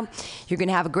right now, you're going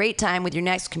to have a great time with your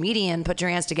next comedian. Put your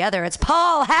hands together. It's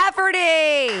Paul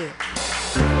Hafferty.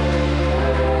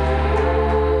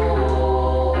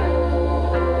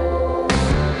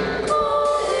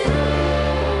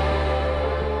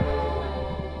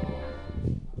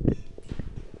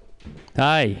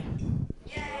 Hi.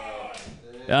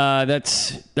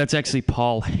 That's actually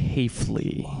Paul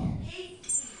Hafley.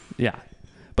 Yeah,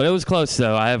 but it was close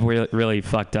though. I have really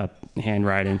fucked up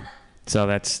handwriting, so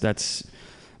that's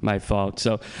my fault.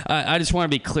 So I just want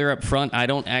to be clear up front. I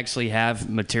don't actually have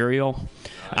material.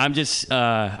 I just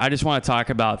want to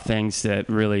talk about things that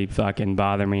really fucking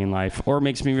bother me in life or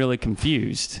makes me really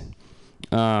confused.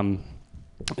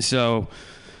 So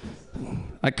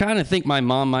I kind of think my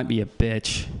mom might be a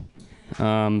bitch.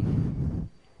 I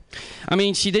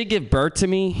mean, she did give birth to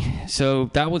me, so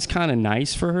that was kind of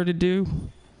nice for her to do.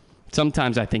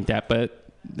 Sometimes I think that, but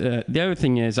the other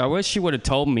thing is, I wish she would have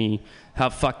told me how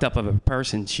fucked up of a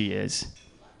person she is.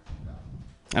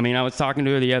 I mean, I was talking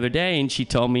to her the other day, and she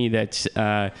told me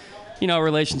that,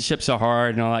 relationships are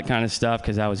hard and all that kind of stuff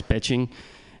because I was bitching.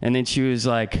 And then she was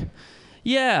like,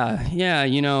 yeah,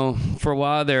 for a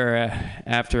while there,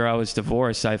 after I was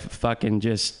divorced, I fucking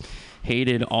just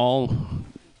hated all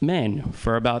men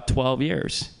for about 12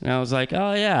 years. And I was like,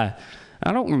 oh, yeah,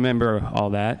 I don't remember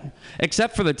all that.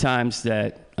 Except for the times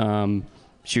that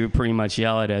she would pretty much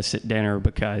yell at us at dinner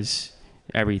because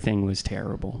everything was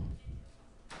terrible.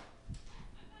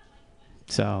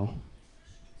 So.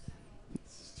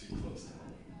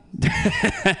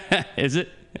 Is it?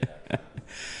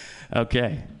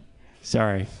 Okay.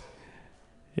 Sorry.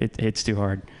 It's too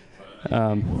hard.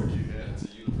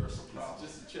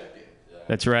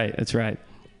 That's right.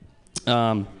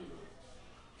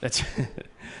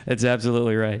 That's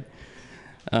absolutely right.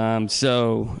 There's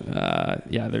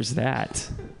that.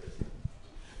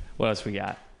 What else we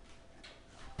got?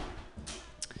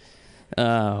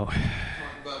 Oh. Talk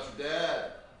about your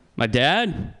dad. My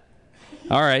dad?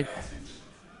 All right.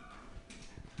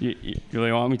 You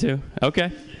really want me to?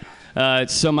 Okay.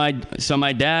 So my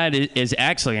dad is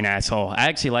actually an asshole. I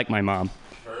actually like my mom.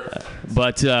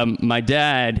 But my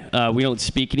dad, we don't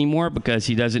speak anymore because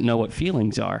he doesn't know what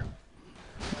feelings are.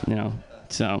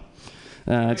 So.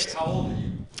 How old are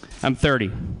you? I'm 30.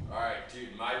 All right,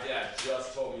 dude, my dad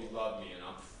just told me he loved me, and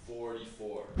I'm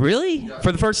 44. Really? Yeah,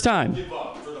 For the first time? Give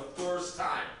up for the first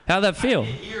time. How'd that feel? I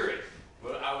didn't hear it,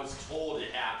 but I was told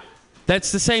it happened.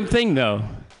 That's the same thing, though.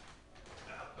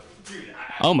 Dude,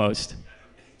 Almost.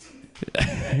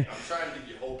 I'm trying to give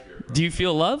you hope here, bro. Do you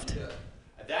feel loved? Yeah.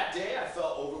 That day, I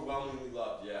felt overwhelmingly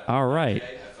loved, yeah. All right.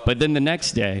 But then the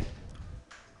next day.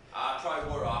 I probably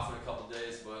wore it off in a couple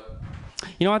days, but...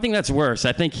 I think that's worse.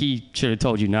 I think he should have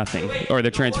told you nothing. Or the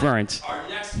transference. Our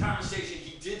next conversation,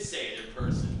 he did say it in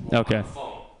person. Okay. On the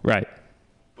phone. Right.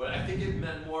 But I think it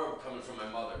meant more coming from my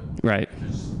mother. Right.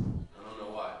 Just, I don't know,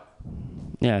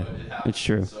 Yeah, it's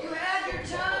true.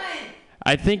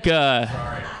 I think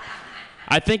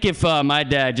if my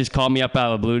dad just called me up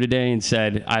out of the blue today and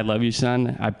said, "I love you,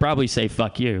 son," I'd probably say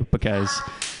 "fuck you," because,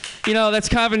 that's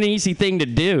kind of an easy thing to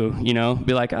do.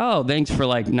 Be like, "Oh, thanks for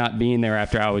like not being there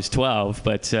after I was 12,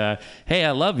 but hey,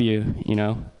 I love you."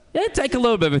 It'd take a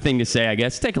little bit of a thing to say, I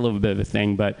guess. Take a little bit of a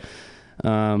thing, but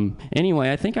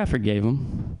anyway, I think I forgave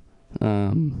him,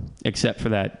 except for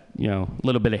that,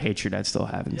 little bit of hatred I still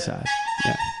have inside.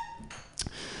 Yeah.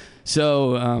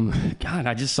 So, God,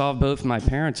 I just solved both my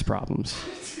parents' problems.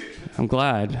 I'm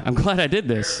glad I did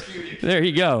this. There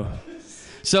you go.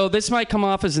 So this might come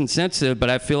off as insensitive,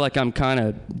 but I feel like I'm kind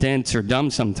of dense or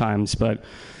dumb sometimes. But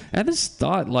I have this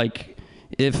thought, like,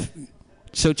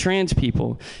 trans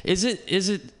people, is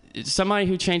it somebody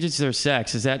who changes their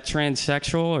sex? Is that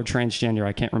transsexual or transgender?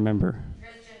 I can't remember.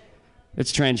 Transgender.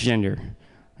 It's transgender.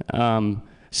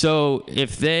 So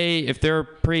if they're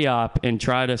pre-op and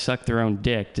try to suck their own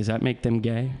dick, does that make them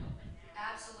gay?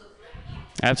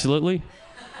 Absolutely?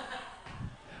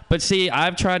 But see,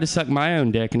 I've tried to suck my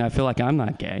own dick and I feel like I'm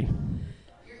not gay.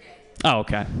 You're gay. Oh,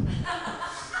 okay.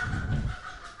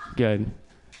 Good.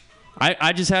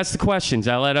 I just ask the questions.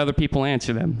 I let other people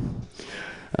answer them.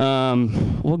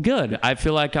 Well, good. I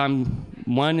feel like I'm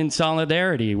one in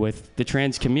solidarity with the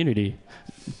trans community.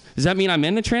 Does that mean I'm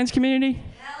in the trans community?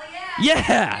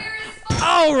 Yeah.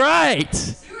 All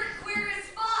right.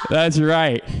 That's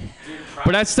right.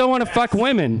 But I still want to fuck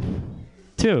women,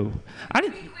 too.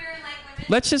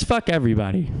 Let's just fuck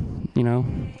everybody,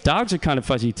 Dogs are kind of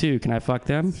fuzzy, too. Can I fuck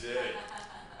them?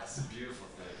 That's a beautiful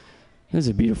thing. This is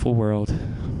a beautiful world.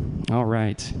 All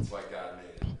right. That's why God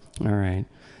made it. All right.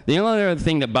 The only other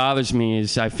thing that bothers me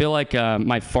is I feel like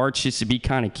my farts used to be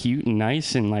kind of cute and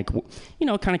nice and like,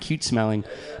 kind of cute smelling.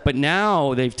 But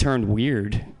now they've turned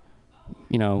weird.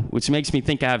 Which makes me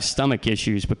think I have stomach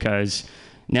issues because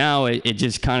now it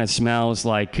just kind of smells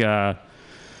like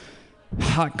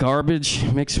hot garbage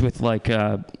mixed with like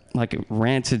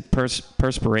rancid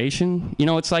perspiration.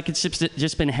 It's like it's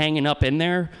just been hanging up in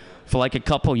there for like a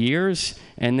couple years,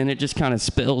 and then it just kind of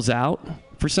spills out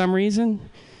for some reason.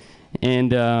 And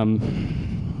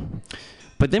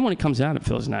but then when it comes out, it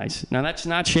feels nice. Now that's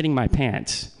not shitting my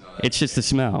pants. It's just the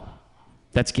smell.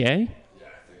 That's gay?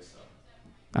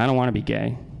 I don't want to be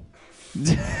gay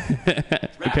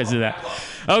because of that.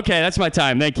 Okay, that's my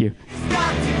time. Thank you.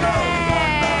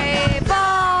 Hey,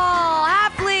 ball,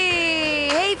 happily,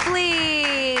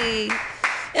 hatefully,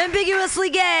 ambiguously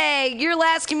gay. Your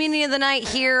last community of the night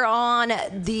here on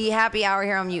the Happy Hour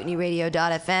here on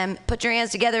MutinyRadio.fm. Put your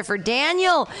hands together for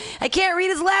Daniel. I can't read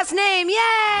his last name. Yay!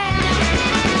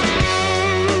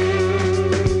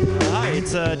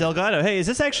 It's Delgado. Hey, is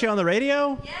this actually on the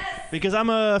radio? Yes. Because I'm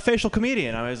a facial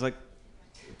comedian. I was like,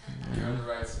 you're in the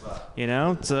right spot.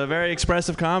 It's a very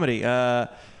expressive comedy. I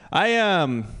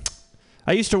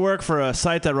used to work for a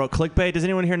site that wrote clickbait. Does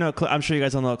anyone here know? I'm sure you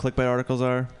guys all know what clickbait articles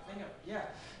are.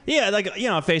 Yeah, like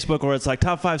on Facebook where it's like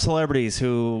top 5 celebrities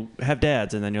who have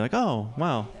dads, and then you're like, oh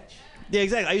wow. Yeah,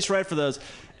 exactly. I used to write for those,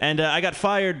 and I got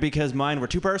fired because mine were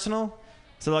too personal.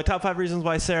 So like top 5 reasons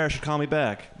why Sarah should call me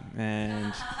back,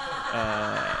 and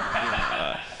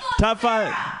top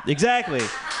 5 exactly.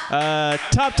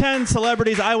 Top 10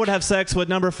 celebrities I would have sex with.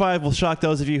 Number 5 will shock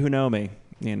those of you who know me.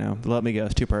 Let me go.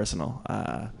 It's too personal.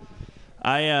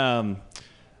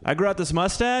 I grew out this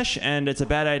mustache, and it's a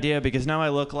bad idea because now I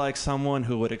look like someone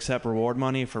who would accept reward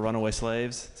money for runaway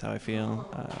slaves. That's how I feel.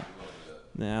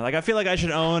 I feel like I should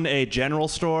own a general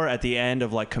store at the end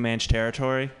of like Comanche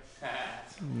territory.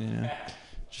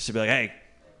 Just to be like, hey,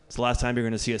 it's the last time you're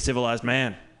going to see a civilized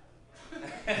man.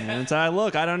 And that's how I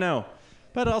look. I don't know.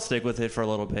 But I'll stick with it for a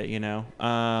little bit,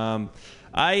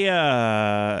 I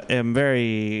am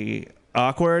very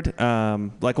awkward.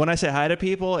 Like when I say hi to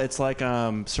people, it's like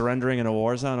surrendering in a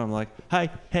war zone. I'm like, hi,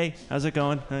 hey, how's it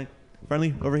going? Hi,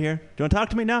 friendly over here. Do you want to talk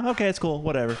to me now? Okay, it's cool.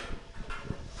 Whatever.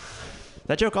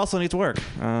 That joke also needs work.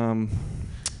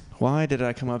 Why did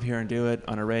I come up here and do it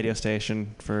on a radio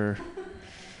station for...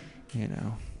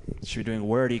 should be doing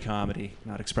wordy comedy,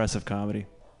 not expressive comedy.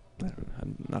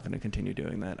 I'm not going to continue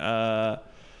doing that.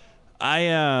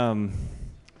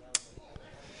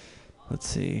 Let's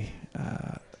see. Do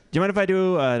you mind if I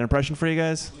do an impression for you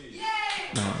guys?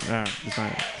 No, it's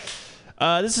fine.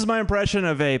 This is my impression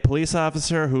of a police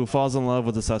officer who falls in love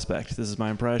with a suspect. This is my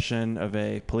impression of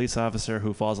a police officer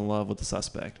who falls in love with the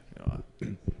suspect.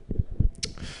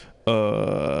 Put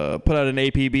out an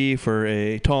APB for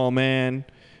a tall man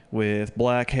with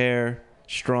black hair,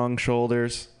 strong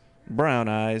shoulders, brown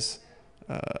eyes.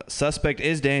 Suspect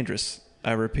is dangerous.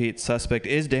 I repeat, suspect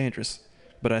is dangerous,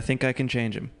 but I think I can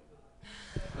change him.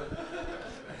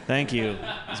 Thank you.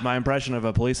 It's my impression of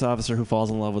a police officer who falls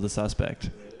in love with a suspect.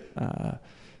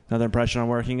 Another impression I'm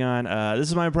working on. This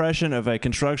is my impression of a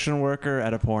construction worker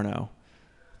at a porno.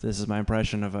 This is my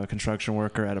impression of a construction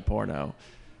worker at a porno.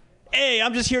 Hey,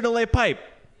 I'm just here to lay pipe.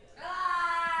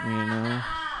 You know,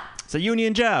 it's a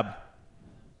union job.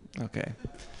 Okay.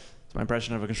 It's my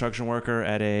impression of a construction worker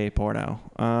at a porno.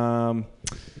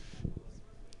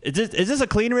 Is this a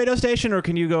clean radio station, or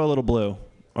can you go a little blue,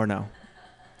 or no?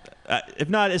 If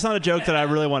not, it's not a joke that I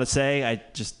really want to say. I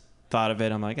just thought of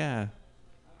it. I'm like,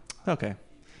 okay.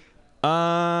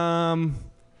 I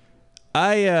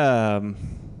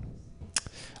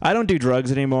don't do drugs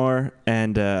anymore,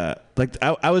 and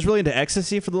I was really into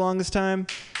ecstasy for the longest time.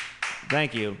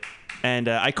 Thank you. And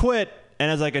I quit,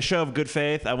 and as like a show of good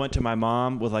faith, I went to my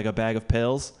mom with like a bag of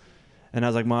pills, and I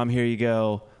was like, Mom, here you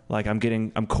go. Like I'm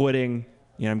quitting,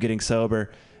 I'm getting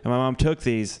sober. And my mom took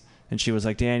these, and she was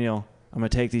like, Daniel, I'm gonna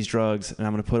take these drugs, and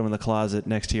I'm gonna put them in the closet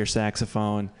next to your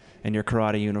saxophone and your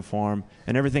karate uniform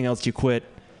and everything else you quit.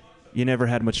 You never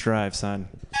had much drive, son.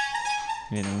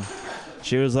 You know.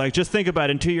 She was like, just think about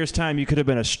it. In 2 years' time, you could have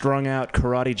been a strung-out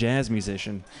karate jazz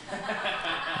musician.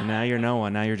 And now you're no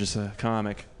one. Now you're just a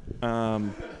comic. I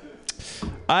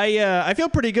feel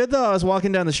pretty good, though. I was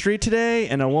walking down the street today,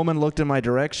 and a woman looked in my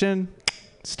direction.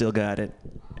 Still got it.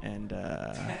 And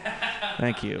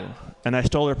thank you. And I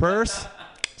stole her purse.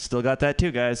 Still got that,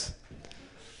 too, guys.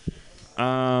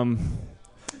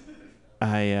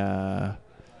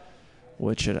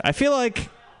 What should I feel like...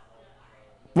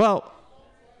 Well...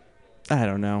 I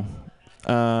don't know.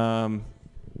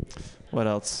 What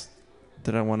else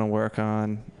did I want to work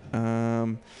on?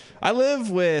 I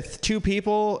live with 2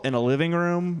 people in a living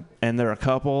room, and they're a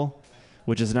couple,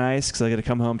 which is nice because I get to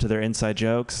come home to their inside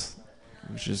jokes,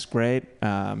 which is great.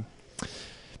 But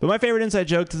my favorite inside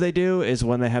joke that they do is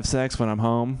when they have sex when I'm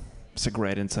home. It's a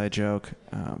great inside joke.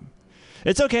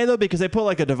 It's okay, though, because they put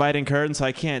like a dividing curtain so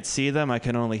I can't see them. I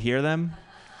can only hear them.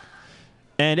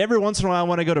 And every once in a while I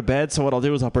want to go to bed, so what I'll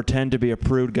do is I'll pretend to be a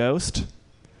prude ghost.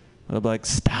 I'll be like,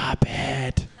 stop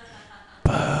it.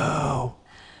 Boo.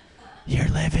 You're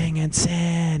living in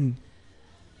sin.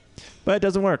 But it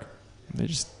doesn't work. They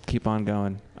just keep on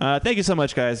going. Thank you so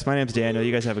much, guys. My name's Daniel.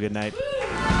 You guys have a good night.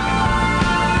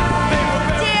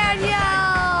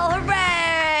 Daniel!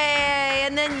 Hooray!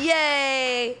 And then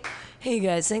yay! Hey,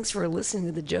 guys, thanks for listening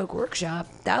to the Joke Workshop.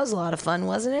 That was a lot of fun,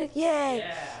 wasn't it? Yay!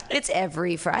 Yeah. It's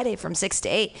every Friday from 6 to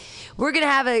 8. We're going to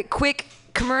have a quick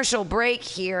commercial break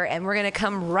here, and we're going to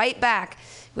come right back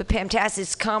with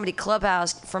Pamtastic's Comedy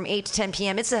Clubhouse from 8 to 10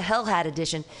 p.m. It's a Hell Hat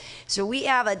edition. So we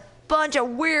have a bunch of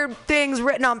weird things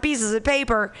written on pieces of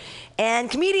paper,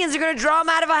 and comedians are going to draw them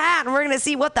out of a hat, and we're going to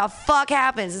see what the fuck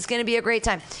happens. It's going to be a great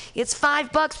time. It's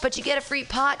 $5, but you get a free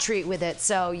pot treat with it.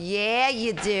 So, yeah,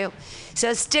 you do.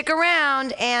 So stick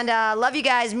around, and love you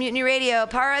guys. Mutiny Radio,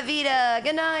 Para Vida.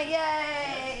 Good night,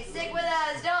 yay. Stick with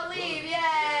us. Don't leave,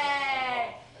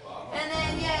 yay. And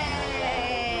then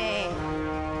yay.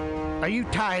 Are you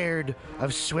tired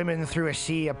of swimming through a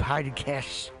sea of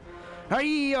podcasts? Are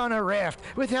ye on a raft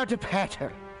without a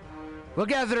paddle? Well,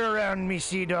 gather around me,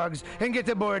 sea dogs, and get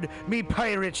aboard me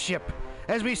pirate ship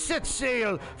as we set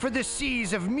sail for the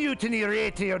seas of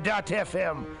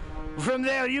MutinyRadio.fm. From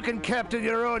there, you can captain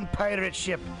your own pirate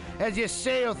ship as you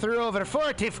sail through over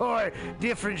 44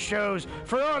 different shows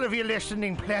for all of your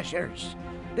listening pleasures.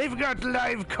 They've got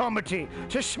live comedy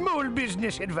to small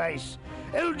business advice,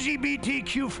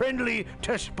 LGBTQ-friendly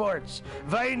to sports,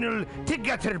 vinyl to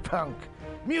gutter punk.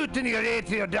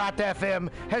 MutinyRadio.fm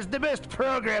has the best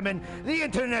programming the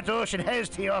internet ocean has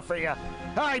to offer you.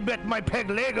 I bet my peg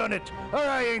leg on it, or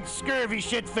I ain't scurvy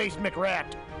shit-faced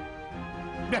McRat.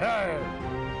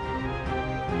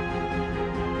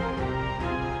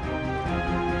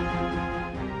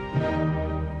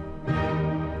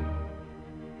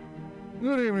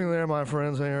 Good evening there, my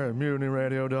friends here at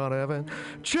MutinyRadio.fm.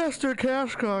 Chester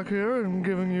Cashcock here, and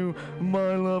giving you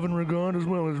my love and regard as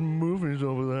well as movies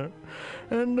over there.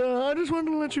 And I just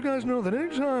wanted to let you guys know that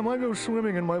anytime I go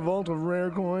swimming in my vault of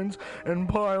rare coins and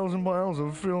piles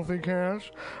of filthy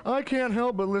cash, I can't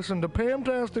help but listen to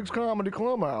Pamtastic's Comedy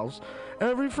Clubhouse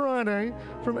every Friday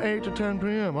from 8 to 10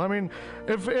 p.m. I mean,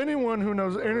 if anyone who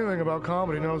knows anything about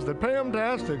comedy knows that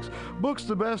Pamtastic's books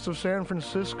the best of San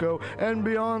Francisco and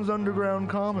beyond's underground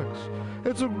comics.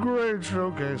 It's a great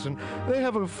showcase, and they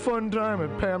have a fun time at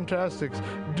Pamtastic's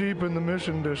deep in the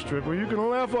Mission District, where you can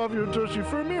laugh off your tushy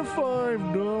for a mere $5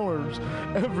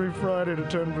 every Friday to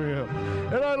 10 p.m.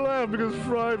 And I laugh because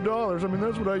 $5, I mean,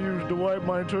 that's what I use to wipe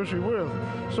my tushy with.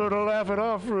 So to laugh it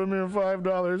off for a mere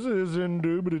 $5 is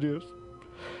indubitious.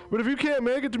 But if you can't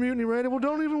make it to Mutiny Radio, well,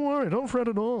 don't even worry. Don't fret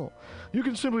at all. You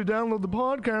can simply download the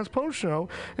podcast post-show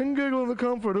and giggle in the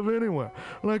comfort of anywhere,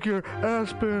 like your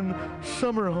Aspen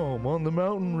summer home on the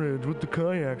mountain ridge with the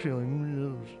kayak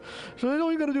feeling. So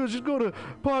all you got to do is just go to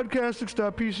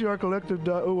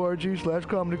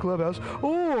podcastics.pcrcollective.org/comedy clubhouse,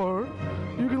 or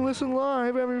you can listen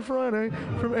live every Friday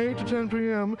from 8 to 10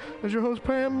 p.m. as your host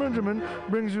Pam Benjamin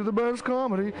brings you the best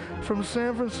comedy from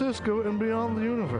San Francisco and beyond the universe.